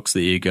 strokes the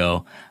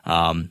ego.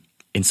 And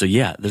so,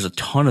 yeah, there's a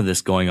ton of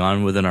this going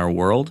on within our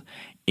world,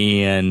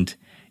 and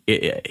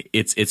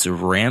it's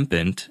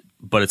rampant,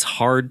 but it's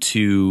hard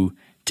to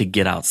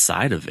get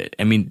outside of it.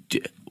 I mean,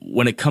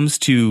 when it comes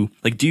to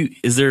what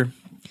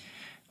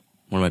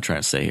am I trying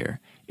to say here?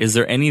 Is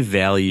there any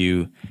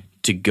value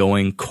to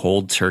going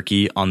cold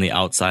turkey on the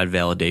outside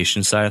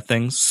validation side of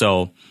things?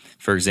 So,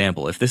 for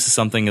example, if this is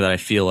something that I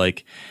feel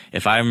like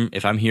if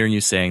I'm hearing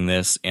you saying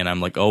this and I'm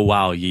like, oh,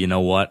 wow, you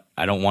know what?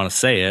 I don't want to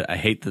say it. I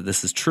hate that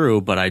this is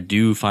true, but I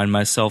do find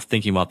myself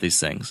thinking about these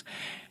things.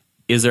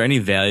 Is there any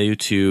value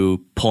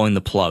to pulling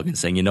the plug and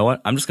saying, you know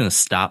what? I'm just going to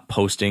stop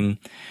posting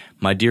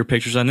my deer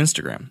pictures on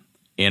Instagram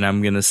and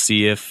I'm going to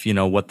see if,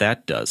 what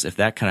that does, if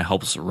that kind of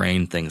helps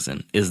rein things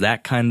in. Is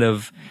that kind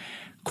of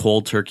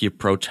cold turkey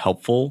approach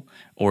helpful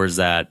or is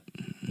that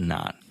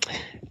not?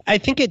 I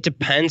think it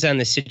depends on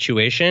the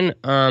situation.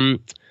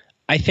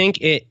 I think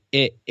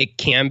it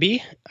can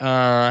be.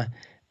 And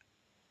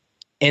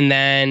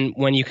then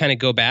when you kind of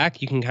go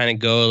back, you can kind of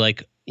go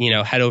like,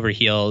 head over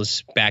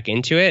heels back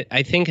into it.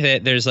 I think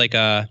that there's like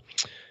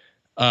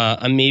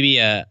maybe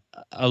a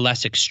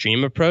less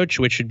extreme approach,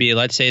 which would be,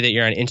 let's say that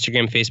you're on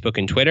Instagram, Facebook,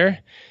 and Twitter.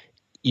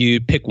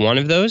 You pick one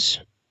of those,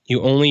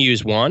 you only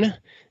use one,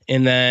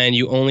 and then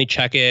you only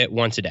check it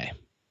once a day.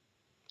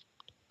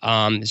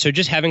 So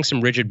just having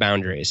some rigid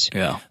boundaries.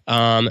 Yeah.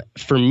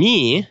 For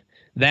me,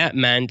 that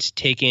meant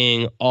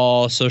taking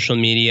all social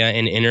media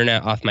and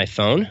internet off my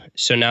phone.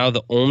 So now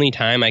the only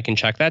time I can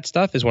check that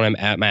stuff is when I'm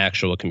at my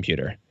actual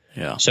computer.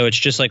 Yeah. So it's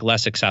just like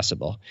less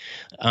accessible.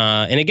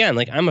 And again,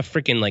 like I'm a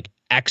freaking like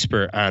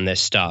expert on this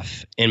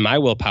stuff, and my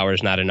willpower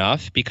is not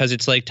enough, because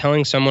it's like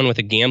telling someone with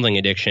a gambling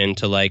addiction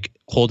to like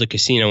hold a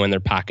casino in their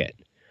pocket,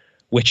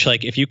 which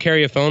like if you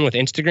carry a phone with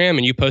Instagram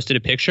and you posted a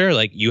picture,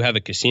 like you have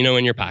a casino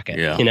in your pocket,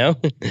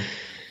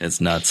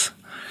 It's nuts.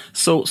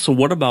 So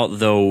what about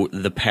though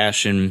the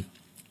passion?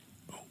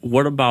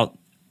 What about,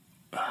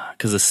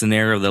 because the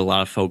scenario that a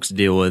lot of folks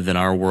deal with in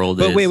our world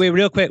is... But wait,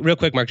 real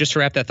quick, Mark, just to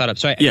wrap that thought up.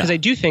 So because I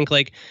do think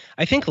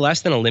I think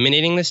less than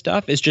eliminating this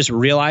stuff is just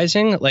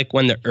realizing like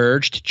when the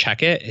urge to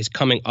check it is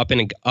coming up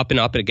and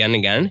up again and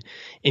again,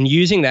 and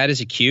using that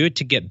as a cue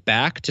to get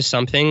back to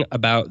something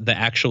about the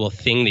actual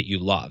thing that you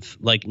love,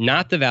 like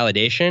not the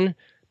validation,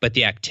 but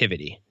the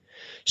activity.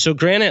 So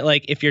granted,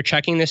 like if you're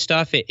checking this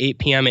stuff at 8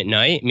 p.m. at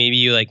night, maybe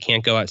you like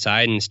can't go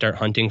outside and start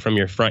hunting from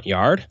your front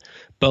yard,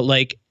 but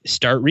like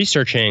start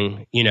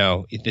researching,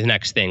 the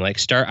next thing, like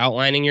start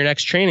outlining your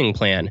next training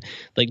plan,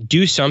 like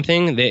do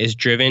something that is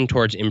driven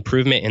towards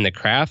improvement in the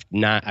craft,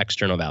 not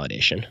external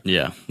validation.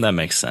 Yeah, that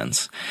makes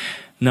sense.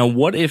 Now,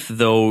 what if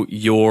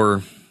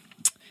your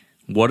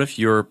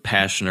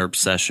passion or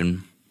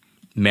obsession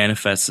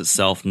manifests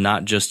itself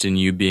not just in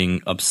you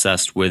being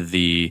obsessed with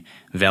the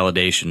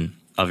validation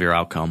of your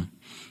outcome,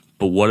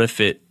 but what if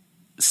it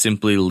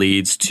simply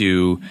leads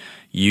to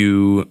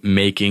you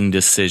making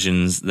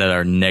decisions that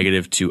are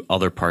negative to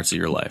other parts of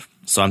your life?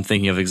 So I'm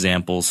thinking of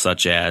examples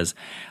such as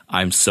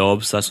I'm so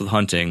obsessed with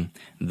hunting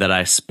that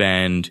I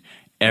spend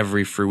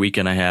every free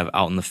weekend I have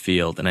out in the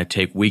field, and I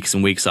take weeks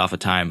and weeks off of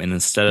time. And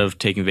instead of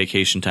taking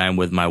vacation time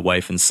with my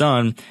wife and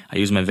son, I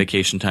use my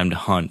vacation time to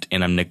hunt,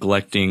 and I'm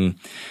neglecting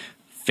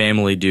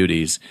family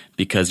duties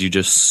because you're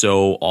just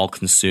so all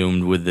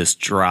consumed with this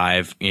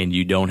drive, and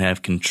you don't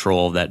have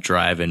control of that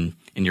drive, and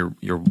your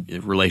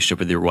relationship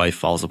with your wife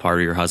falls apart,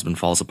 or your husband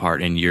falls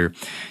apart, and your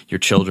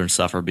children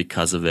suffer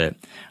because of it.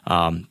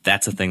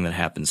 That's a thing that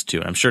happens too.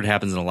 And I'm sure it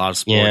happens in a lot of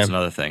sports and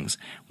other things.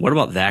 What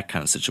about that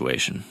kind of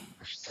situation?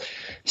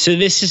 So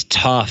this is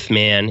tough,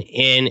 man.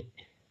 And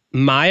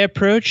my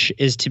approach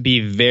is to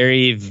be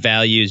very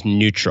values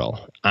neutral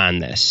on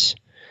this.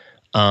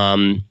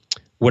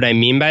 What I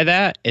mean by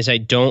that is I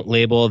don't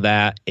label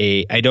that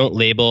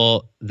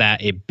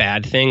a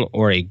bad thing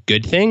or a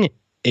good thing.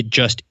 It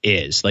just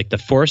is. Like the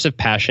force of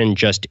passion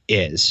just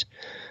is.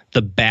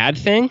 The bad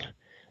thing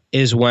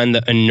is when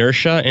the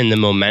inertia and the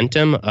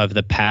momentum of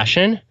the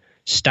passion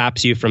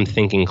stops you from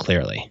thinking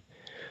clearly.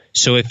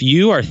 So if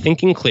you are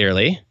thinking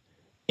clearly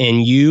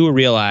and you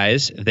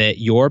realize that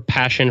your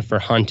passion for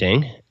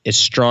hunting is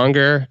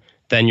stronger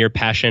than your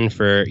passion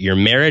for your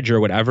marriage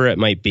or whatever it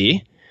might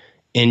be,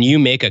 and you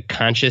make a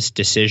conscious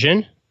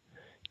decision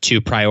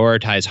to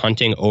prioritize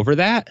hunting over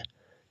that,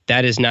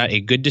 that is not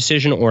a good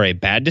decision or a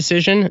bad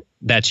decision.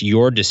 That's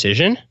your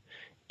decision,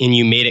 and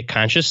you made it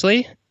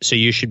consciously, so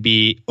you should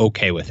be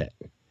okay with it.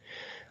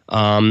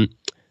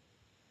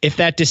 If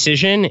that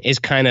decision is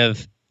kind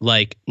of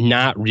like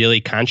not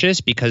really conscious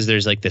because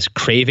there's like this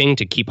craving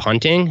to keep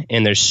hunting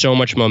and there's so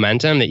much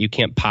momentum that you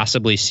can't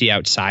possibly see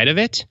outside of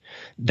it,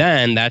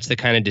 then that's the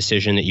kind of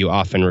decision that you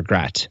often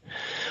regret.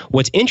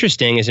 What's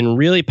interesting is in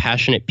really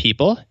passionate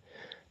people,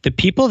 the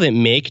people that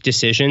make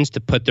decisions to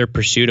put their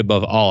pursuit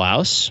above all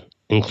else,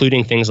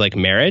 including things like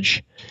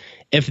marriage,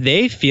 if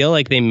they feel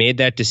like they made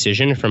that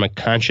decision from a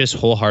conscious,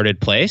 wholehearted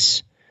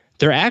place,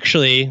 they're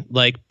actually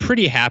like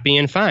pretty happy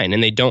and fine,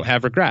 and they don't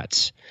have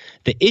regrets.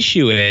 The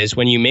issue is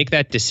when you make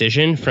that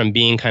decision from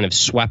being kind of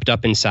swept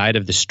up inside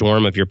of the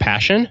storm of your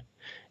passion,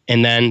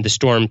 and then the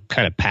storm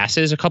kind of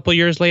passes a couple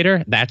years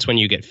later, that's when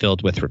you get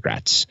filled with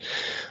regrets.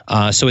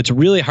 So it's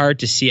really hard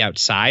to see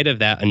outside of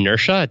that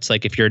inertia. It's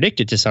like if you're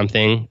addicted to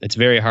something, it's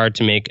very hard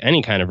to make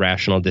any kind of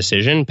rational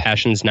decision.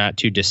 Passion's not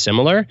too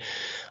dissimilar,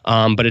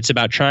 but it's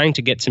about trying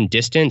to get some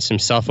distance, some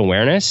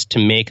self-awareness to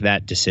make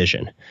that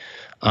decision.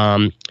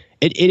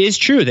 It is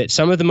true that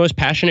some of the most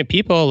passionate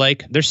people,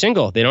 like they're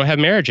single, they don't have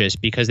marriages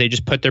because they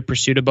just put their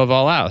pursuit above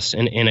all else.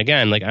 And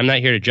again, like I'm not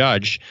here to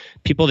judge.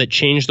 People that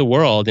change the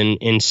world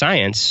in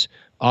science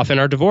often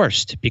are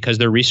divorced because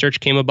their research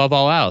came above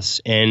all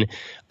else. And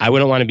I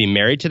wouldn't want to be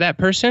married to that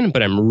person,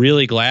 but I'm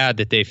really glad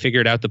that they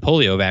figured out the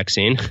polio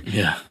vaccine.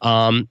 Yeah.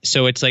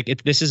 So it's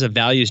like this is a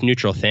values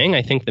neutral thing.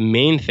 I think the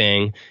main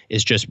thing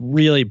is just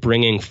really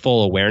bringing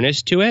full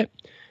awareness to it.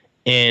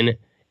 And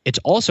it's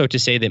also to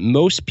say that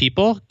most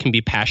people can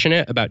be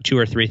passionate about 2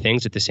 or 3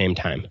 things at the same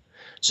time.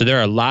 So there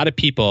are a lot of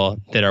people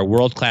that are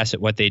world class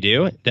at what they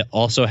do that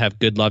also have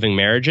good, loving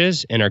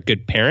marriages and are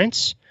good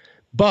parents,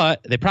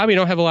 but they probably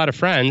don't have a lot of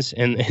friends,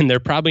 and they're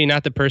probably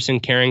not the person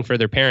caring for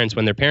their parents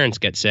when their parents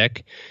get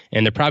sick,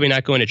 and they're probably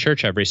not going to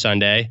church every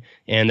Sunday,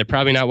 and they're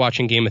probably not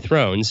watching Game of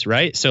Thrones,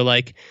 right? So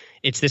like,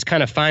 it's this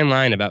kind of fine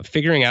line about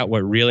figuring out what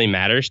really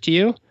matters to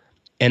you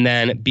and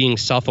then being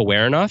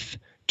self-aware enough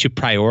to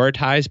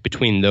prioritize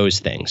between those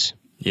things.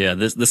 Yeah,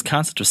 this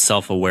concept of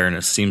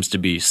self-awareness seems to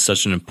be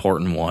such an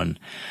important one,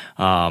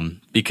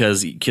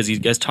 because you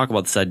guys talk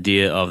about this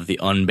idea of the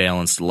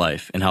unbalanced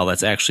life and how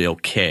that's actually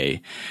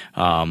okay.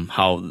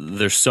 How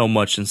there's so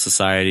much in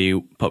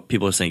society,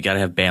 people are saying you gotta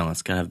have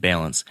balance.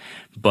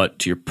 But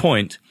to your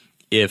point,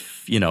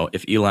 if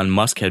Elon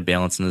Musk had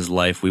balance in his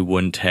life, we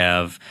wouldn't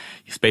have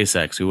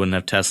SpaceX, we wouldn't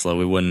have Tesla,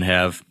 we wouldn't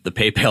have the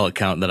PayPal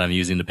account that I'm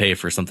using to pay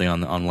for something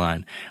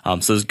online.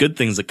 So there's good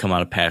things that come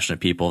out of passionate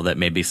people that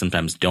maybe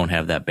sometimes don't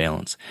have that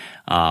balance.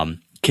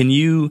 Can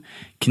you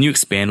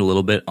expand a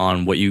little bit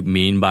on what you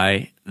mean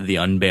by the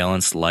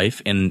unbalanced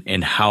life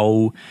and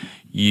how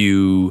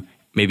you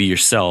maybe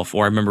yourself,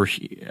 or I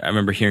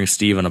remember hearing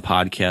Steve on a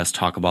podcast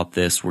talk about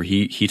this where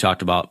he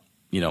talked about,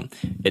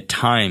 at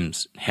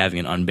times having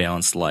an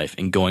unbalanced life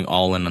and going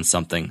all in on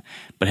something,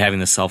 but having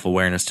the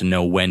self-awareness to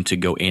know when to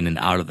go in and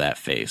out of that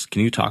phase.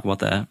 Can you talk about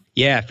that?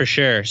 Yeah, for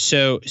sure.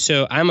 So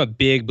I'm a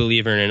big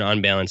believer in an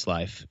unbalanced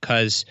life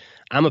because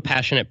I'm a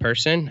passionate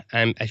person.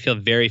 I feel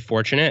very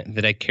fortunate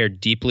that I care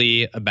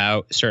deeply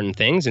about certain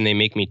things and they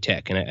make me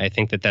tick. And I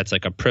think that that's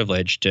like a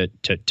privilege to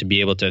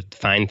be able to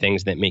find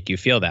things that make you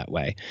feel that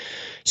way.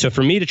 So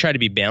for me to try to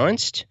be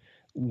balanced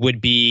would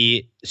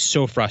be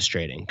so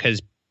frustrating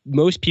because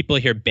most people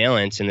hear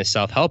balance in the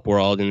self-help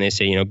world and they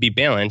say, be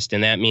balanced.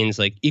 And that means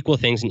like equal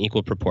things in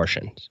equal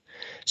proportions.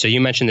 So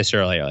you mentioned this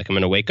earlier, like I'm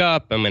going to wake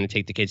up, I'm going to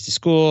take the kids to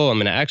school, I'm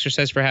going to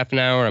exercise for half an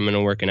hour, I'm going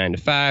to work a 9 to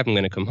 5, I'm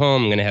going to come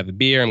home, I'm going to have a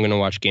beer, I'm going to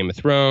watch Game of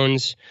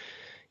Thrones,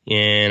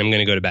 and I'm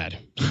going to go to bed.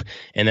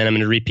 And then I'm going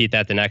to repeat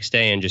that the next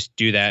day and just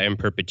do that in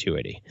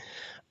perpetuity.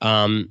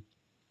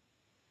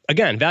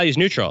 Again, values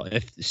neutral.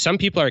 If some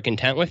people are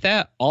content with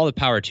that, all the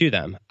power to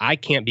them. I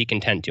can't be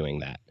content doing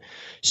that.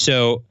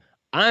 So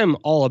I'm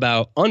all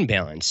about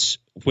unbalance,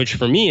 which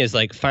for me is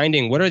like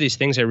finding what are these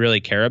things I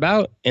really care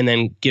about and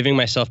then giving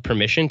myself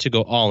permission to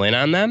go all in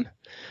on them,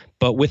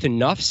 but with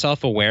enough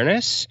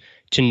self-awareness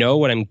to know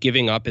what I'm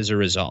giving up as a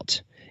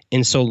result.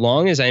 And so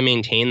long as I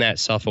maintain that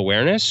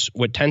self-awareness,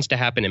 what tends to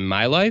happen in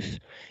my life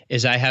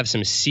is I have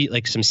some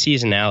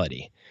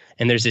seasonality.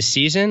 And there's a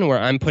season where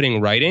I'm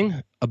putting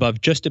writing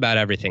above just about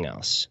everything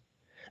else.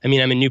 I mean,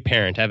 I'm a new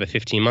parent. I have a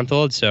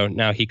 15-month-old, so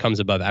now he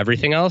comes above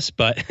everything else.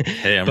 But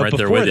hey, I'm but right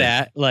there before with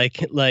that,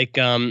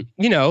 and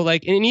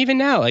even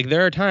now, like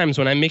there are times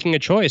when I'm making a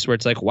choice where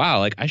it's like, wow,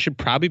 like I should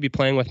probably be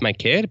playing with my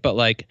kid, but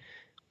like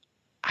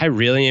I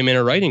really am in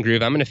a writing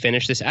groove. I'm going to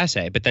finish this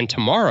essay, but then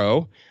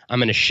tomorrow I'm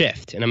going to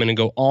shift and I'm going to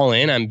go all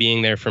in on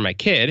being there for my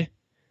kid,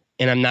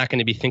 and I'm not going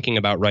to be thinking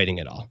about writing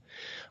at all.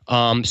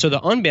 So the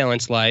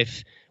unbalanced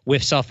life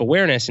with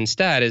self-awareness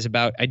instead is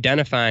about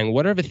identifying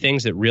what are the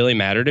things that really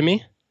matter to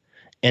me.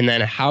 And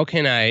then how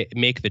can I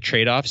make the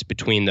trade-offs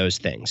between those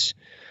things?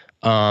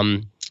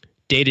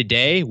 Day to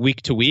day,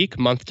 week to week,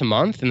 month to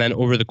month, and then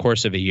over the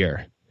course of a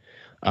year.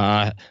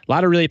 A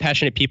lot of really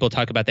passionate people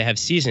talk about they have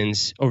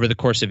seasons over the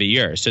course of a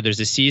year. So there's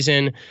a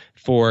season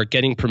for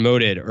getting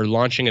promoted or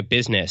launching a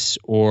business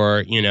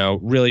or,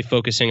 really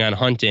focusing on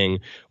hunting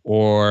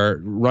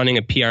or running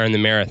a PR in the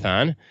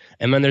marathon.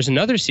 And then there's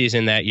another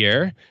season that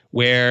year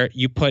where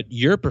you put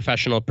your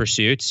professional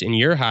pursuits and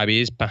your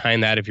hobbies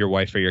behind that of your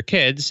wife or your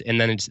kids. And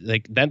then it's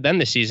like then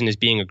the season is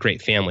being a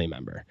great family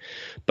member.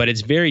 But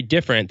it's very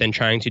different than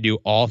trying to do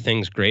all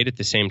things great at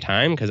the same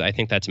time, because I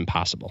think that's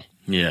impossible.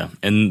 Yeah.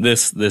 And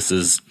this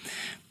is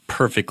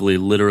perfectly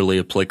literally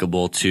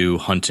applicable to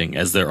hunting,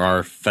 as there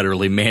are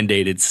federally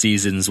mandated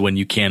seasons when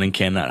you can and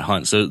cannot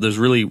hunt. So there's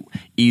really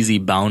easy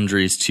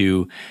boundaries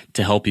to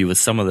help you with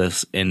some of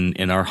this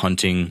in our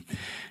hunting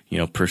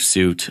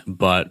pursuit,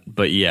 but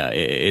yeah,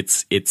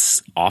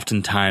 it's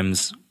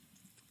oftentimes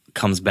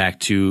comes back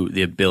to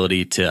the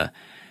ability to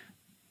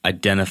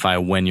identify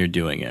when you're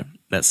doing it,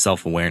 that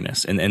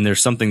self-awareness. And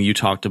there's something you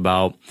talked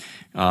about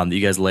that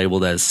you guys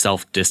labeled as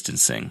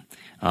self-distancing,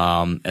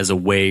 as a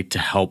way to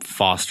help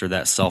foster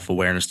that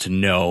self-awareness to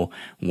know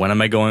when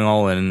am I going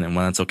all in and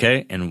when it's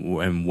okay,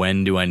 and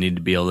when do I need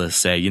to be able to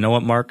say, you know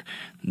what, Mark,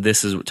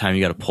 this is what time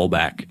you got to pull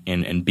back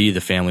and be the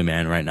family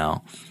man right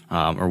now.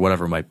 Or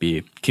whatever it might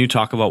be. Can you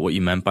talk about what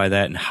you meant by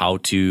that and how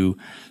to,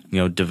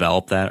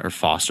 develop that or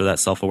foster that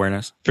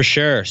self-awareness? For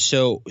sure.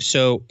 So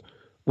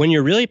when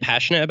you're really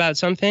passionate about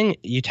something,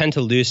 you tend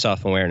to lose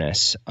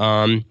self-awareness.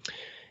 And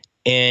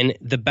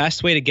the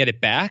best way to get it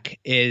back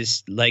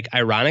is, like,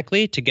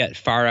 ironically, to get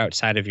far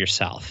outside of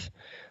yourself.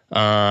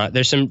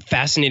 There's some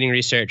fascinating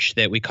research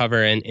that we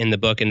cover in the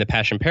book, in The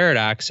Passion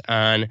Paradox,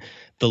 on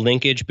the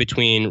linkage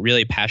between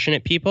really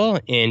passionate people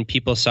and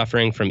people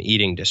suffering from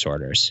eating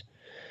disorders.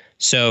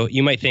 So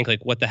you might think,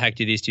 like, what the heck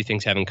do these two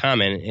things have in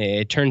common?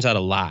 It turns out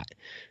a lot.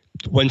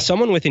 When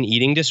someone with an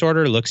eating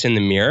disorder looks in the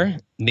mirror,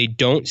 they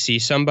don't see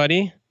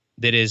somebody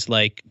that is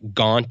like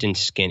gaunt and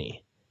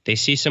skinny. They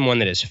see someone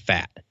that is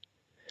fat.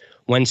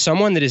 When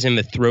someone that is in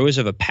the throes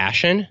of a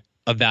passion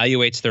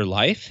evaluates their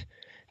life,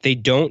 they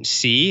don't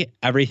see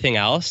everything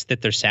else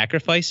that they're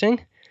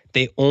sacrificing.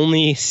 They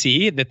only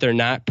see that they're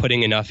not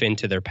putting enough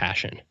into their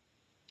passion.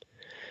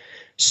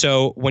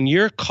 So when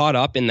you're caught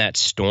up in that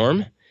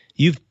storm,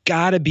 you've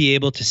got to be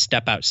able to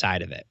step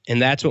outside of it.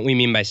 And that's what we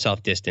mean by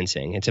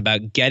self-distancing. It's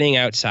about getting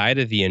outside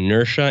of the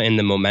inertia and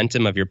the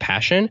momentum of your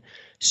passion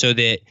so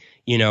that,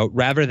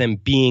 rather than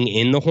being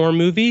in the horror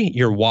movie,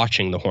 you're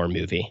watching the horror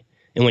movie.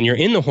 And when you're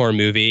in the horror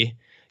movie,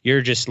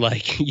 you're just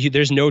like,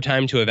 there's no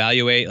time to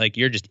evaluate, like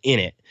you're just in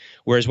it.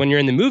 Whereas when you're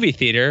in the movie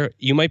theater,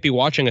 you might be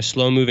watching a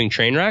slow moving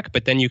train wreck,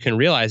 but then you can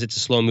realize it's a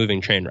slow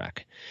moving train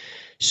wreck.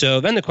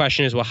 So then the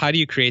question is, well, how do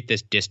you create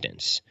this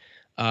distance?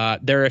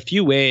 There are a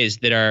few ways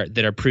that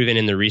are proven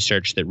in the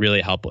research that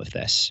really help with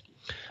this.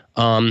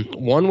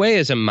 One way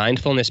is a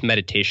mindfulness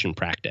meditation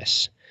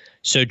practice.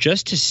 So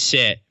just to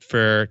sit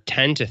for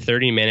 10 to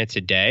 30 minutes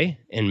a day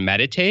and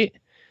meditate.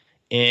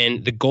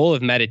 And the goal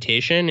of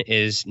meditation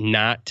is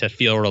not to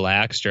feel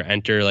relaxed or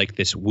enter like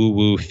this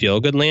woo-woo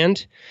feel-good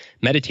land.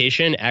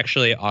 Meditation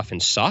actually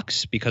often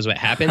sucks because what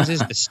happens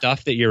is the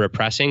stuff that you're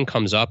repressing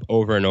comes up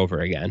over and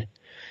over again.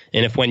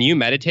 And if when you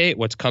meditate,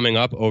 what's coming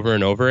up over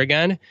and over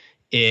again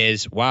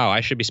is, wow, I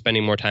should be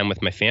spending more time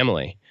with my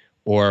family.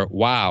 Or,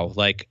 wow,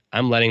 like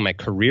I'm letting my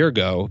career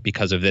go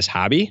because of this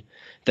hobby,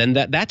 then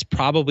that's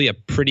probably a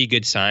pretty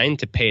good sign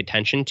to pay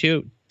attention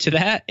to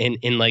that.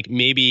 And like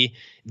maybe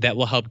that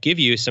will help give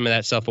you some of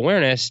that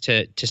self-awareness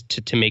to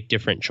make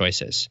different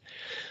choices.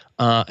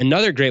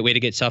 Another great way to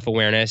get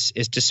self-awareness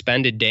is to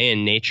spend a day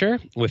in nature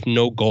with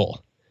no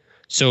goal.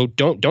 So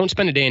don't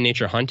spend a day in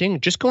nature hunting.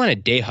 Just go on a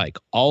day hike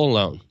all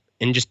alone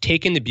and just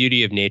take in the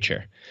beauty of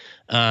nature.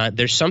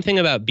 There's something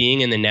about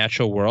being in the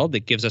natural world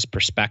that gives us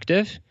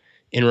perspective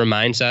and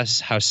reminds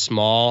us how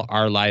small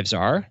our lives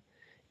are,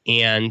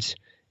 and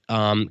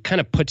kind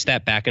of puts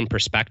that back in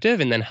perspective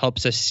and then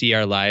helps us see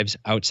our lives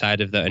outside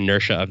of the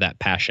inertia of that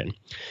passion.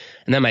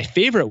 And then my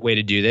favorite way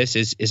to do this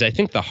is I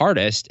think the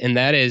hardest, and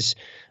that is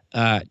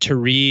to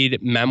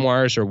read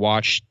memoirs or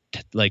watch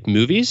like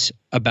movies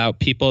about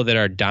people that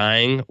are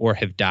dying or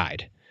have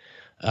died.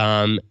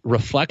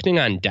 Reflecting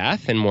on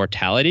death and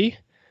mortality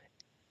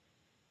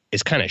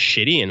is kind of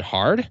shitty and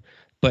hard,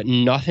 but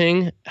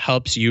nothing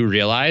helps you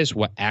realize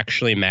what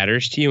actually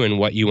matters to you and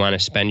what you want to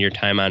spend your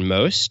time on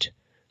most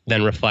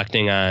than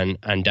reflecting on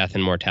death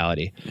and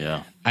mortality.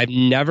 Yeah. I've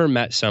never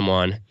met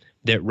someone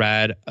that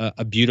read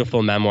a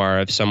beautiful memoir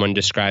of someone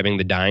describing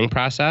the dying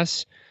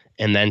process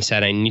and then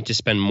said, I need to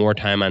spend more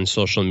time on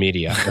social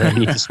media, or I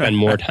need to spend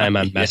more time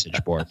on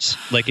message boards.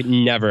 Like, it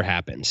never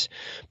happens.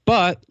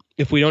 But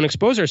if we don't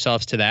expose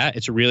ourselves to that,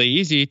 it's really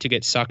easy to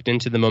get sucked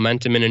into the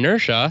momentum and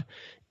inertia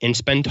and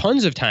spend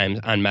tons of time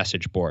on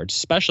message boards,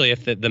 especially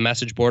if the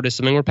message board is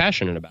something we're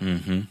passionate about.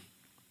 Mm-hmm.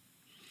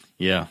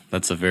 Yeah,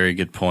 that's a very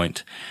good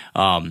point.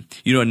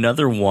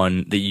 Another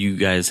one that you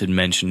guys had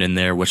mentioned in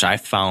there, which I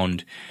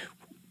found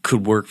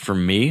could work for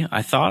me,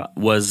 I thought,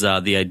 was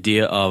the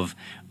idea of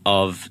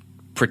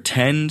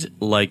pretend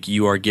like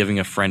you are giving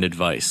a friend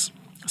advice.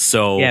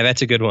 So yeah,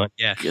 that's a good one.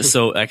 Yeah.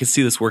 So I could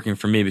see this working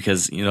for me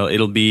because,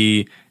 it'll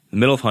be the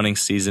middle of hunting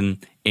season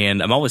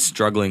and I'm always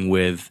struggling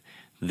with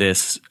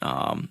this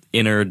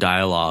inner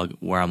dialogue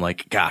where I'm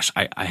like, gosh,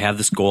 I have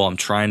this goal. I'm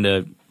trying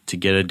to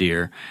get a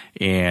deer,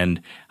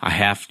 and I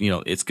have,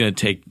 it's going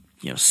to take,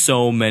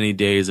 so many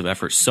days of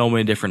effort, so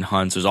many different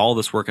hunts. There's all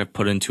this work I've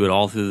put into it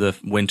all through the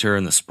winter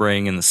and the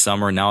spring and the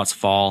summer. Now it's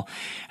fall.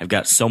 I've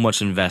got so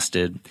much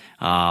invested.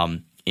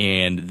 And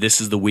this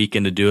is the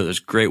weekend to do it. There's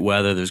great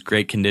weather. There's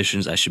great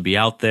conditions. I should be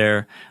out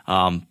there.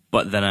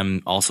 But then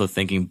I'm also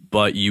thinking,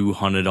 but you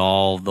hunted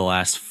all the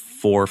last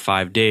 4 or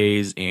 5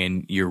 days,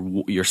 and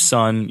your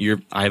son,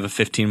 I have a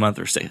 15-month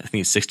or I think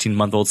he's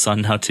 16-month-old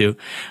son now too,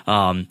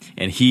 and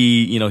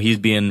he's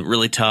being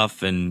really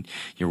tough, and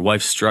your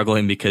wife's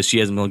struggling because she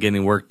hasn't been getting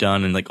any work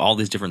done, and like all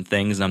these different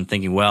things. And I'm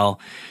thinking, well,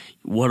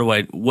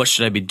 what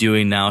should I be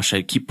doing now? Should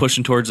I keep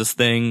pushing towards this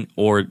thing,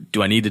 or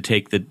do I need to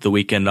take the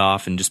weekend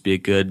off and just be a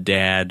good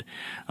dad?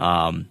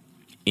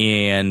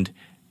 And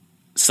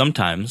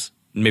sometimes,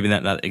 maybe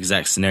not that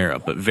exact scenario,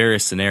 but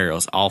various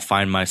scenarios, I'll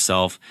find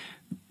myself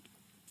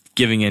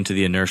giving into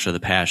the inertia of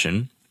the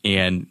passion,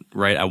 and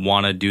I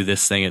want to do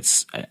this thing.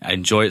 I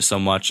enjoy it so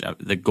much.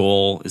 The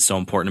goal is so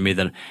important to me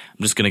that I'm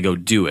just going to go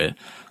do it.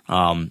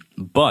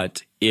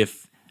 But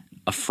if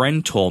a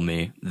friend told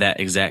me that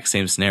exact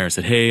same scenario,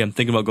 said, hey, I'm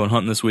thinking about going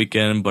hunting this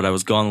weekend, but I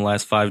was gone the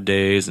last 5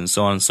 days, and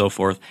so on and so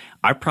forth,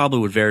 I probably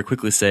would very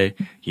quickly say,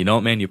 you know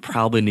what, man, you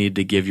probably need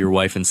to give your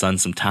wife and son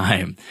some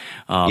time.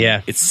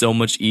 It's so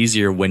much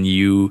easier when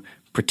you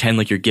pretend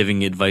like you're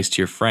giving advice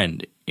to your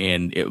friend.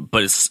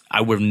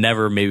 I would have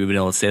never maybe been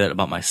able to say that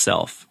about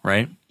myself,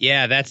 right?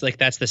 Yeah, that's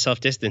the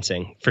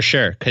self-distancing for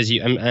sure, because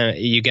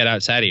you get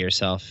outside of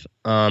yourself.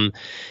 And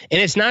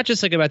it's not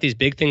just like about these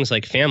big things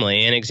like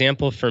family. An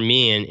example for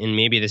me, and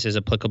maybe this is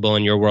applicable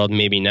in your world,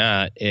 maybe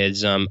not,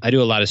 is I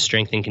do a lot of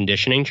strength and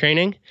conditioning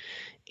training,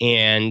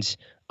 and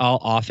I'll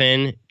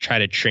often try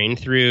to train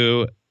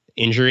through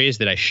injuries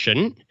that I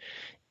shouldn't.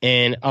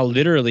 And I'll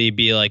literally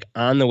be like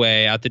on the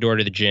way out the door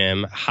to the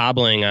gym,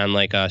 hobbling on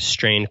like a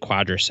strained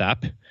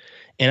quadricep.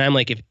 And I'm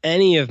like, if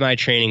any of my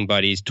training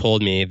buddies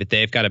told me that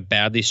they've got a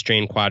badly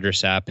strained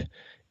quadricep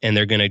and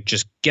they're going to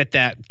just get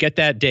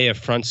that day of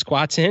front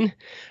squats in,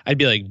 I'd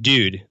be like,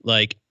 dude,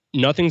 like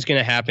nothing's going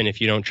to happen if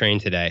you don't train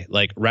today.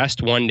 Like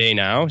rest one day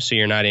now so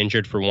you're not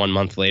injured for 1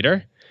 month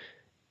later.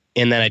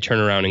 And then I turn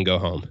around and go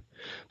home.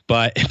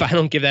 But if I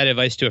don't give that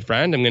advice to a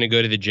friend, I'm going to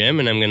go to the gym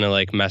and I'm going to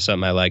like mess up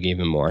my leg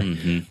even more.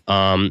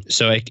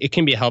 So it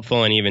can be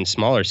helpful in even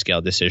smaller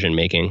scale decision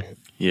making.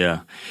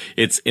 Yeah.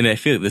 And I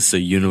feel like this is a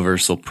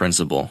universal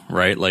principle,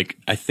 right? Like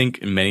I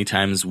think many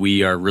times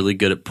we are really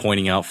good at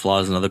pointing out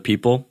flaws in other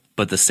people,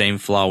 but the same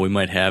flaw we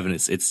might have and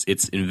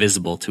it's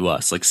invisible to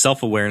us. Like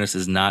self-awareness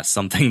is not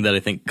something that I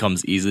think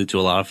comes easily to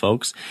a lot of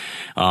folks.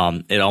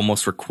 It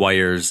almost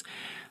requires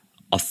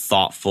a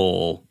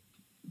thoughtful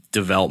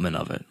development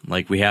of it.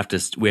 Like we have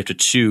to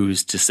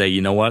choose to say,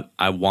 you know what,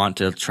 I want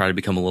to try to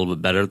become a little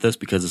bit better at this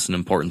because it's an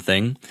important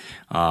thing.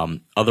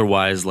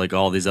 Otherwise, like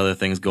all these other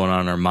things going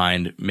on in our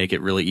mind make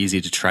it really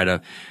easy to try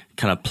to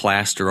kind of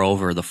plaster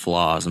over the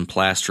flaws and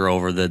plaster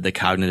over the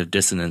cognitive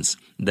dissonance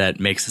that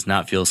makes us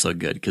not feel so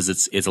good because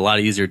it's a lot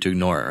easier to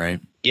ignore it,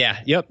 right? Yeah.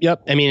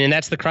 Yep. I mean, and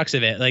that's the crux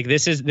of it. Like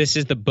this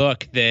is the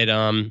book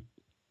that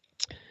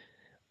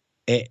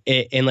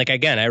and like,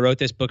 again, I wrote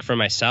this book for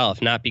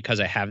myself, not because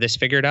I have this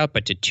figured out,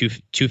 but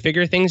to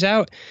figure things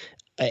out.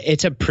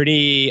 It's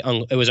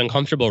it was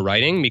uncomfortable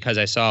writing because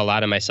I saw a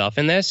lot of myself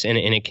in this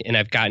and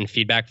I've gotten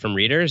feedback from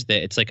readers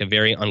that it's like a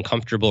very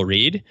uncomfortable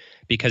read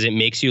because it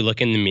makes you look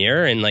in the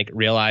mirror and like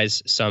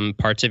realize some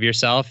parts of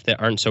yourself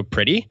that aren't so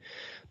pretty.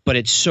 But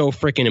it's so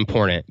freaking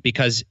important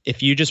because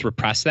if you just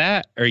repress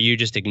that or you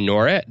just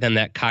ignore it, then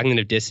that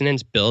cognitive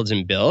dissonance builds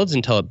and builds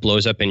until it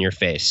blows up in your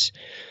face.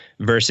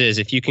 Versus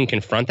if you can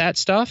confront that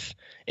stuff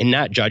and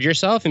not judge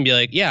yourself and be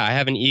like, yeah, I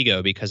have an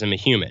ego because I'm a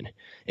human.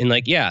 And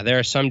like, yeah, there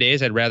are some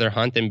days I'd rather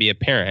hunt than be a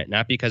parent,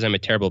 not because I'm a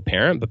terrible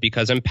parent, but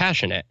because I'm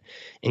passionate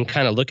and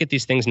kind of look at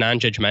these things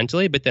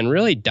non-judgmentally, but then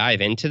really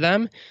dive into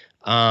them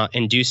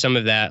and do some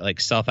of that like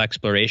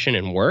self-exploration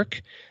and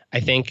work. I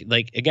think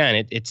like,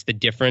 again, it's the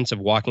difference of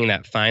walking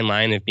that fine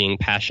line of being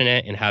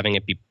passionate and having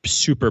it be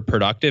super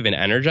productive and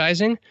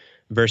energizing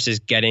versus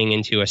getting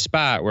into a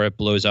spot where it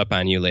blows up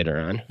on you later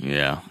on.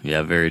 Yeah,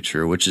 very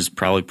true, which is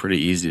probably pretty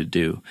easy to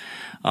do.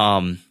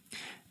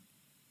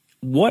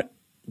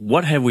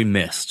 What have we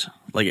missed?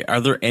 Like, are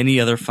there any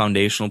other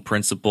foundational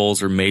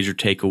principles or major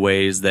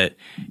takeaways that,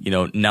 you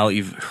know, now that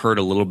you've heard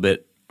a little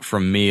bit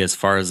from me as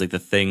far as like the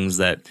things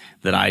that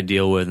I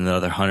deal with and that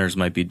other hunters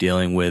might be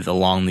dealing with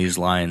along these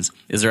lines,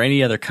 is there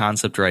any other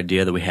concept or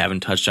idea that we haven't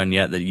touched on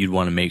yet that you'd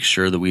want to make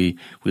sure that we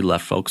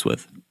left folks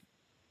with?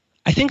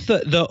 I think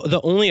the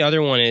only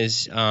other one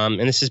is, and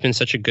this has been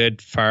such a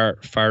good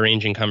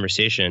far-ranging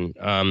conversation,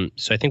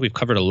 so I think we've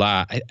covered a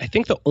lot. I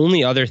think the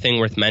only other thing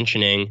worth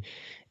mentioning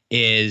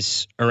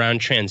is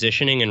around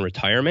transitioning and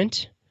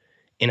retirement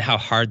and how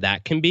hard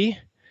that can be.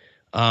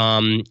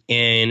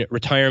 And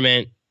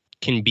retirement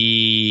can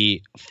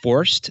be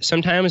forced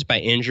sometimes by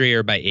injury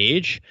or by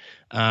age.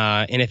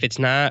 And if it's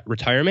not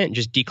retirement,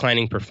 just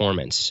declining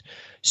performance.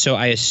 So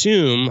I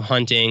assume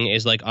hunting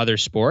is like other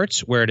sports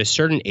where at a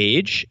certain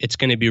age, it's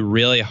going to be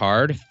really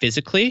hard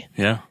physically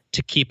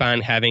to keep on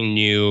having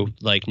new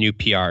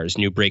PRs,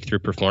 new breakthrough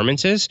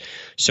performances.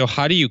 So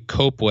how do you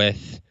cope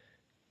with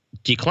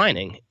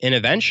declining and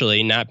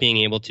eventually not being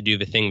able to do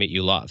the thing that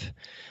you love?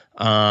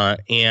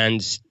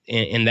 And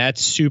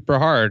that's super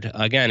hard.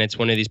 Again, it's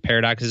one of these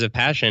paradoxes of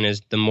passion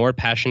is the more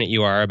passionate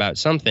you are about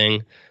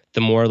something,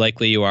 the more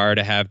likely you are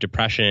to have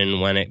depression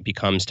when it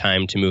becomes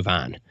time to move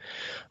on.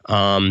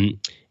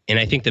 And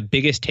I think the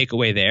biggest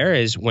takeaway there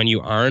is when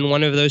you are in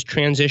one of those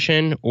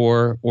transition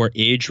or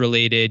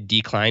age-related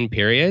decline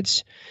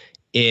periods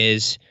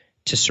is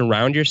to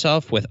surround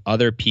yourself with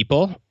other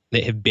people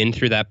that have been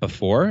through that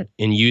before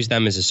and use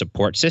them as a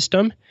support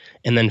system,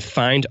 and then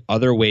find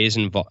other ways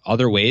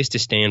to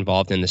stay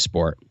involved in the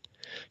sport.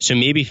 So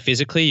maybe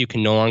physically you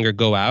can no longer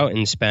go out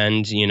and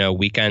spend,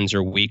 weekends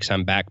or weeks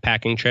on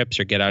backpacking trips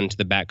or get out into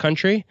the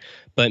backcountry,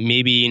 but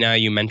maybe now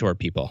you mentor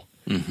people.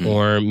 Mm-hmm.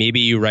 Or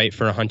maybe you write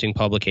for a hunting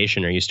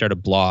publication or you start a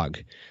blog.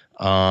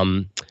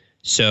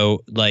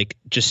 So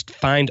just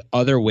find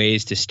other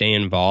ways to stay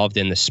involved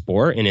in the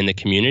sport and in the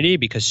community,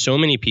 because so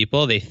many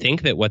people, they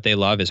think that what they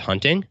love is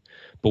hunting,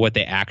 but what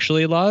they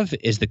actually love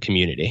is the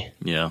community.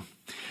 Yeah.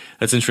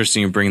 That's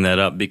interesting you bring that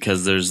up,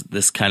 because there's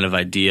this kind of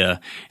idea,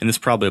 and this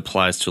probably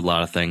applies to a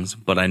lot of things,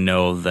 but I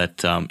know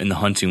that in the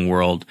hunting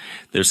world,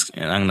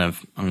 and I'm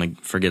gonna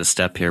forget a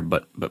step here,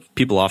 but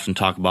people often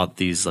talk about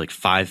these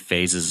 5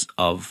 phases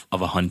of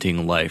a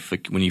hunting life.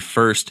 Like when you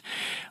first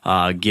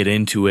get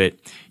into it,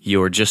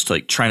 you're just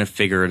trying to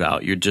figure it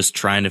out. You're just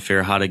trying to figure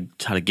out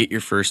how to get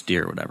your first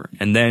deer or whatever.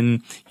 And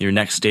then your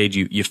next stage,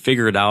 you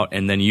figure it out,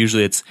 and then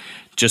usually it's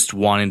just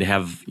wanting to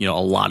have a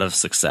lot of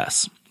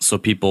success. So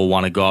people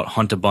want to go out,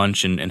 hunt a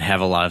bunch, and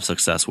have a lot of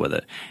success with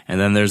it. And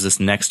then there's this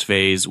next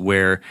phase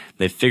where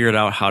they figured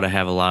out how to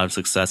have a lot of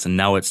success, and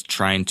now it's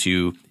trying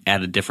to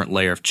add a different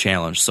layer of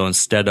challenge. So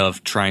instead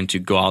of trying to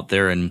go out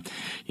there and,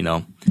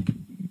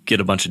 get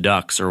a bunch of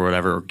ducks or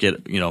whatever, or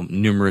get,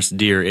 numerous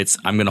deer, it's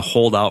I'm going to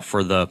hold out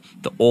for the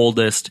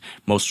oldest,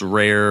 most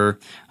rare,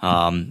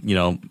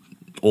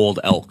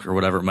 old elk or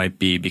whatever it might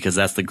be, because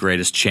that's the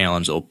greatest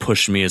challenge. It'll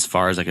push me as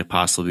far as I could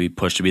possibly be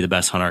pushed to be the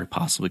best hunter I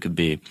possibly could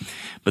be.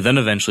 But then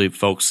eventually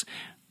folks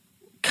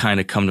kind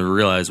of come to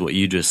realize what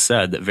you just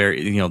said,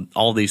 that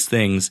all these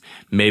things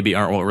maybe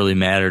aren't what really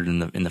mattered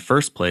in the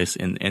first place,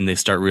 and they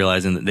start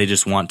realizing that they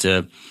just want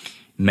to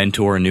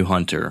mentor a new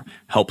hunter,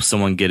 help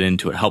someone get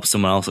into it, help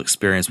someone else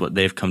experience what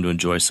they've come to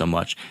enjoy so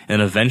much.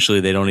 And eventually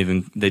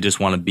they just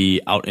want to be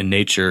out in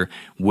nature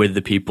with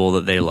the people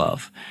that they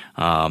love.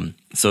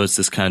 So it's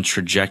this kind of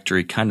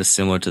trajectory, kind of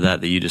similar to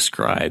that you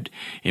described,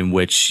 in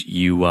which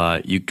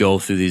you go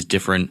through these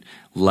different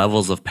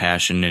levels of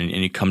passion, and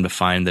you come to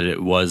find that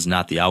it was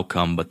not the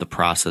outcome, but the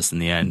process in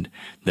the end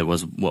that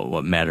was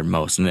what mattered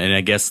most. And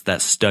I guess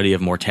that study of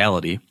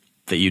mortality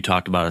that you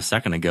talked about a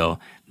second ago,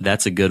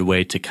 that's a good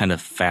way to kind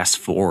of fast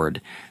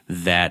forward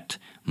that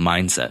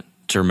mindset,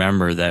 to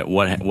remember that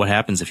what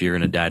happens if you're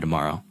going to die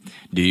tomorrow?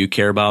 Do you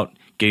care about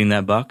getting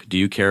that buck? Do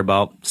you care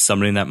about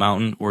summiting that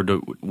mountain? Or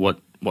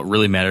what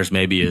really matters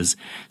maybe is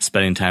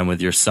spending time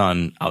with your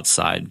son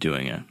outside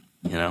doing it,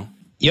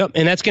 Yep,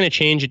 and that's going to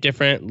change at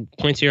different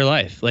points of your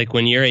life. Like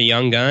when you're a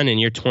young gun and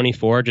you're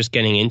 24 just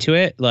getting into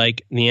it,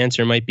 like the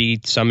answer might be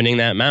summiting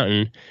that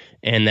mountain.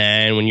 And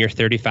then when you're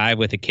 35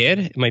 with a kid,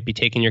 it might be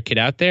taking your kid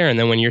out there. And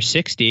then when you're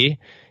 60,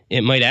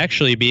 it might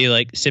actually be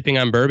like sipping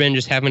on bourbon,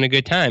 just having a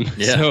good time.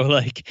 Yeah. So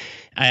like,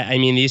 I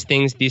mean, these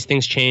things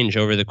change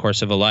over the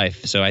course of a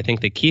life. So I think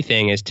the key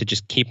thing is to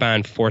just keep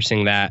on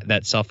forcing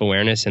that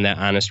self-awareness and that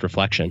honest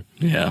reflection.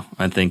 Yeah,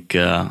 I think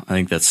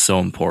that's so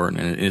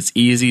important. And it's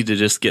easy to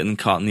just get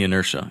caught in the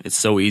inertia. It's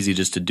so easy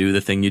just to do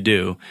the thing you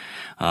do,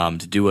 to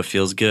do what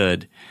feels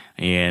good.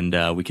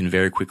 And we can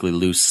very quickly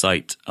lose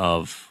sight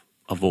of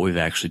what we've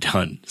actually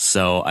done.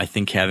 So I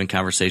think having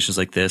conversations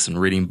like this and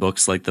reading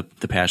books like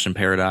the Passion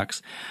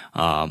Paradox,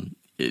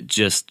 it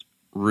just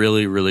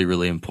really, really,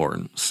 really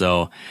important.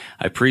 So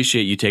I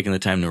appreciate you taking the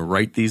time to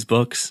write these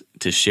books,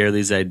 to share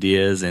these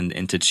ideas,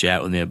 and to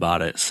chat with me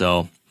about it.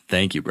 So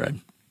thank you, Brad.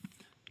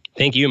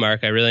 Thank you,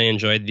 Mark. I really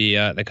enjoyed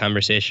the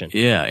conversation.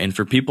 Yeah, and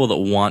for people that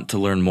want to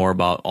learn more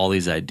about all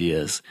these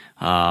ideas,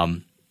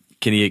 can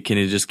you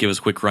just give us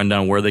a quick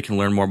rundown where they can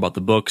learn more about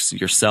the books,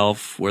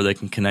 yourself, where they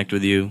can connect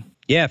with you?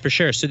 Yeah, for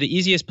sure. So the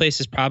easiest place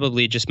is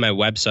probably just my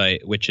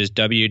website, which is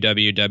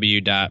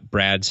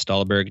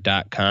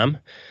www.bradstulberg.com,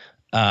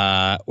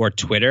 or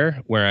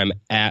Twitter, where I'm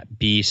at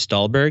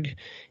bstulberg.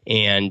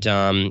 And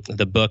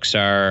the books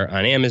are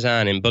on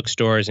Amazon and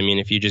bookstores. I mean,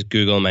 if you just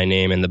Google my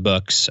name and the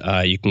books,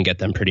 you can get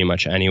them pretty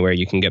much anywhere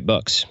you can get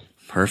books.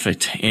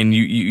 Perfect. And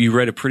you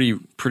write a pretty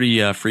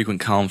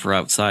frequent column for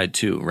Outside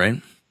too, right?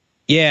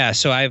 Yeah,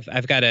 so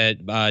I've got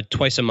a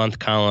twice a month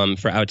column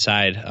for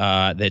Outside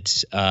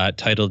that's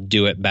titled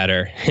 "Do It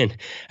Better," and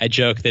I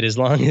joke that as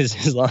long as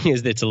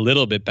it's a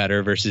little bit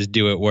better versus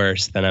do it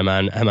worse, then I'm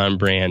on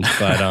brand.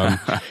 But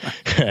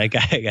I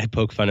got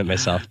poke fun at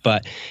myself.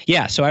 But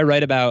yeah, so I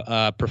write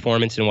about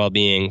performance and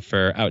well-being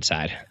for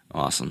Outside.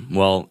 Awesome.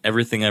 Well,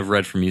 everything I've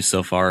read from you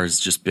so far has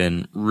just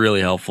been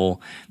really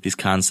helpful. These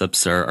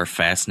concepts are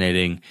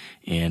fascinating,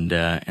 and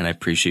I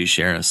appreciate you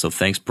sharing it. So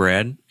thanks,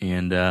 Brad,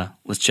 and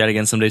let's chat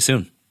again someday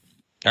soon.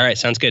 All right,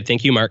 sounds good.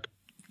 Thank you, Mark.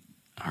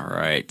 All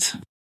right.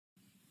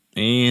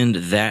 And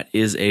that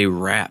is a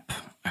wrap.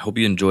 I hope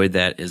you enjoyed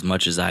that as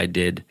much as I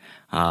did.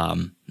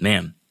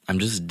 Man, I'm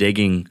just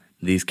digging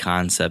these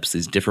concepts,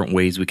 these different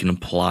ways we can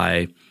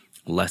apply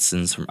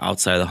lessons from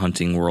outside of the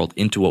hunting world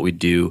into what we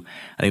do.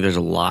 I think there's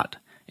a lot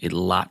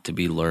to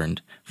be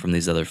learned from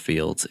these other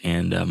fields,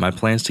 and my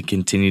plan is to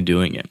continue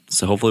doing it.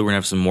 So hopefully we're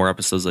going to have some more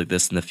episodes like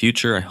this in the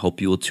future. I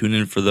hope you will tune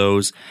in for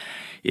those.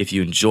 If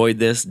you enjoyed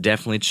this,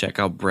 definitely check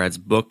out Brad's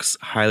books.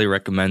 Highly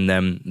recommend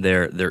them.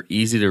 They're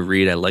easy to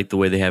read. I like the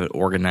way they have it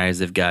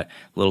organized. They've got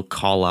little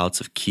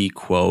call-outs of key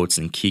quotes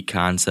and key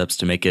concepts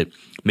to make it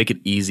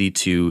easy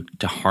to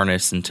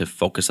harness and to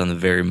focus on the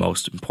very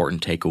most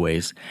important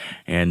takeaways.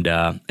 And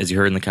as you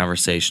heard in the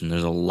conversation,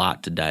 there's a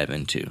lot to dive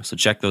into. So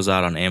check those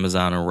out on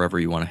Amazon or wherever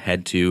you want to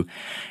head to.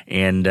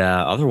 And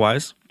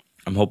otherwise,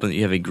 I'm hoping that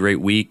you have a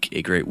great week,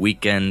 a great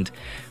weekend.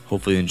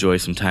 Hopefully enjoy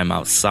some time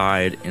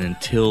outside. And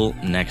until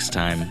next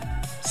time,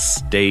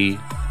 stay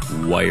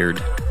wired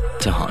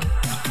to hunt.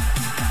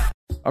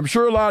 I'm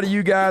sure a lot of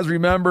you guys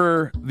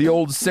remember the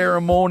old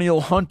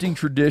ceremonial hunting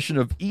tradition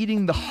of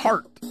eating the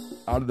heart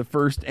out of the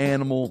first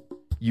animal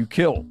you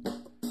kill.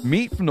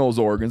 Meat from those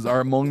organs are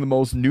among the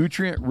most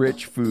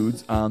nutrient-rich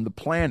foods on the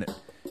planet.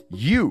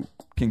 You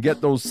can get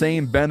those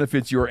same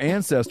benefits your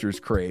ancestors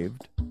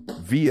craved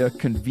via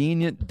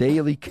convenient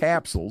daily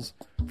capsules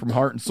from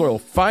Heart and Soil.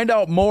 Find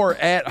out more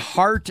at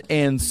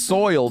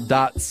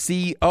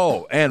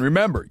heartandsoil.co. And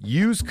remember,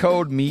 use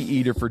code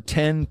MeatEater for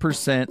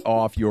 10%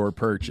 off your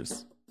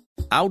purchase.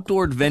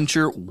 outdoor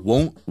adventure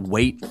won't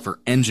wait for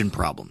engine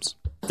problems.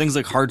 Things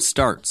like hard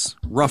starts,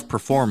 rough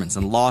performance,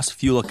 and lost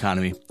fuel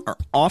economy are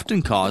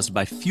often caused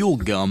by fuel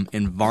gum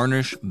and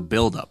varnish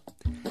buildup.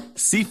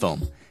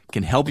 Seafoam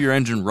can help your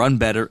engine run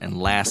better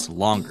and last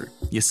longer.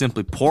 You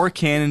simply pour a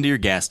can into your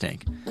gas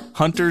tank.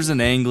 Hunters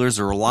and anglers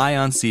rely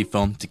on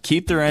Seafoam to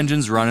keep their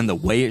engines running the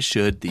way it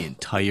should the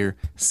entire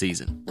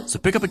season. So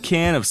pick up a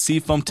can of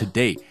Seafoam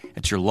today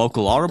at your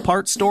local auto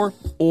parts store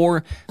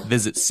or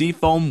visit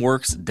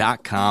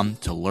seafoamworks.com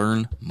to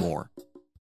learn more.